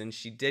a person.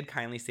 She did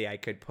kindly say I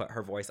could put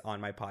her voice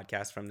on my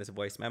podcast from this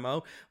voice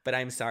memo, but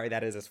I'm sorry,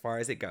 that is as far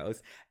as it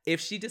goes.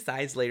 If she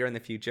decides later in the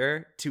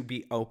future to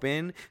be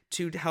open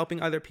to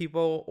helping other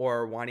people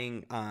or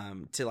wanting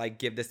to like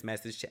give this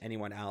message to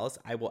anyone else,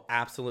 I will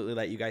absolutely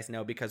let you guys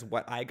know, because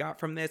what I got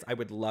from this, I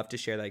would love to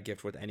share that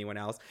gift with anyone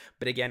else.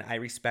 But again, I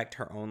respect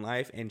her own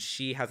life, and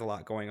she has a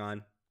lot going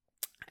on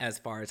as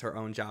far as her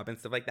own job and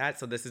stuff like that.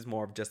 So this is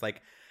more of just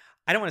like,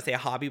 I don't want to say a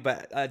hobby,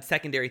 but a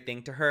secondary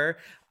thing to her.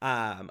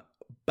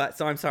 But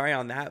so I'm sorry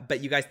on that.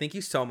 But you guys, thank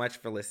you so much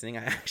for listening.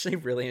 I actually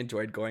really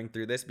enjoyed going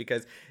through this,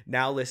 because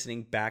now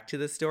listening back to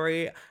the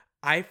story,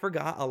 I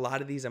forgot a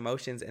lot of these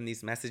emotions and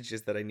these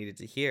messages that I needed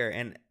to hear.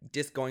 And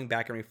just going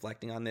back and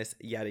reflecting on this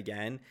yet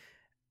again,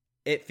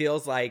 it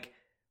feels like,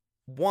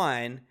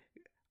 one,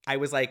 I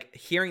was like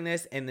hearing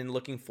this and then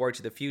looking forward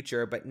to the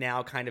future, but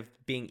now kind of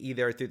being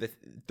either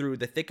through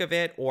the thick of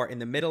it or in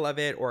the middle of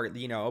it, or,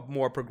 you know,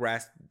 more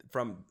progressed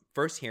from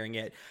first hearing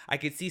it. I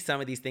could see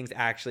some of these things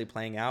actually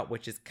playing out,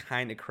 which is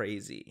kind of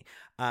crazy.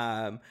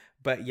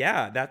 But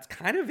yeah, that's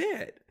kind of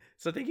it.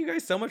 So thank you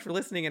guys so much for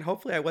listening, and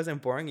hopefully I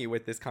wasn't boring you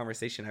with this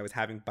conversation I was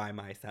having by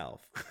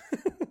myself.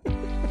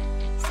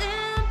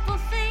 Simple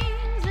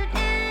things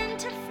that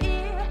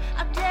interfere,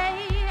 a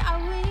day, a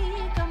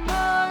week, a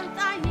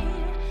month, a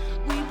year.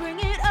 We bring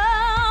it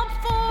up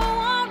for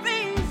a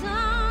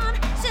reason.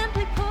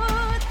 Simply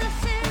put, the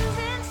sins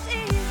in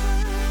season.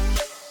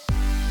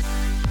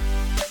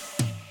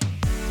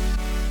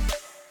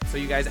 So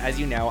you guys, as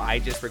you know, I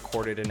just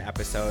recorded an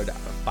episode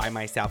by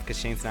myself because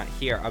Shane's not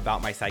here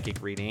about my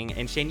psychic reading.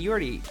 And Shane, you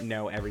already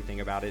know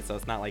everything about it, so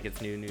it's not like it's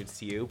new news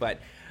to you.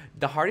 But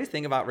the hardest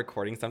thing about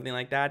recording something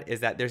like that is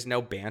that there's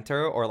no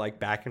banter or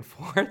like back and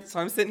forth. So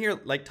I'm sitting here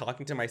like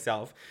talking to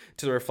myself,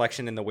 to the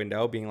reflection in the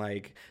window, being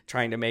like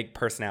trying to make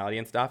personality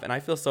and stuff. And I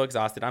feel so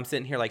exhausted. I'm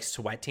sitting here like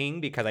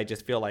sweating because I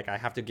just feel like I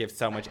have to give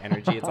so much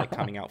energy. It's like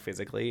coming out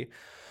physically.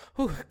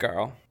 Whew,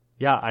 girl.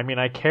 Yeah, I mean,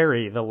 I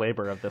carry the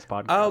labor of this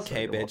podcast.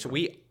 Okay, so bitch.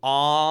 We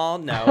all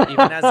know,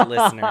 even as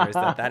listeners,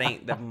 that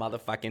ain't the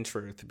motherfucking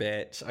truth,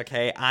 bitch.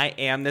 Okay, I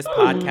am this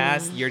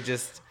podcast. You're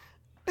just...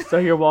 So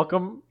you're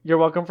welcome. You're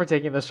welcome for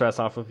taking the stress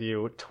off of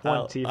you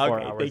 24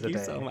 hours a day. Thank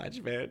you so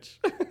much, bitch.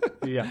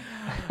 Yeah.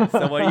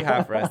 So what do you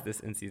have for us this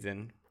in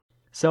season?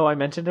 So I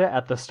mentioned it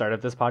at the start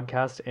of this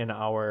podcast in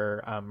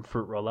our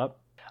fruit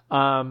roll-up.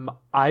 I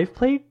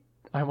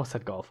almost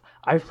said golf.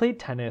 I've played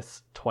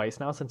tennis twice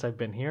now since I've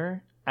been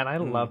here. And I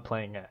love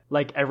playing it.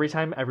 Like, every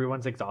time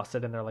everyone's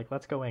exhausted and they're like,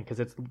 let's go in. Because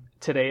it's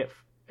today,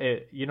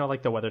 it you know,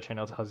 like the Weather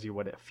Channel tells you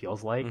what it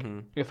feels like.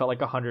 It felt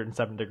like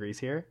 107 degrees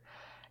here.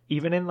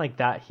 Even in like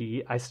that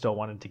heat, I still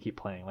wanted to keep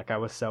playing. Like, I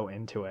was so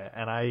into it.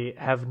 And I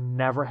have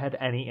never had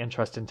any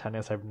interest in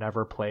tennis. I've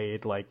never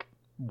played like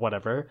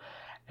whatever.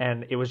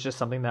 And it was just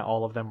something that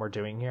all of them were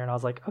doing here. And I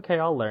was like, okay,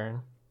 I'll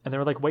learn. And they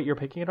were like, wait, you're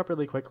picking it up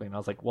really quickly. And I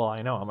was like, well,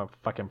 I know, I'm a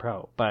fucking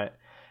pro. But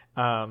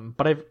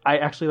I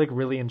actually like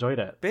really enjoyed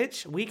it.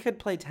 Bitch, we could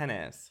play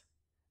tennis.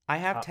 I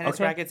have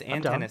tennis rackets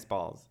and tennis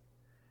balls.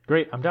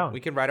 Great, I'm down. We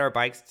could ride our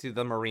bikes to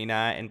the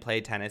marina and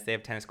play tennis. They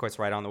have tennis courts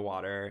right on the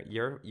water.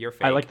 You're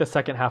fake. I like the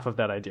second half of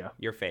that idea.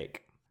 You're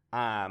fake.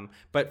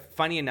 But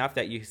funny enough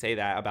that you say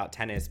that about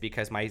tennis,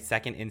 because my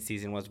second in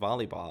season was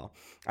volleyball.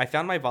 I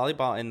found my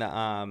volleyball in the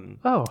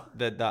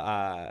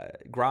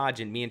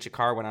garage, and me and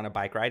Shakar went on a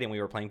bike ride and we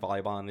were playing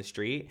volleyball on the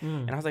street.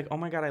 And I was like, oh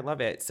my God, I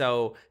love it.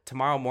 So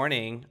tomorrow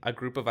morning, a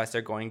group of us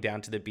are going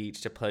down to the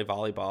beach to play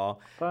volleyball.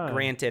 Fun.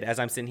 Granted, as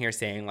I'm sitting here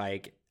saying,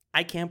 like,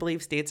 I can't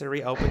believe states are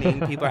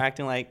reopening. People are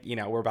acting like, you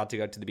know, we're about to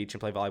go to the beach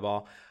and play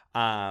volleyball.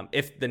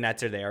 If the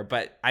nets are there.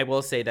 But I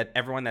will say that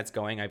everyone that's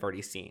going, I've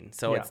already seen.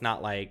 So it's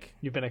not like...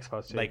 You've been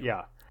exposed to like, it.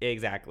 Yeah.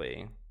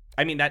 Exactly.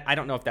 I mean, that I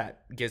don't know if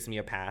that gives me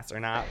a pass or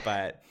not,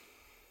 but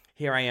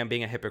here I am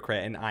being a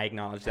hypocrite, and I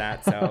acknowledge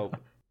that. So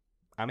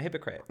I'm a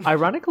hypocrite.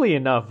 Ironically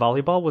enough,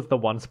 volleyball was the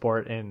one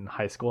sport in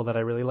high school that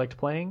I really liked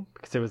playing,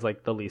 because it was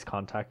like the least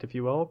contact, if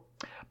you will.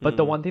 But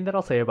the one thing that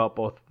I'll say about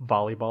both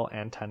volleyball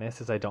and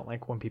tennis is I don't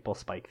like when people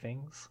spike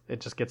things.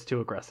 It just gets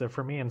too aggressive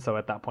for me. And so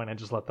at that point, I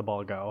just let the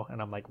ball go.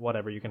 And I'm like,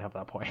 whatever, you can have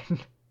that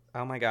point.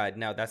 Oh my God.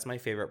 No, that's my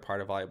favorite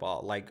part of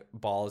volleyball. Like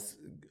balls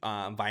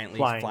violently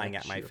flying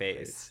at my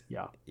face.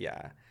 Yeah.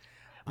 Yeah.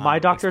 My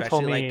doctor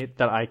told me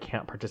that I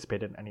can't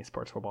participate in any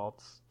sports where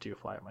balls do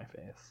fly at my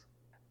face.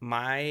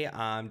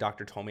 My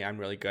doctor told me I'm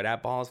really good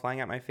at balls flying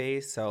at my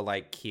face. So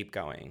like, keep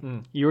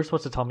going. You were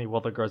supposed to tell me,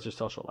 well, the girl's your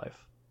social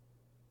life.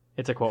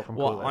 It's a quote from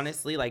Clueless.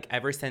 Honestly, like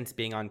ever since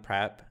being on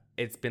prep,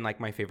 it's been like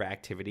my favorite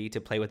activity to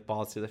play with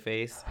balls to the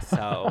face.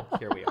 So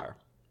here we are.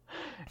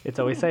 It's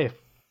always safe.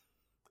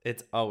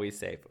 It's always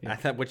safe,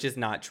 which is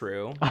not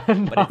true, Not but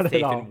it's at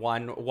safe all. in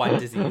one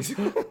disease.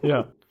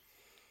 Yeah.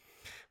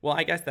 Well,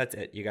 I guess that's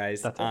it, you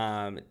guys. That's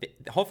it.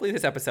 Hopefully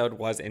this episode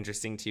was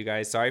interesting to you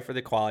guys. Sorry for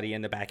the quality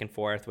and the back and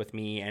forth with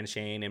me and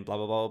Shane and blah,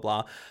 blah, blah,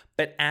 blah.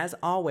 But as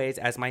always,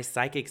 as my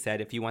psychic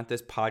said, if you want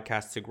this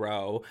podcast to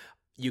grow,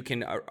 you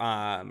can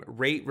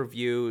rate,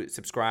 review,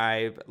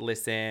 subscribe,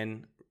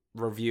 listen,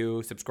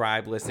 review,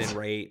 subscribe, listen,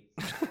 rate.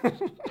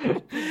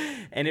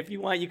 And if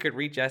you want, you could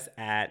reach us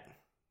at...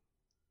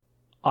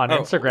 On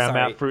Instagram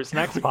sorry. at Fruit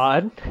Snacks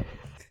Pod.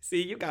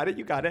 See, you got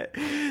it.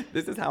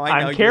 This is how I know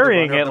I'm you're the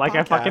carrying runner of it the like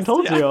I fucking podcast.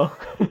 told you.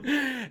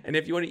 And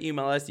if you want to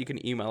email us, you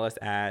can email us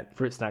at...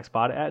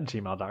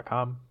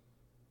 fruitsnackspod@gmail.com.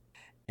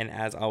 And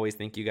as always,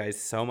 thank you guys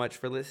so much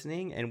for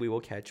listening, and we will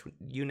catch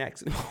you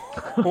next...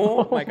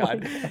 Oh my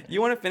God.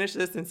 You want to finish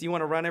this since you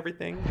want to run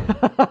everything?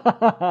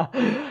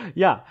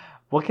 Yeah.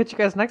 We'll catch you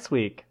guys next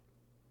week.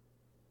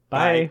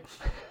 Bye.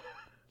 Bye.